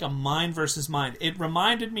was kind of like a mind versus mind. It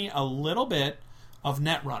reminded me a little bit of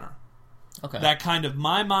Netrunner. Okay. That kind of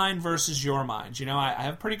my mind versus your mind. I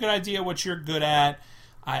have a pretty good idea what you're good at.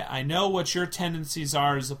 I know what your tendencies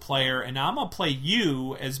are as a player, and I'm going to play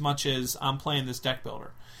you as much as I'm playing this deck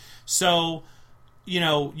builder. So,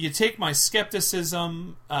 you take my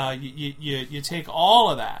skepticism, you take all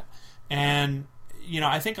of that, and,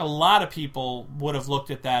 I think a lot of people would have looked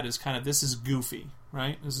at that as kind of, this is goofy,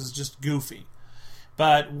 right? This is just goofy.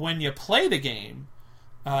 But when you play the game,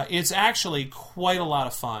 it's actually quite a lot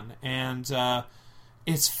of fun, and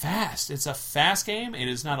it's fast. It's a fast game. It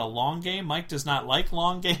is not a long game. Mike does not like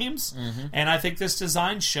long games, and I think this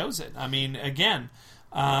design shows it. I mean, again,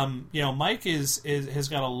 Mike has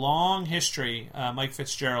got a long history, Mike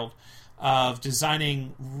Fitzgerald, of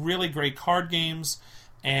designing really great card games,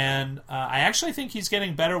 and I actually think he's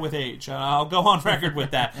getting better with age. I'll go on record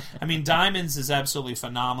with that. I mean, Diamonds is absolutely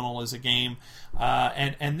phenomenal as a game.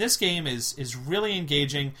 And this game is really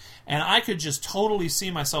engaging, and I could just totally see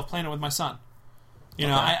myself playing it with my son.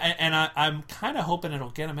 I'm kind of hoping it'll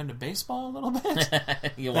get him into baseball a little bit.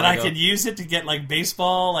 That I could use it to get like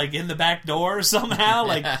baseball like in the back door somehow,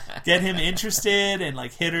 like get him interested in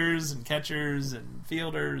like hitters and catchers and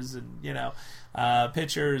fielders and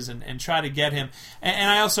pitchers and try to get him. And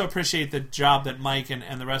I also appreciate the job that Mike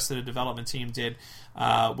and the rest of the development team did.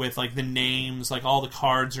 With like the names, like all the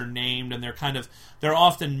cards are named, and they're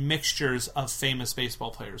often mixtures of famous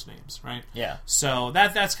baseball players' names, right? Yeah. So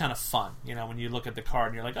that's kind of fun, when you look at the card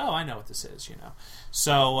and you're like, oh, I know what this is,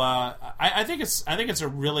 So I think it's a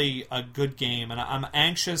really a good game, and I'm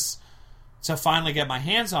anxious to finally get my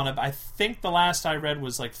hands on it. But I think the last I read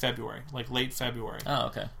was like February, like late February. Oh,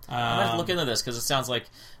 okay. I'm going to look into this because it sounds like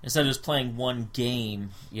instead of just playing one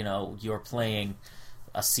game, you're playing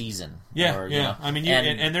a season. Yeah, or, yeah. I mean,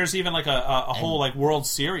 and there's even like a whole like World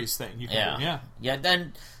Series thing you can do. Yeah.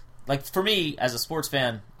 Then, like for me as a sports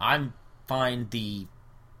fan, I find the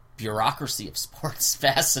bureaucracy of sports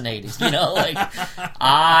fascinating. I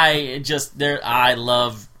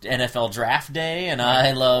love NFL Draft Day, and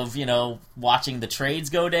I love watching the trades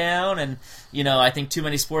go down, and I think too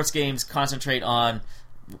many sports games concentrate on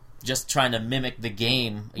just trying to mimic the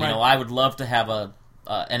game. I would love to have a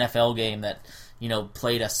NFL game that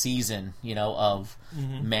played a season, of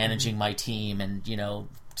managing my team and,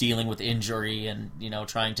 dealing with injury and,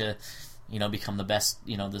 trying to, become the best,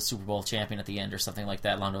 the Super Bowl champion at the end or something like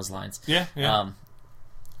that along those lines. Yeah.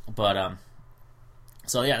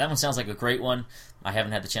 So yeah, that one sounds like a great one. I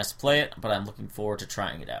haven't had the chance to play it, but I'm looking forward to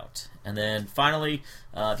trying it out. And then finally,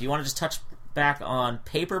 if you want to just touch back on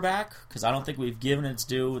Paperback, because I don't think we've given its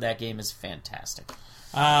due, that game is fantastic.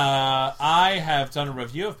 I have done a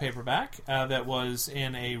review of Paperback that was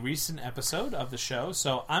in a recent episode of the show,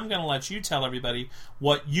 so I'm going to let you tell everybody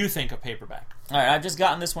what you think of Paperback. All right, I've just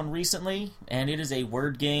gotten this one recently, and it is a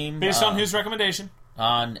word game. Based on whose recommendation?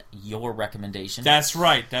 On your recommendation. That's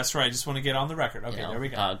right. I just want to get on the record. Okay, there we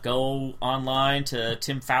go. Go online to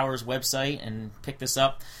Tim Fowler's website and pick this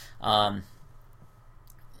up.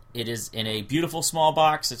 It is in a beautiful small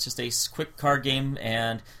box. It's just a quick card game,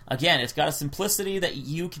 and again, it's got a simplicity that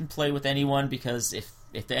you can play with anyone, because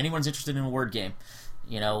if anyone's interested in a word game,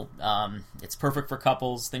 it's perfect for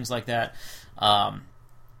couples, things like that.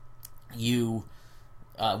 You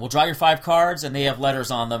will draw your 5 cards, and they have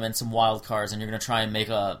letters on them and some wild cards, and you're going to try and make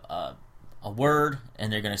a word,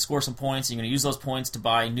 and they're going to score some points, and you're going to use those points to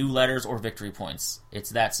buy new letters or victory points. It's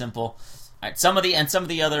that simple. All right, some of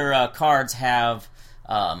the other cards have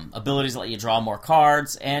abilities that let you draw more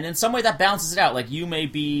cards, and in some way that balances it out. Like, you may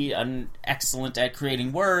be excellent at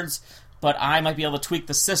creating words, but I might be able to tweak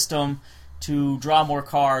the system to draw more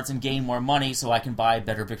cards and gain more money so I can buy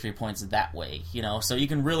better victory points that way. So you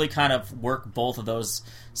can really kind of work both of those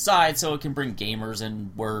sides so it can bring gamers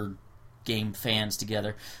and word game fans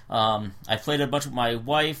together. I played a bunch with my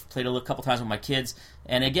wife, played a couple times with my kids,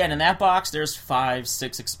 and again, in that box there's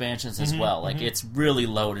 5-6 expansions as well. Like, it's really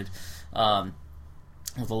loaded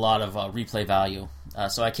with a lot of replay value.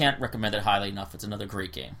 So I can't recommend it highly enough. It's another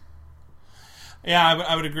great game. Yeah,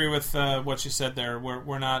 I would agree with what you said there.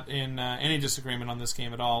 We're not in any disagreement on this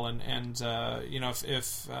game at all, and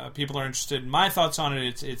if people are interested in my thoughts on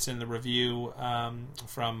it, it's in the review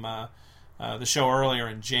from the show earlier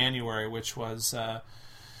in January, which was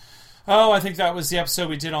I think that was the episode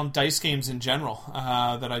we did on dice games in general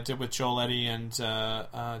that I did with Joel Eddy and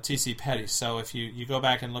TC Petty. So if you go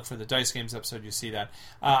back and look for the dice games episode, you see that.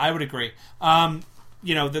 I would agree.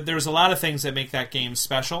 There's a lot of things that make that game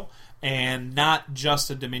special, and not just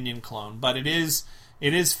a Dominion clone. But it is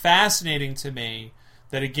fascinating to me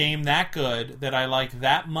that a game that good, that I like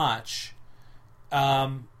that much,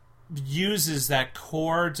 uses that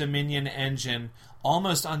core Dominion engine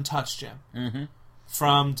almost untouched, Jim,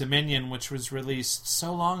 from Dominion, which was released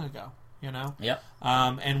so long ago. Yep.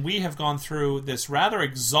 And we have gone through this rather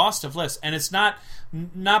exhaustive list, and it's not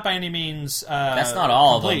by any means that's not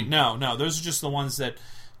all complete. of them. No, those are just the ones that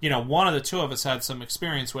one of the two of us had some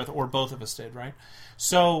experience with, or both of us did, right?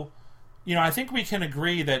 So, I think we can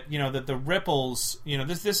agree that that the ripples,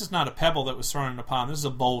 this is not a pebble that was thrown in a pond. This is a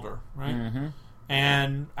boulder, right?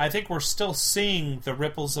 And I think we're still seeing the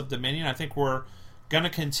ripples of Dominion. I think we're going to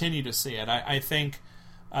continue to see it. I think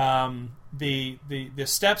the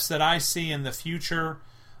steps that I see in the future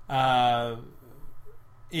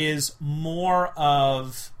is more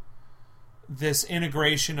of this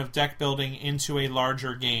integration of deck building into a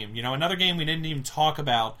larger game. Another game we didn't even talk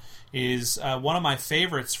about is one of my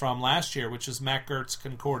favorites from last year, which is Matt Gert's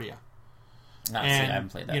Concordia. I haven't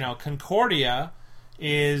played that. Concordia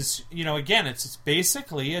is, again, it's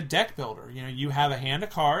basically a deck builder. You have a hand of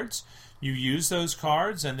cards. You use those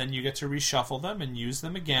cards, and then you get to reshuffle them and use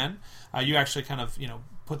them again. You actually kind of,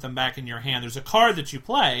 put them back in your hand. There's a card that you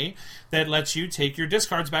play that lets you take your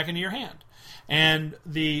discards back into your hand. And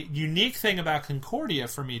the unique thing about Concordia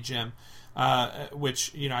for me, Jim,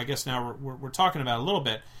 which, I guess now we're talking about a little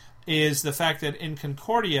bit, is the fact that in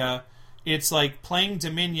Concordia, it's like playing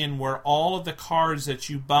Dominion, where all of the cards that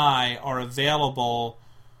you buy are available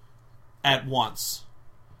at once.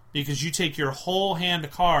 Because you take your whole hand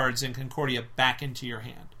of cards in Concordia back into your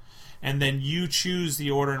hand. And then you choose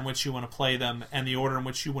the order in which you want to play them and the order in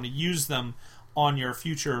which you want to use them on your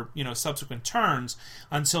future, subsequent turns,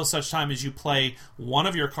 until such time as you play one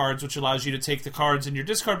of your cards, which allows you to take the cards in your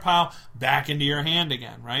discard pile back into your hand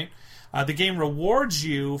again, right? The game rewards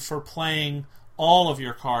you for playing all of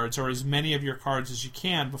your cards, or as many of your cards as you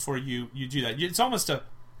can, before you do that. It's almost a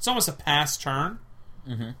pass turn.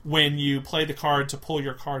 When you play the card to pull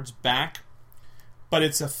your cards back. But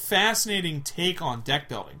it's a fascinating take on deck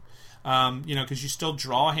building. Because you still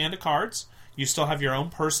draw a hand of cards. You still have your own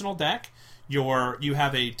personal deck. You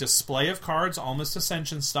have a display of cards, almost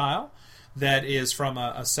Ascension style, that is from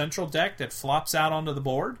a central deck that flops out onto the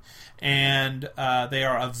board. And they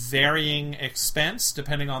are of varying expense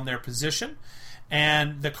depending on their position.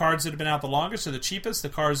 And the cards that have been out the longest are the cheapest. The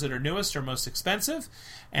cards that are newest are most expensive.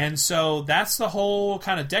 And so that's the whole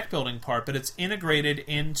kind of deck building part, but it's integrated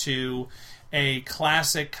into a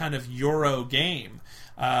classic kind of Euro game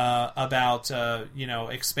about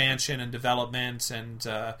expansion and development and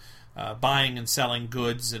buying and selling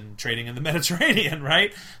goods and trading in the Mediterranean,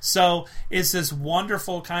 right? So it's this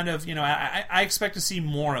wonderful kind of, I expect to see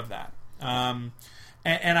more of that. And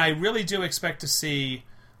I really do expect to see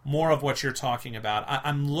more of what you're talking about.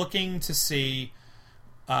 I'm looking to see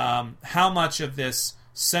how much of this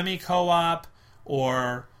semi-co-op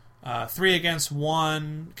or 3 against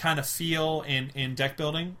 1 kind of feel in deck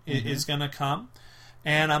building is going to come.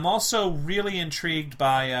 And I'm also really intrigued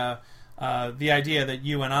by the idea that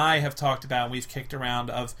you and I have talked about, and we've kicked around,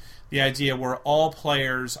 of the idea where all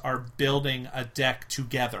players are building a deck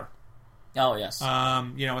together. Oh, yes.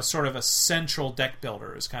 A sort of a central deck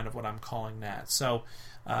builder is kind of what I'm calling that. So,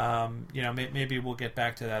 maybe we'll get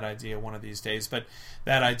back to that idea one of these days. But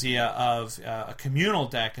that idea of a communal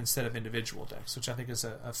deck instead of individual decks, which I think is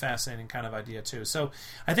a fascinating kind of idea too. So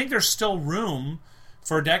I think there's still room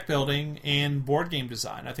for deck building in board game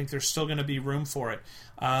design. I think there's still going to be room for it.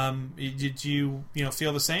 Did you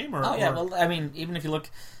feel the same? Or, Well, I mean, even if you look,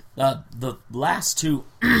 the last 2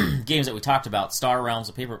 games that we talked about, Star Realms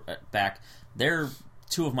and Paperback, they're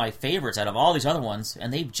 2 of my favorites out of all these other ones,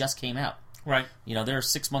 and they just came out. Right. They're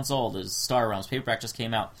 6 months old as Star Realms. Paperback just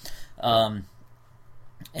came out. What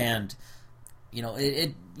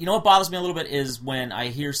bothers me a little bit is when I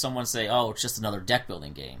hear someone say, oh, it's just another deck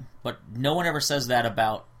building game. But no one ever says that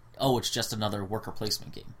about, oh, it's just another worker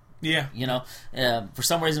placement game. Yeah. For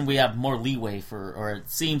some reason we have more leeway or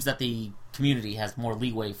it seems that the community has more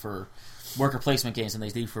leeway for worker placement games than they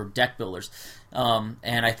do for deck builders. And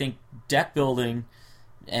I think deck building,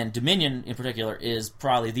 and Dominion in particular, is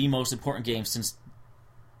probably the most important game since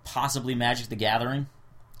possibly Magic the Gathering.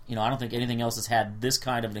 I don't think anything else has had this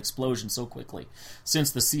kind of an explosion so quickly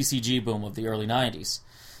since the CCG boom of the early 90s.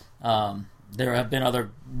 There have been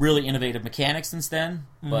other really innovative mechanics since then,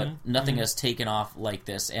 but nothing has taken off like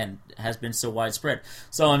this and has been so widespread.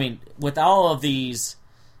 So, I mean, with all of these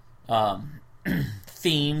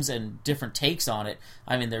themes and different takes on it,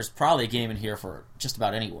 I mean, there's probably a game in here for just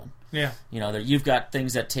about anyone. Yeah. You've got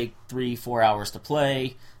things that take 3-4 hours to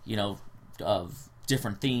play, of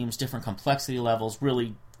different themes, different complexity levels,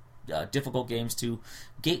 really difficult games to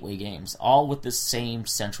gateway games, all with this same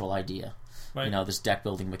central idea. Right. This deck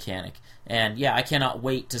building mechanic. And yeah, I cannot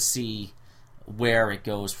wait to see where it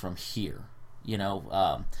goes from here.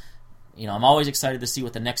 I'm always excited to see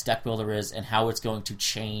what the next deck builder is and how it's going to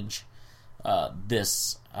change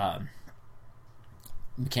this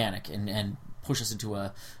mechanic and push us into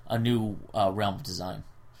a new realm of design.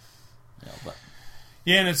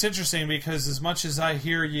 Yeah, and it's interesting because as much as I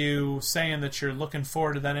hear you saying that you're looking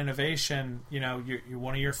forward to that innovation, you're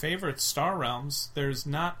one of your favorites, Star Realms, there's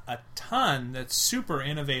not a ton that's super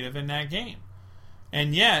innovative in that game.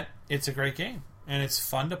 And yet, it's a great game. And it's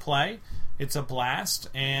fun to play. It's a blast.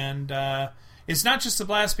 And it's not just a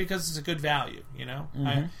blast because it's a good value,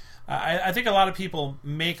 Mm-hmm. I think a lot of people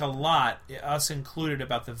make a lot, us included,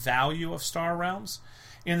 about the value of Star Realms,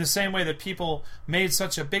 in the same way that people made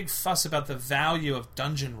such a big fuss about the value of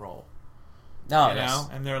Dungeon Roll. Yes.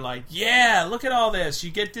 And they're like, yeah, look at all this.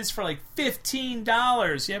 You get this for like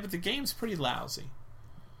 $15. Yeah, but the game's pretty lousy.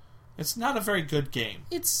 It's not a very good game.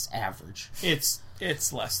 It's average. It's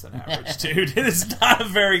less than average, dude. It is not a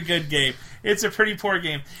very good game. It's a pretty poor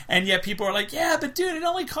game. And yet people are like, yeah, but dude, it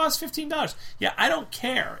only costs $15. Yeah, I don't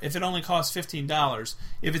care if it only costs $15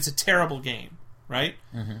 if it's a terrible game, right?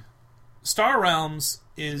 Mm-hmm. Star Realms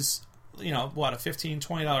is, a $15,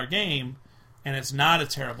 $20 game, and it's not a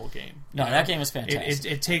terrible game. No, that game is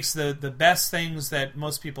fantastic. It takes the best things that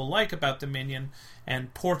most people like about Dominion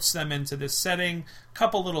and ports them into this setting.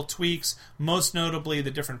 Couple little tweaks, most notably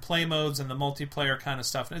the different play modes and the multiplayer kind of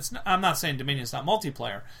stuff. And I'm not saying Dominion's not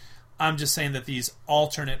multiplayer. I'm just saying that these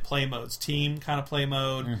alternate play modes, team kind of play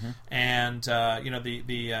mode, and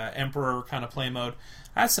the Emperor kind of play mode.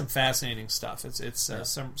 That's some fascinating stuff. It's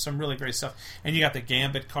some really great stuff, and you got the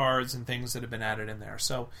Gambit cards and things that have been added in there.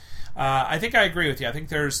 So I think I agree with you. I think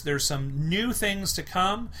there's some new things to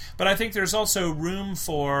come, but I think there's also room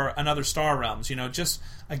for another Star Realms. Just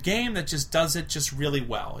a game that just does it just really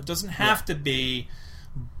well. It doesn't have to be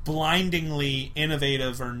blindingly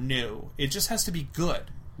innovative or new. It just has to be good.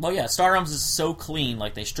 Well, yeah, Star Realms is so clean.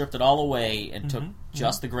 Like, they stripped it all away and took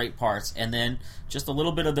just the great parts, and then just a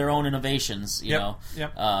little bit of their own innovations, you know.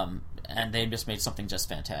 Yep. And they just made something just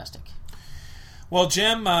fantastic. Well,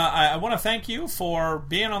 Jim, I want to thank you for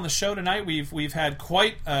being on the show tonight. We've had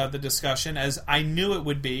quite the discussion, as I knew it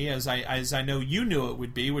would be, as I know you knew it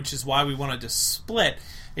would be, which is why we wanted to split.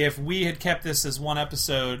 If we had kept this as one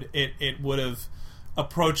episode, it would have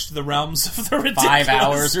approached the realms of the ridiculous. 5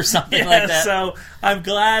 hours or something like that. So I'm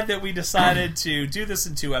glad that we decided to do this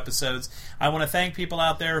in 2 episodes. I want to thank people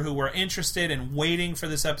out there who were interested and waiting for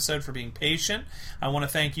this episode, for being patient. I want to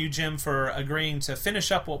thank you, Jim, for agreeing to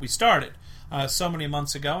finish up what we started so many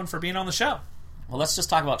months ago, and for being on the show. Well, let's just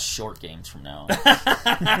talk about short games from now on.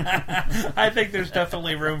 I think there's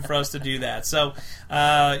definitely room for us to do that. So,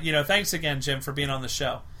 thanks again, Jim, for being on the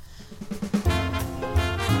show.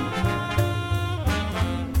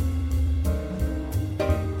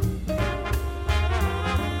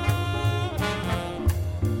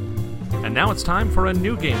 And now it's time for a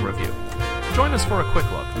new game review. Join us for a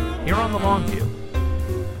quick look here on The Long View.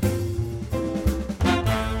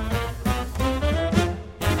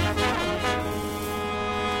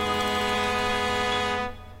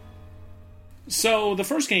 So the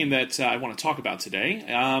first game that I want to talk about today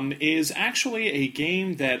is actually a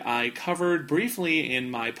game that I covered briefly in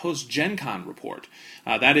my post-Gen Con report.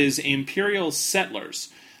 That is Imperial Settlers.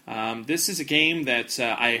 This is a game that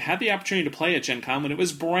I had the opportunity to play at Gen Con when it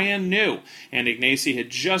was brand new, and Ignacy had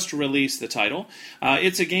just released the title.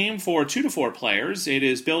 It's a game for 2 to 4 players. It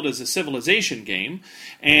is billed as a civilization game,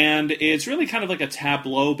 and it's really kind of like a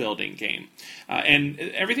tableau building game. And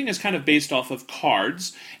everything is kind of based off of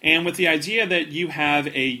cards, and with the idea that you have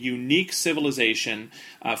a unique civilization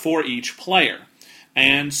for each player.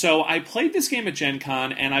 And so I played this game at Gen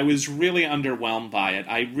Con, and I was really underwhelmed by it.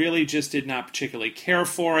 I really just did not particularly care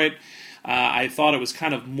for it. I thought it was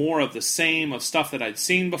kind of more of the same of stuff that I'd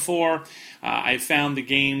seen before. I found the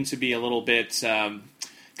game to be a little bit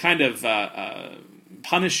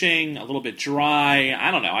punishing, a little bit dry.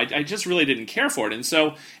 I don't know. I just really didn't care for it. And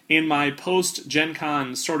so in my post-Gen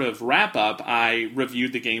Con sort of wrap-up, I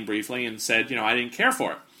reviewed the game briefly and said, I didn't care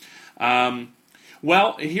for it.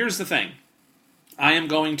 Well, here's the thing. I am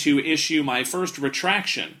going to issue my first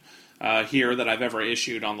retraction here that I've ever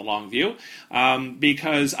issued on the Long View,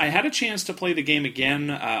 because I had a chance to play the game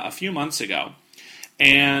again a few months ago,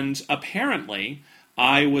 and apparently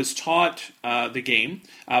I was taught the game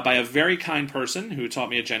by a very kind person who taught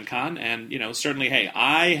me at Gen Con, and certainly, hey,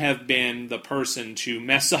 I have been the person to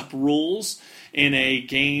mess up rules in a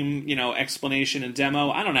game, explanation and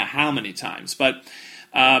demo. I don't know how many times, but.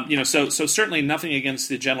 So certainly nothing against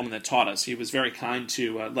the gentleman that taught us. He was very kind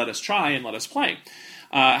to let us try and let us play.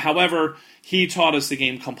 However, he taught us the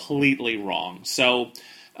game completely wrong. So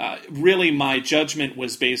really my judgment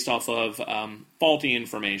was based off of faulty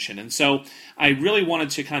information. And so I really wanted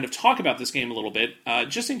to kind of talk about this game a little bit,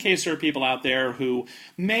 just in case there are people out there who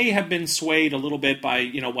may have been swayed a little bit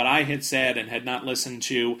by, what I had said and had not listened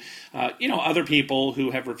to, other people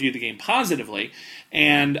who have reviewed the game positively.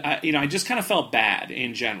 And, I just kind of felt bad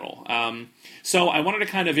in general. So I wanted to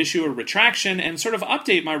kind of issue a retraction and sort of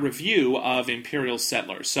update my review of Imperial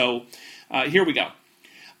Settlers. So here we go.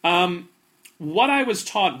 What I was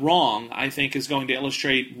taught wrong, I think, is going to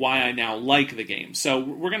illustrate why I now like the game. So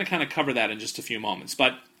we're going to kind of cover that in just a few moments.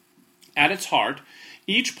 But at its heart,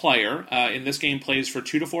 each player in this game plays for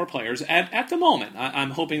 2 to 4 players at the moment.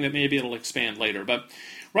 I'm hoping that maybe it'll expand later. But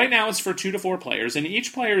right now it's for 2 to 4 players, and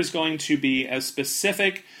each player is going to be a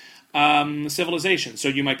specific civilization. So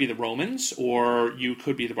you might be the Romans, or you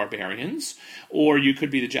could be the barbarians, or you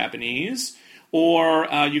could be the Japanese, or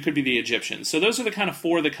you could be the Egyptians. So those are the kind of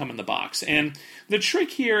 4 that come in the box. And the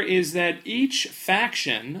trick here is that each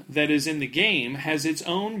faction that is in the game has its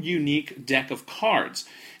own unique deck of cards.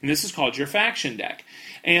 And this is called your faction deck.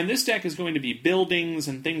 And this deck is going to be buildings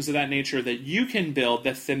and things of that nature that you can build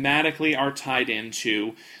that thematically are tied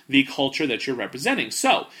into the culture that you're representing.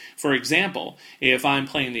 So, for example, if I'm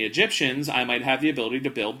playing the Egyptians, I might have the ability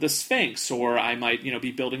to build the Sphinx, or I might,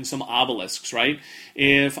 be building some obelisks, right?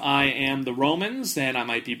 If I am the Romans, then I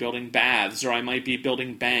might be building baths, or I might be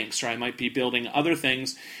building banks, or I might be building other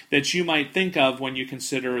things that you might think of when you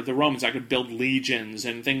consider the Romans. I could build legions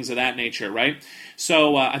and things of that nature, right?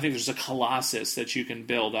 So I think there's a Colossus that you can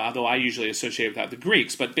build, although I usually associate with that the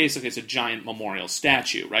Greeks, but basically it's a giant memorial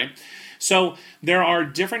statue, right? So there are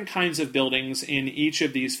different kinds of buildings in each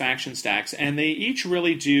of these faction stacks, and they each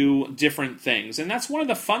really do different things. And that's one of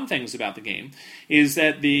the fun things about the game, is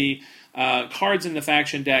that the cards in the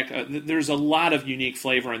faction deck, there's a lot of unique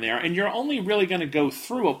flavor in there, and you're only really going to go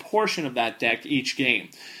through a portion of that deck each game.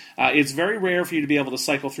 It's very rare for you to be able to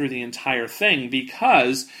cycle through the entire thing,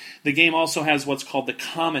 because the game also has what's called the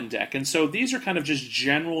common deck. And so these are kind of just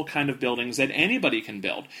general kind of buildings that anybody can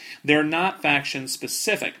build. They're not faction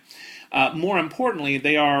specific. more importantly,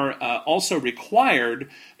 they are also required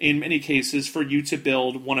in many cases for you to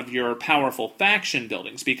build one of your powerful faction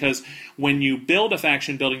buildings, because when you build a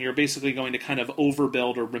faction building, you're basically going to kind of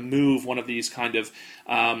overbuild or remove one of these kind of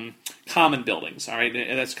common buildings. All right,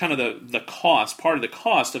 and that's kind of the cost. Part of the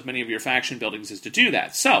cost of many of your faction buildings is to do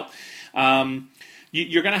that. So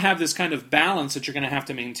you're going to have this kind of balance that you're going to have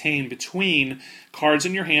to maintain between cards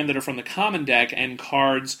in your hand that are from the common deck and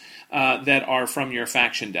cards that are from your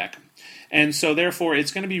faction deck. And so, therefore,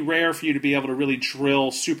 it's going to be rare for you to be able to really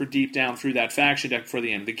drill super deep down through that faction deck before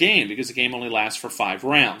the end of the game, because the game only lasts for 5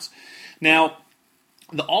 rounds. Now,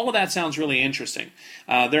 all of that sounds really interesting.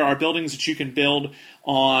 There are buildings that you can build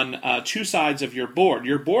on 2 sides of your board.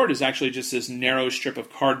 Your board is actually just this narrow strip of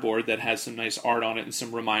cardboard that has some nice art on it and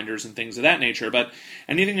some reminders and things of that nature. But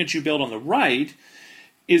anything that you build on the right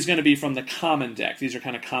is going to be from the common deck. These are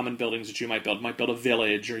kind of common buildings that you might build. You might build a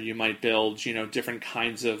village, or you might build, different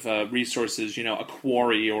kinds of resources, a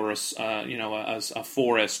quarry or a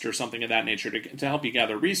forest or something of that nature to help you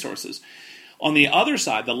gather resources. On the other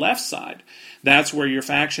side, the left side, that's where your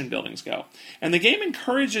faction buildings go. And the game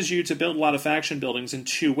encourages you to build a lot of faction buildings in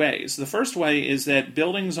 2 ways. The first way is that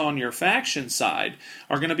buildings on your faction side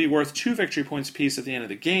are going to be worth 2 victory points apiece at the end of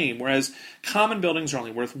the game, whereas common buildings are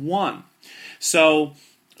only worth 1. So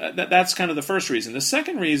that's kind of the first reason. The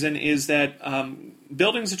second reason is that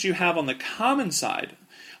buildings that you have on the common side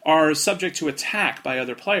are subject to attack by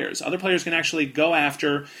other players. Other players can actually go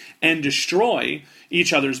after and destroy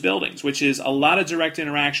each other's buildings, which is a lot of direct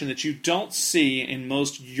interaction that you don't see in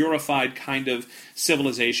most Eurified kind of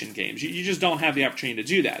civilization games. You just don't have the opportunity to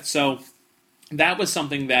do that. So that was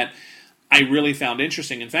something that I really found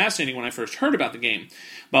interesting and fascinating when I first heard about the game.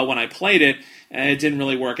 But when I played it, it didn't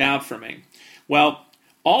really work out for me. Well,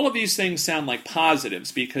 all of these things sound like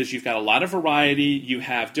positives because you've got a lot of variety, you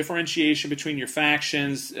have differentiation between your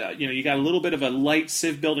factions, you got a little bit of a light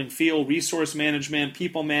civ building feel, resource management,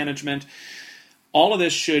 people management. All of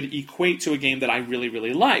this should equate to a game that I really,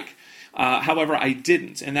 really like. However, I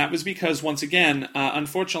didn't, and that was because, once again,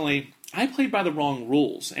 unfortunately, I played by the wrong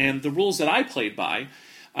rules, and the rules that I played by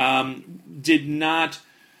did not...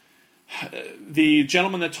 The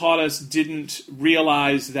gentleman that taught us didn't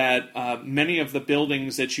realize that many of the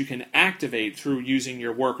buildings that you can activate through using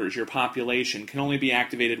your workers, your population, can only be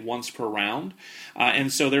activated once per round.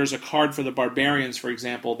 And so there's a card for the barbarians, for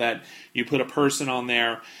example, that you put a person on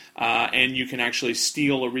there and you can actually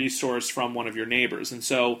steal a resource from one of your neighbors. And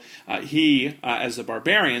so as the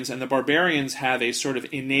barbarians, and the barbarians have a sort of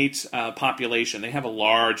innate population. They have a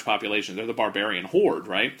large population. They're the barbarian horde,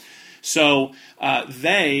 right? So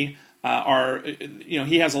they...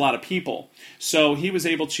 he has a lot of people. So he was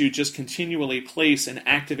able to just continually place and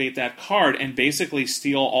activate that card and basically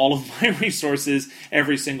steal all of my resources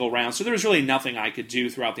every single round. So there was really nothing I could do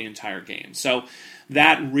throughout the entire game. So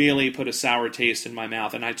that really put a sour taste in my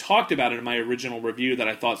mouth. And I talked about it in my original review that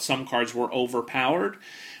I thought some cards were overpowered.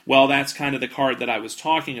 Well, that's kind of the card that I was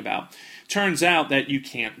talking about. Turns out that you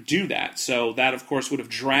can't do that. So that, of course, would have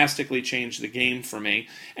drastically changed the game for me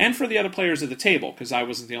and for the other players at the table, because I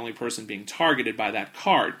wasn't the only person being targeted by that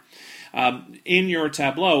card. In your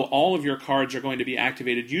tableau, all of your cards are going to be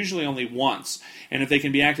activated usually only once. And if they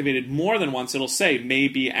can be activated more than once, it'll say may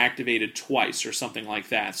be activated twice or something like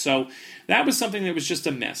that. So that was something that was just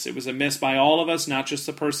a miss. It was a miss by all of us, not just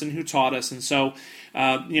the person who taught us. And so,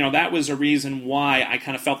 that was a reason why I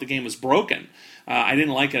kind of felt the game was broken. I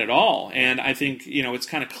didn't like it at all. And I think, it's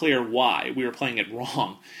kind of clear why we were playing it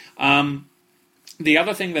wrong. The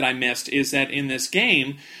other thing that I missed is that in this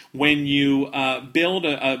game, when you build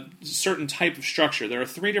a certain type of structure, there are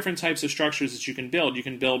 3 different types of structures that you can build. You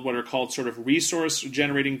can build what are called sort of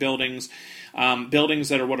resource-generating buildings, buildings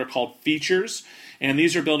that are what are called features, and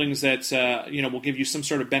these are buildings that will give you some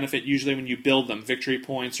sort of benefit usually when you build them, victory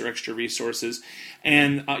points or extra resources,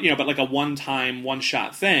 and but like a one-time,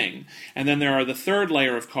 one-shot thing. And then there are the third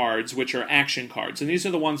layer of cards, which are action cards, and these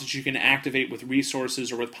are the ones that you can activate with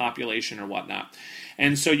resources or with population or whatnot.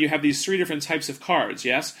 And so you have these 3 different types of cards,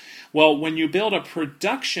 yes? Well, when you build a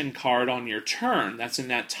production card on your turn, that's in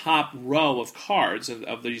that top row of cards,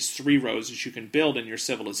 of these 3 rows that you can build in your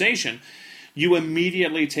civilization, you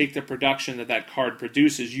immediately take the production that card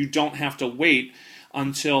produces. You don't have to wait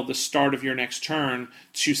until the start of your next turn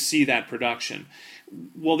to see that production.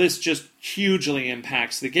 Well, this just hugely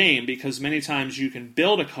impacts the game because many times you can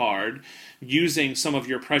build a card using some of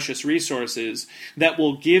your precious resources that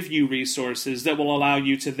will give you resources that will allow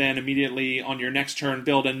you to then immediately on your next turn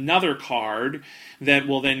build another card that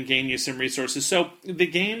will then gain you some resources. So the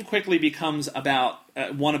game quickly becomes about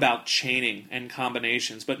chaining and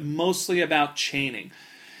combinations, but mostly about chaining.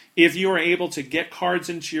 if you are able to get cards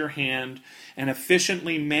into your hand and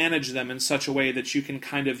efficiently manage them in such a way that you can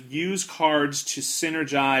kind of use cards to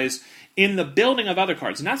synergize in the building of other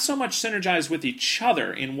cards, not so much synergize with each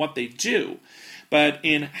other in what they do, but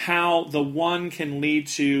in how the one can lead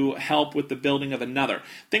to help with the building of another.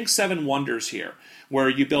 Think Seven Wonders here, where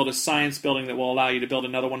you build a science building that will allow you to build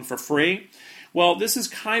another one for free. Well, this is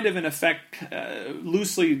kind of, in effect,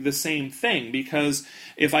 loosely the same thing, because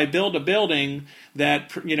if I build a building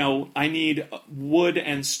that, I need wood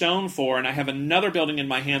and stone for, and I have another building in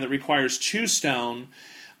my hand that requires 2 stone,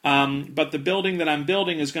 but the building that I'm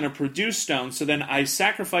building is going to produce stone, so then I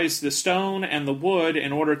sacrifice the stone and the wood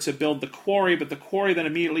in order to build the quarry, but the quarry then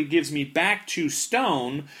immediately gives me back 2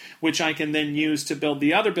 stone, which I can then use to build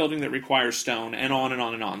the other building that requires stone, and on and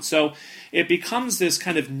on and on. So it becomes this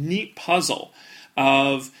kind of neat puzzle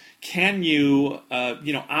of, can you,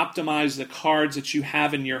 optimize the cards that you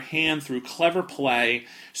have in your hand through clever play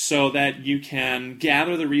so that you can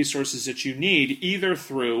gather the resources that you need, either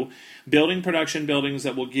through building production buildings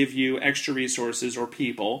that will give you extra resources or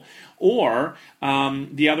people, or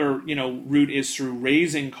the other route is through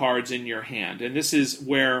raising cards in your hand. And this is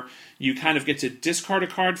where you kind of get to discard a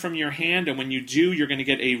card from your hand, and when you do, you're going to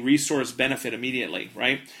get a resource benefit immediately,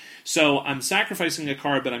 right? So I'm sacrificing a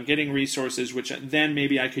card, but I'm getting resources, which then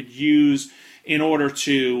maybe I could use in order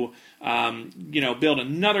to, build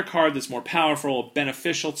another card that's more powerful,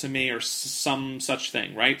 beneficial to me, or some such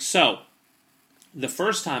thing, right? So the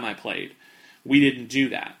first time I played, we didn't do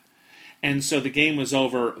that. And so the game was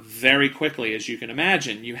over very quickly, as you can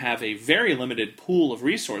imagine. You have a very limited pool of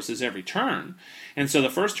resources every turn. And so the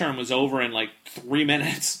first turn was over in like 3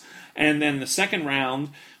 minutes. And then the second round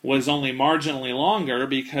was only marginally longer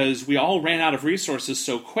because we all ran out of resources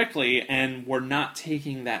so quickly and were not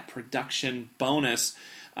taking that production bonus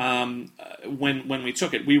when we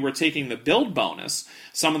took it. We were taking the build bonus.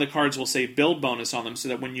 Some of the cards will say build bonus on them so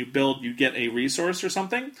that when you build, you get a resource or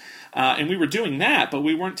something. And we were doing that, but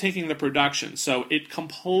we weren't taking the production. So it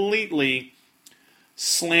completely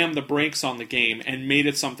slammed the brakes on the game and made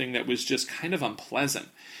it something that was just kind of unpleasant.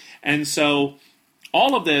 And so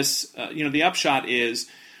all of this, the upshot is,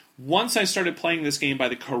 once I started playing this game by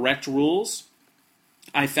the correct rules,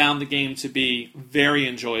 I found the game to be very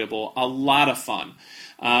enjoyable, a lot of fun.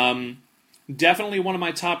 Definitely one of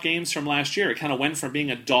my top games from last year. It kind of went from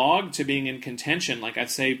being a dog to being in contention, like I'd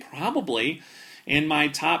say probably in my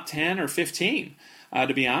top 10 or 15,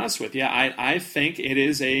 to be honest with you. I think it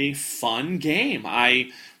is a fun game.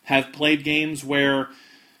 I have played games where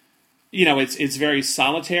it's very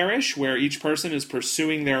solitaire-ish, where each person is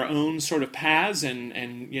pursuing their own sort of paths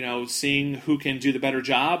and seeing who can do the better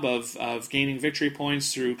job of gaining victory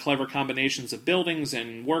points through clever combinations of buildings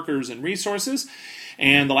and workers and resources.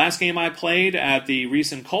 And the last game I played at the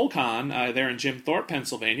recent ColeCon there in Jim Thorpe,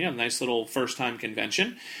 Pennsylvania, a nice little first-time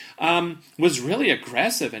convention, was really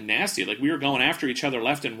aggressive and nasty. Like, we were going after each other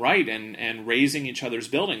left and right and raising each other's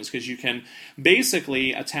buildings, because you can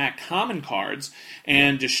basically attack common cards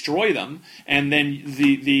and destroy them, and then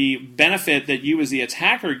the benefit that you as the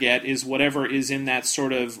attacker get is whatever is in that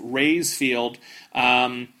sort of raise field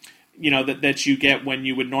that you get when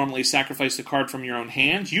you would normally sacrifice the card from your own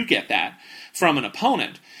hand. You get that from an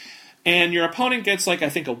opponent. And your opponent gets, I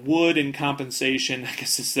think, a wood in compensation. I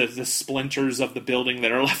guess it's the splinters of the building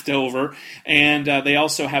that are left over. And they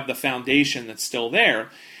also have the foundation that's still there,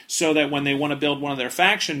 so that when they want to build one of their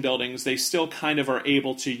faction buildings, they still kind of are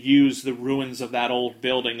able to use the ruins of that old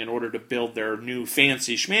building in order to build their new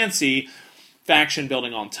fancy schmancy faction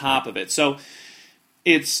building on top of it. So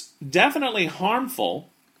it's definitely harmful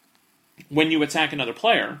when you attack another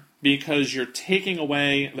player, because you're taking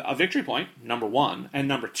away a victory point, number one, and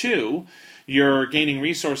number two, you're gaining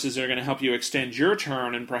resources that are going to help you extend your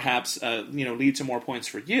turn and perhaps lead to more points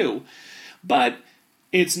for you. But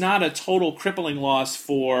it's not a total crippling loss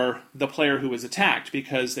for the player who was attacked,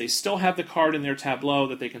 because they still have the card in their tableau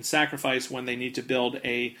that they can sacrifice when they need to build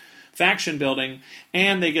a faction building,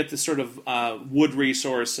 and they get this sort of wood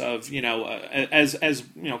resource of as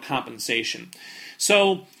compensation.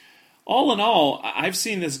 So all in all, I've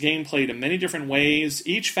seen this game played in many different ways.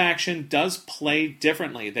 Each faction does play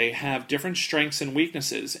differently. They have different strengths and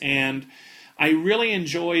weaknesses, and I really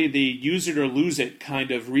enjoy the use it or lose it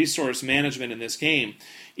kind of resource management in this game.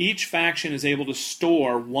 Each faction is able to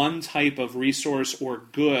store one type of resource or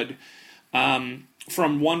good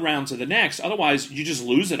from one round to the next. Otherwise, you just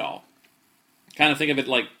lose it all. Kind of think of it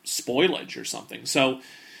like spoilage or something. So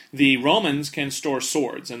the Romans can store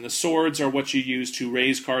swords, and the swords are what you use to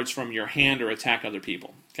raise cards from your hand or attack other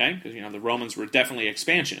people. Okay, because the Romans were definitely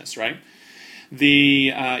expansionists, right?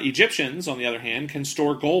 The Egyptians, on the other hand, can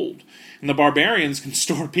store gold. And the barbarians can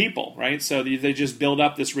store people, right? So they just build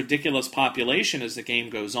up this ridiculous population as the game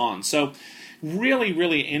goes on. So really,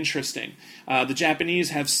 really interesting. The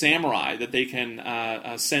Japanese have samurai that they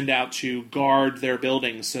can send out to guard their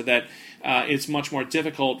buildings so that it's much more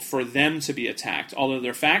difficult for them to be attacked, although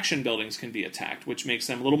their faction buildings can be attacked, which makes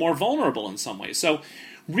them a little more vulnerable in some ways. So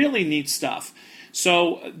really neat stuff.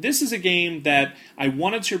 So this is a game that I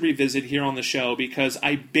wanted to revisit here on the show because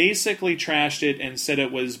I basically trashed it and said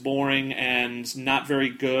it was boring and not very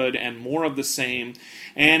good and more of the same.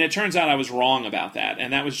 And it turns out I was wrong about that.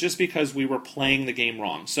 And that was just because we were playing the game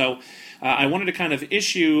wrong. So I wanted to kind of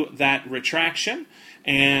issue that retraction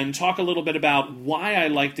and talk a little bit about why I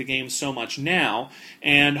like the game so much now,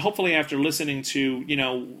 and hopefully after listening to,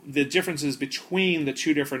 the differences between the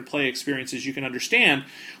two different play experiences, you can understand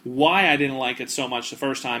why I didn't like it so much the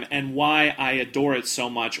first time and why I adore it so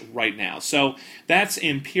much right now. So that's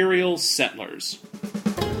Imperial Settlers.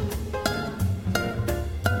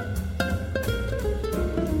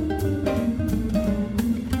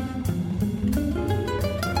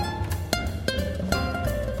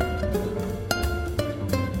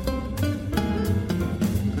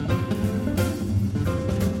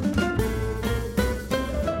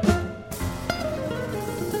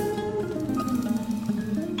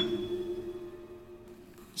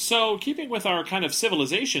 So, keeping with our kind of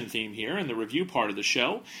civilization theme here in the review part of the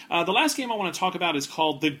show, the last game I want to talk about is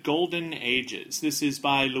called The Golden Ages. This is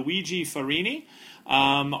by Luigi Farini,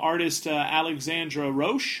 artist Alexandra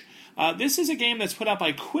Roche. This is a game that's put out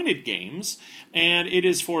by Quinid Games, and it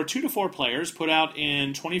is for 2 to 4 players, put out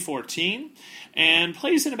in 2014, and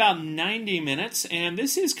plays in about 90 minutes, and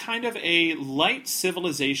this is kind of a light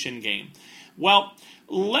civilization game. Well,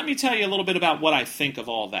 let me tell you a little bit about what I think of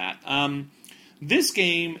all that. This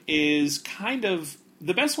game is kind of,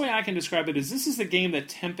 the best way I can describe it is this is the game that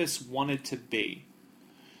Tempest wanted to be.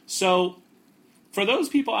 So, for those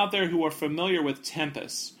people out there who are familiar with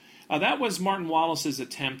Tempest, that was Martin Wallace's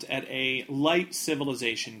attempt at a light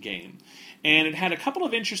civilization game. And it had a couple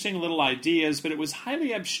of interesting little ideas, but it was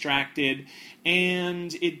highly abstracted,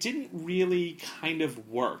 and it didn't really kind of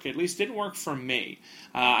work. At least didn't work for me.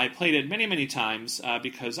 I played it many, many times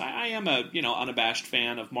because I am a unabashed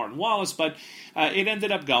fan of Martin Wallace, but it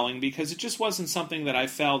ended up going because it just wasn't something that I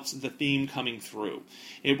felt the theme coming through.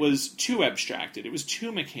 It was too abstracted. It was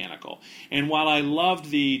too mechanical. And while I loved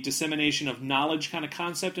the dissemination of knowledge kind of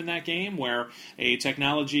concept in that game, where a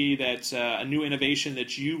technology that a new innovation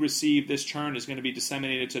that you receive this turn is going to be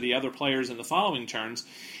disseminated to the other players in the following turns,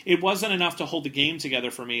 it wasn't enough to hold the game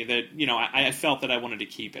together for me that, I felt that I wanted to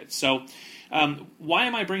keep it. So why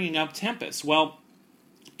am I bringing up Tempest? Well,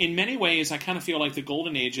 in many ways, I kind of feel like the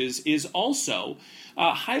Golden Ages is also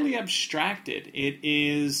highly abstracted. It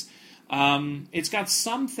is... it's got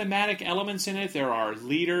some thematic elements in it. There are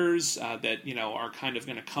leaders that are kind of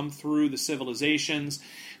going to come through the civilizations.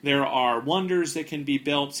 There are wonders that can be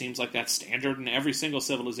built. Seems like that's standard in every single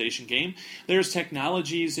civilization game. There's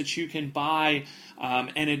technologies that you can buy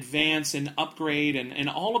and advance and upgrade and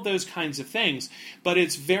all of those kinds of things. But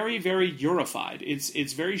it's very, very Eurified.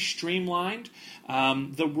 It's very streamlined.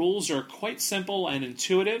 The rules are quite simple and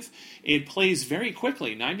intuitive. It plays very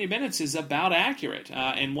quickly. 90 minutes is about accurate.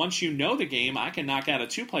 And once you know the game, I can knock out a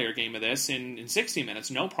 2-player game of this in 60 minutes,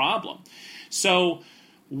 no problem. So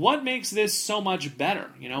what makes this so much better?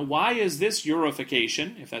 Why is this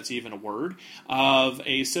Eurification, if that's even a word, of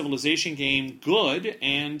a civilization game good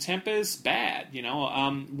and Tempest bad?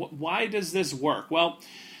 Why does this work? Well,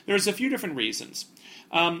 there's a few different reasons.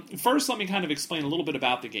 First, let me kind of explain a little bit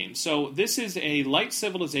about the game. So this is a light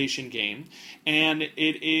civilization game, and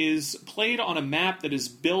it is played on a map that is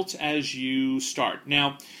built as you start.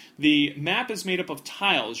 Now, the map is made up of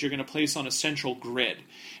tiles you're going to place on a central grid.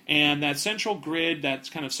 And that central grid,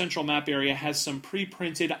 that kind of central map area, has some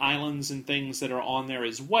pre-printed islands and things that are on there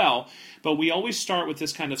as well. But we always start with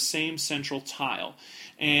this kind of same central tile.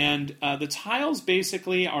 And the tiles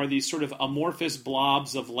basically are these sort of amorphous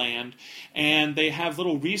blobs of land, and they have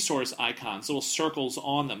little resource icons, little circles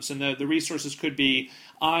on them. So the resources could be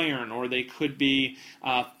iron, or they could be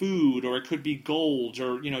food, or it could be gold,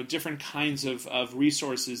 or different kinds of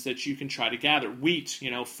resources that you can try to gather. Wheat,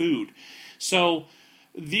 food. So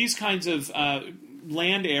these kinds of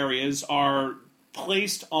land areas are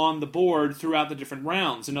placed on the board throughout the different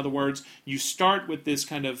rounds. In other words, you start with this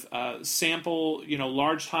kind of sample,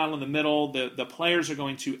 large tile in the middle. The players are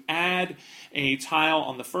going to add a tile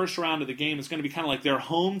on the first round of the game. It's going to be kind of like their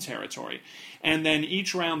home territory. And then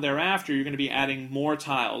each round thereafter, you're going to be adding more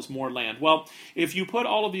tiles, more land. Well, if you put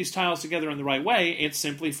all of these tiles together in the right way, it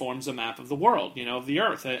simply forms a map of the world, of the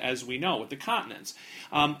Earth, as we know, with the continents.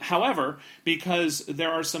 However, because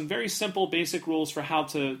there are some very simple basic rules for how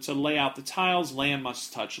to lay out the tiles, land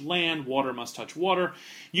must touch land, water must touch water,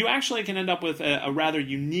 you actually can end up with a rather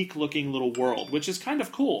unique looking little world, which is kind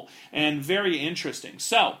of cool and very interesting.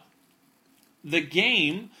 So, the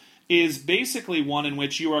game is basically one in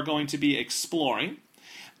which you are going to be exploring,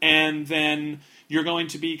 and then you're going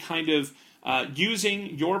to be kind of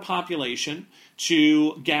using your population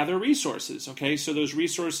to gather resources, okay? So those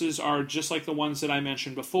resources are just like the ones that I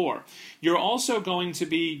mentioned before. You're also going to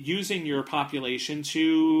be using your population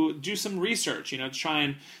to do some research, to try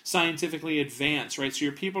and scientifically advance, right? So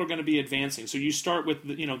your people are going to be advancing. So you start with,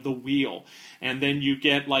 the wheel, and then you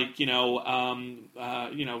get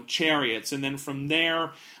chariots, and then from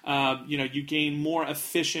there, you gain more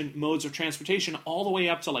efficient modes of transportation all the way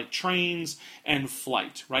up to trains and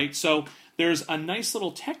flight, right? So there's a nice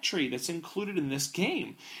little tech tree that's included in this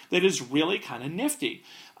game that is really kind of nifty.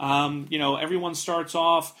 Everyone starts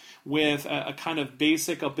off with a kind of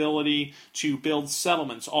basic ability to build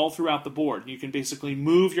settlements all throughout the board. You can basically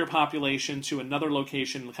move your population to another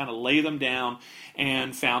location and kind of lay them down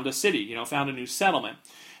and found a city, found a new settlement.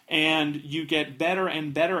 And you get better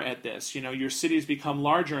and better at this. Your cities become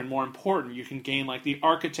larger and more important. You can gain the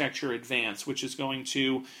architecture advance, which is going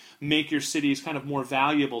to make your cities kind of more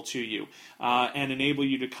valuable to you and enable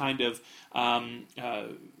you to kind of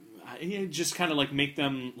just kind of make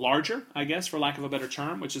them larger, I guess, for lack of a better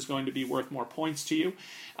term, which is going to be worth more points to you.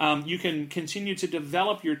 You can continue to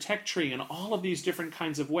develop your tech tree in all of these different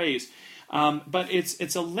kinds of ways. But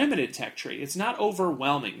it's a limited tech tree. It's not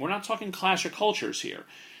overwhelming. We're not talking Clash of Cultures here,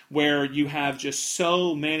 where you have just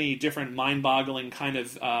so many different mind-boggling kind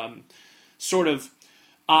of sort of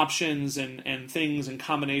options and things and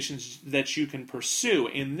combinations that you can pursue.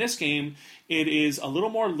 In this game, it is a little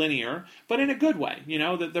more linear, but in a good way.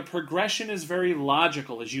 The progression is very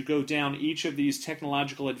logical as you go down each of these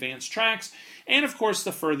technological advanced tracks. And of course,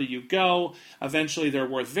 the further you go, eventually they're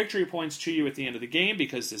worth victory points to you at the end of the game,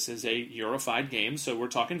 because this is a Eurofied game, so we're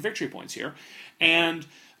talking victory points here. And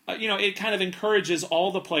it kind of encourages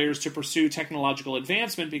all the players to pursue technological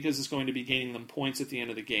advancement because it's going to be gaining them points at the end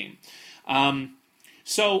of the game.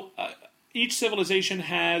 Each civilization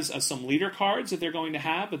has some leader cards that they're going to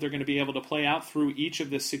have, that they're going to be able to play out through each of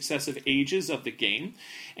the successive ages of the game.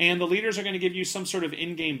 And the leaders are going to give you some sort of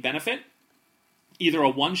in-game benefit, either a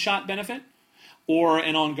one-shot benefit or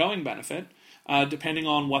an ongoing benefit, depending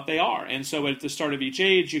on what they are. And so at the start of each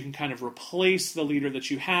age, you can kind of replace the leader that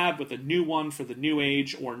you have with a new one for the new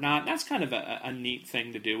age or not. That's kind of a neat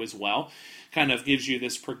thing to do as well. Kind of gives you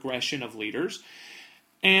this progression of leaders.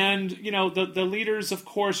 And, the leaders, of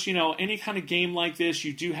course, any kind of game like this,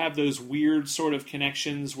 you do have those weird sort of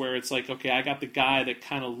connections where it's okay, I got the guy that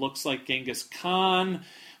kind of looks like Genghis Khan,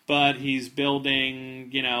 but he's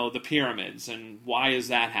building, the pyramids, and why is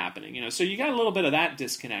that happening? So you got a little bit of that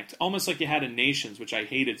disconnect, almost like you had in Nations, which I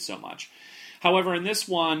hated so much. However, in this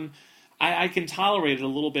one, I can tolerate it a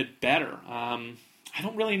little bit better. I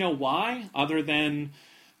don't really know why, other than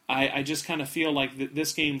I just kind of feel like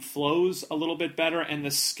this game flows a little bit better, and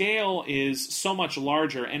the scale is so much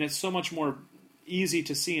larger, and it's so much more easy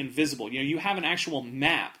to see and visible. You have an actual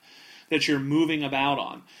map that you're moving about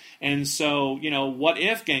on. And so, what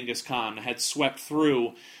if Genghis Khan had swept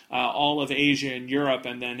through all of Asia and Europe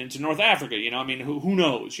and then into North Africa? Who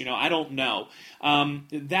knows? I don't know.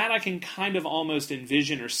 That I can kind of almost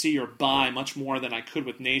envision or see or buy much more than I could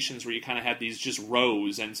with Nations, where you kind of have these just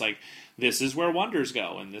rows, and it's this is where wonders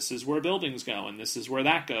go, and this is where buildings go, and this is where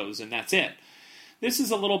that goes, and that's it. This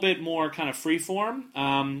is a little bit more kind of freeform.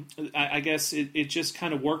 I guess it just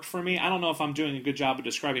kind of worked for me. I don't know if I'm doing a good job of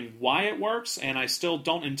describing why it works, and I still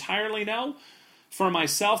don't entirely know for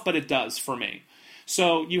myself, but it does for me.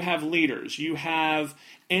 So you have leaders, you have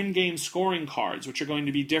endgame scoring cards, which are going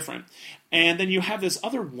to be different. And then you have this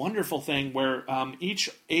other wonderful thing where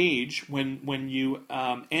each age, when you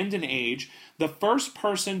end an age, the first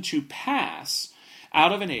person to pass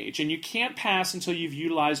out of an age, and you can't pass until you've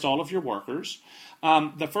utilized all of your workers,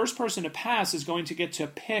 the first person to pass is going to get to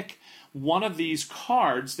pick one of these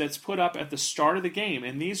cards that's put up at the start of the game,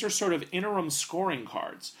 and these are sort of interim scoring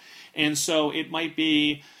cards. And so it might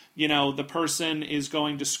be, the person is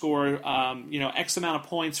going to score, X amount of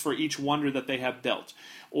points for each wonder that they have built,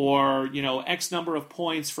 or, X number of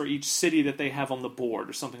points for each city that they have on the board,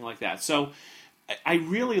 or something like that. So I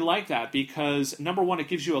really like that because, number one, it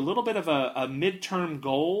gives you a little bit of a midterm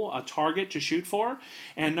goal, a target to shoot for.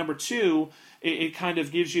 And number two, it kind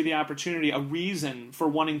of gives you the opportunity, a reason for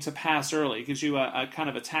wanting to pass early. It gives you a kind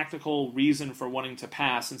of a tactical reason for wanting to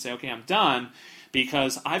pass and say, okay, I'm done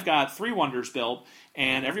because I've got 3 wonders built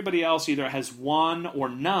and everybody else either has 1 or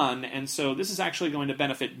none. And so this is actually going to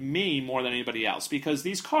benefit me more than anybody else because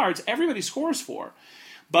these cards, everybody scores for.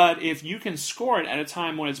 But if you can score it at a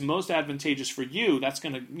time when it's most advantageous for you, that's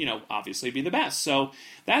going to, obviously be the best. So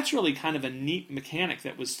that's really kind of a neat mechanic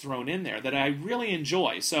that was thrown in there that I really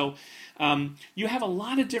enjoy. So you have a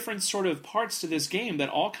lot of different sort of parts to this game that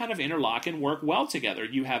all kind of interlock and work well together.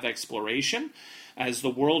 You have exploration as the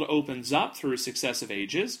world opens up through successive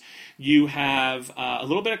ages. You have a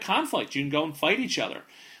little bit of conflict. You can go and fight each other.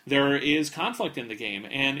 There is conflict in the game,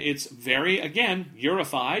 and it's very, again,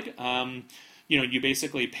 Eurified. You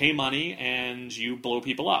basically pay money and you blow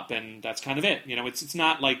people up, and that's kind of it. It's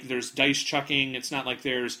not like there's dice chucking. It's not like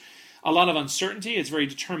there's a lot of uncertainty. It's very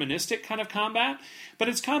deterministic kind of combat, but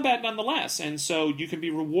it's combat nonetheless, and so you can be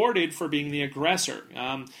rewarded for being the aggressor.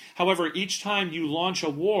 However, each time you launch a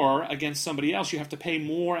war against somebody else, you have to pay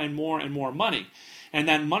more and more and more money. And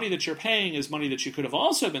that money that you're paying is money that you could have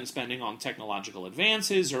also been spending on technological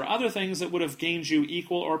advances or other things that would have gained you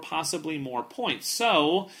equal or possibly more points.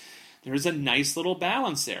 So there's a nice little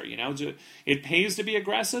balance there, It pays to be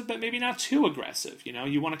aggressive, but maybe not too aggressive,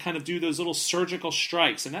 You want to kind of do those little surgical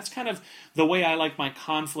strikes, and that's kind of the way I like my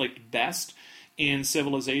conflict best in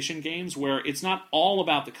Civilization games, where it's not all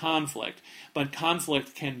about the conflict, but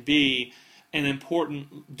conflict can be an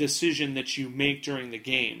important decision that you make during the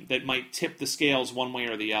game that might tip the scales one way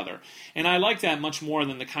or the other. And I like that much more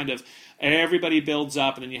than the kind of everybody builds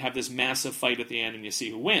up and then you have this massive fight at the end and you see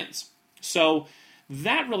who wins. So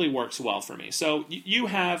that really works well for me. So you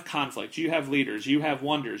have conflict, you have leaders, you have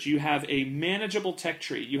wonders, you have a manageable tech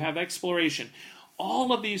tree, you have exploration.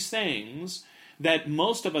 All of these things that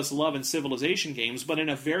most of us love in Civilization games, but in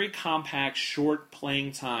a very compact, short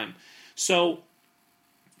playing time. So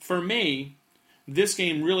for me, this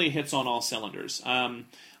game really hits on all cylinders.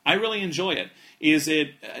 I really enjoy it. Is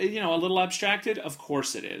it, a little abstracted? Of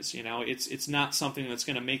course it is. It's not something that's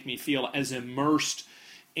going to make me feel as immersed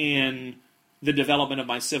in the development of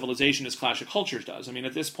my Civilization as Clash of Cultures does. I mean,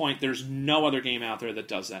 at this point, there's no other game out there that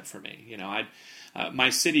does that for me. My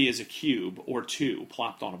city is a cube or 2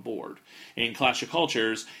 plopped on a board. In Clash of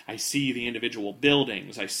Cultures, I see the individual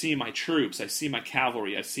buildings, I see my troops, I see my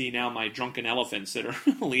cavalry, I see now my drunken elephants that are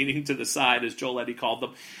leaning to the side, as Joel Eddy called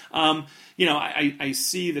them. I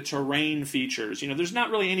see the terrain features. There's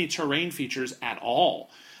not really any terrain features at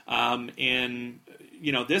all in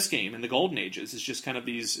this game in the Golden Ages. Is just kind of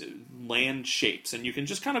these land shapes, and you can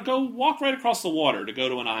just kind of go walk right across the water to go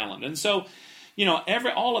to an island. And so,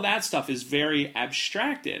 all of that stuff is very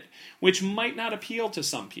abstracted, which might not appeal to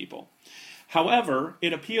some people. However,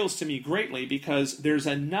 it appeals to me greatly because there's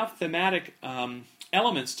enough thematic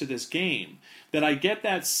elements to this game that I get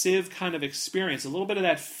that Civ kind of experience, a little bit of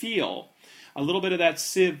that feel, a little bit of that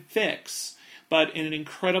Civ fix, but in an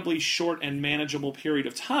incredibly short and manageable period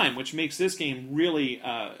of time, which makes this game really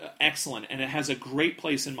excellent, and it has a great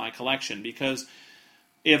place in my collection because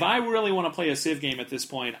if I really want to play a Civ game at this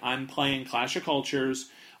point, I'm playing Clash of Cultures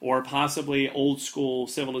or possibly old school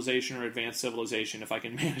Civilization or Advanced Civilization if I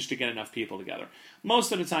can manage to get enough people together.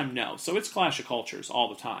 Most of the time, no. So it's Clash of Cultures all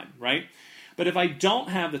the time, right? But if I don't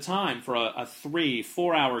have the time for a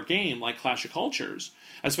 3-4 hour game like Clash of Cultures,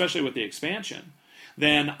 especially with the expansion,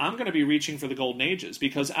 then I'm going to be reaching for the Golden Ages,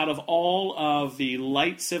 because out of all of the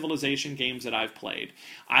light Civilization games that I've played,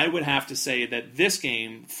 I would have to say that this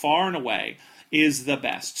game, far and away, is the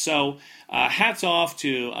best. So hats off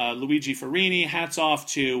to Luigi Farini, hats off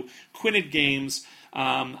to Quinted Games.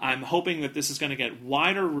 I'm hoping that this is going to get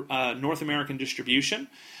wider North American distribution.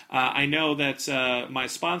 I know that my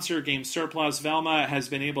sponsor, Game Surplus, Velma, has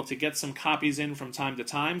been able to get some copies in from time to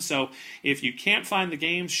time. So if you can't find the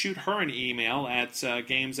games, shoot her an email at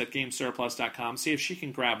games@gamesurplus.com. See if she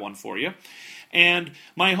can grab one for you. And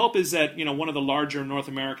my hope is that, one of the larger North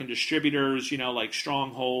American distributors, like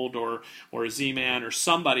Stronghold or Z-Man or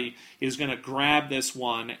somebody is going to grab this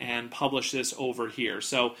one and publish this over here.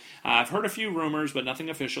 So I've heard a few rumors, but nothing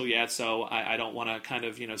official yet, so I don't want to kind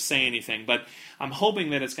of, say anything. But I'm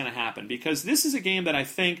hoping that it's going to happen, because this is a game that I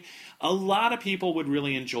think a lot of people would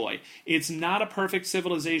really enjoy. It's not a perfect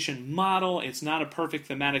Civilization model, it's not a perfect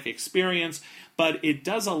thematic experience, but it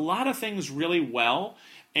does a lot of things really well.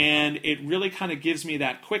 And it really kind of gives me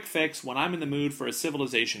that quick fix when I'm in the mood for a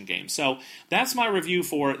Civilization game. So that's my review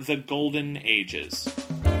for The Golden Ages.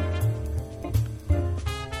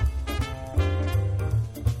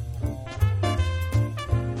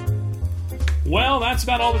 Well, that's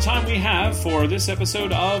about all the time we have for this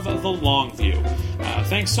episode of The Longview.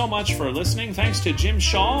 Thanks so much for listening. Thanks to Jim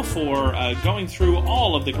Shaw for going through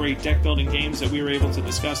all of the great deck building games that we were able to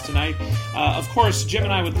discuss tonight. Of course, Jim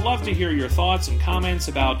and I would love to hear your thoughts and comments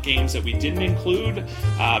about games that we didn't include.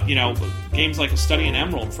 Games like A Study in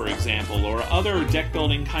Emerald, for example, or other deck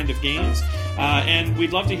building kind of games. And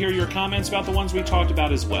we'd love to hear your comments about the ones we talked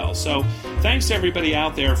about as well. So thanks to everybody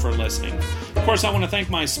out there for listening. Of course, I want to thank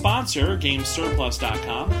my sponsor,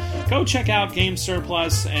 GameSurplus.com. Go check out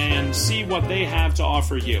GameSurplus and see what they have to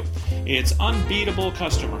offer you. It's unbeatable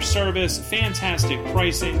customer service, fantastic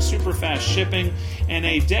pricing, super fast shipping, and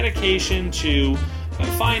a dedication to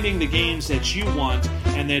finding the games that you want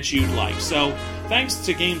and that you'd like. So thanks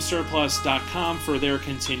to GameSurplus.com for their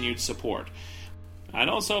continued support. I'd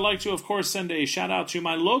also like to, of course, send a shout-out to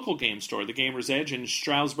my local game store, the Gamer's Edge in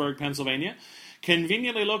Stroudsburg, Pennsylvania.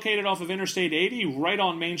 Conveniently located off of Interstate 80, right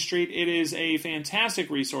on Main Street, it is a fantastic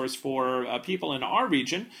resource for people in our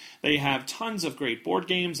region. They have tons of great board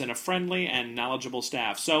games and a friendly and knowledgeable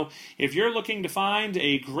staff. So if you're looking to find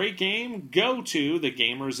a great game, go to the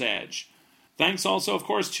Gamer's Edge. Thanks also, of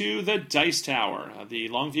course, to the Dice Tower. The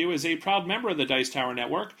Longview is a proud member of the Dice Tower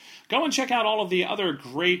Network. Go and check out all of the other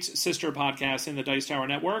great sister podcasts in the Dice Tower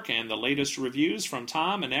Network and the latest reviews from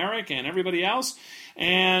Tom and Eric and everybody else.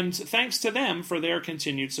 And thanks to them for their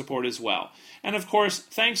continued support as well. And, of course,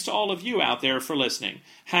 thanks to all of you out there for listening.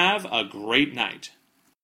 Have a great night.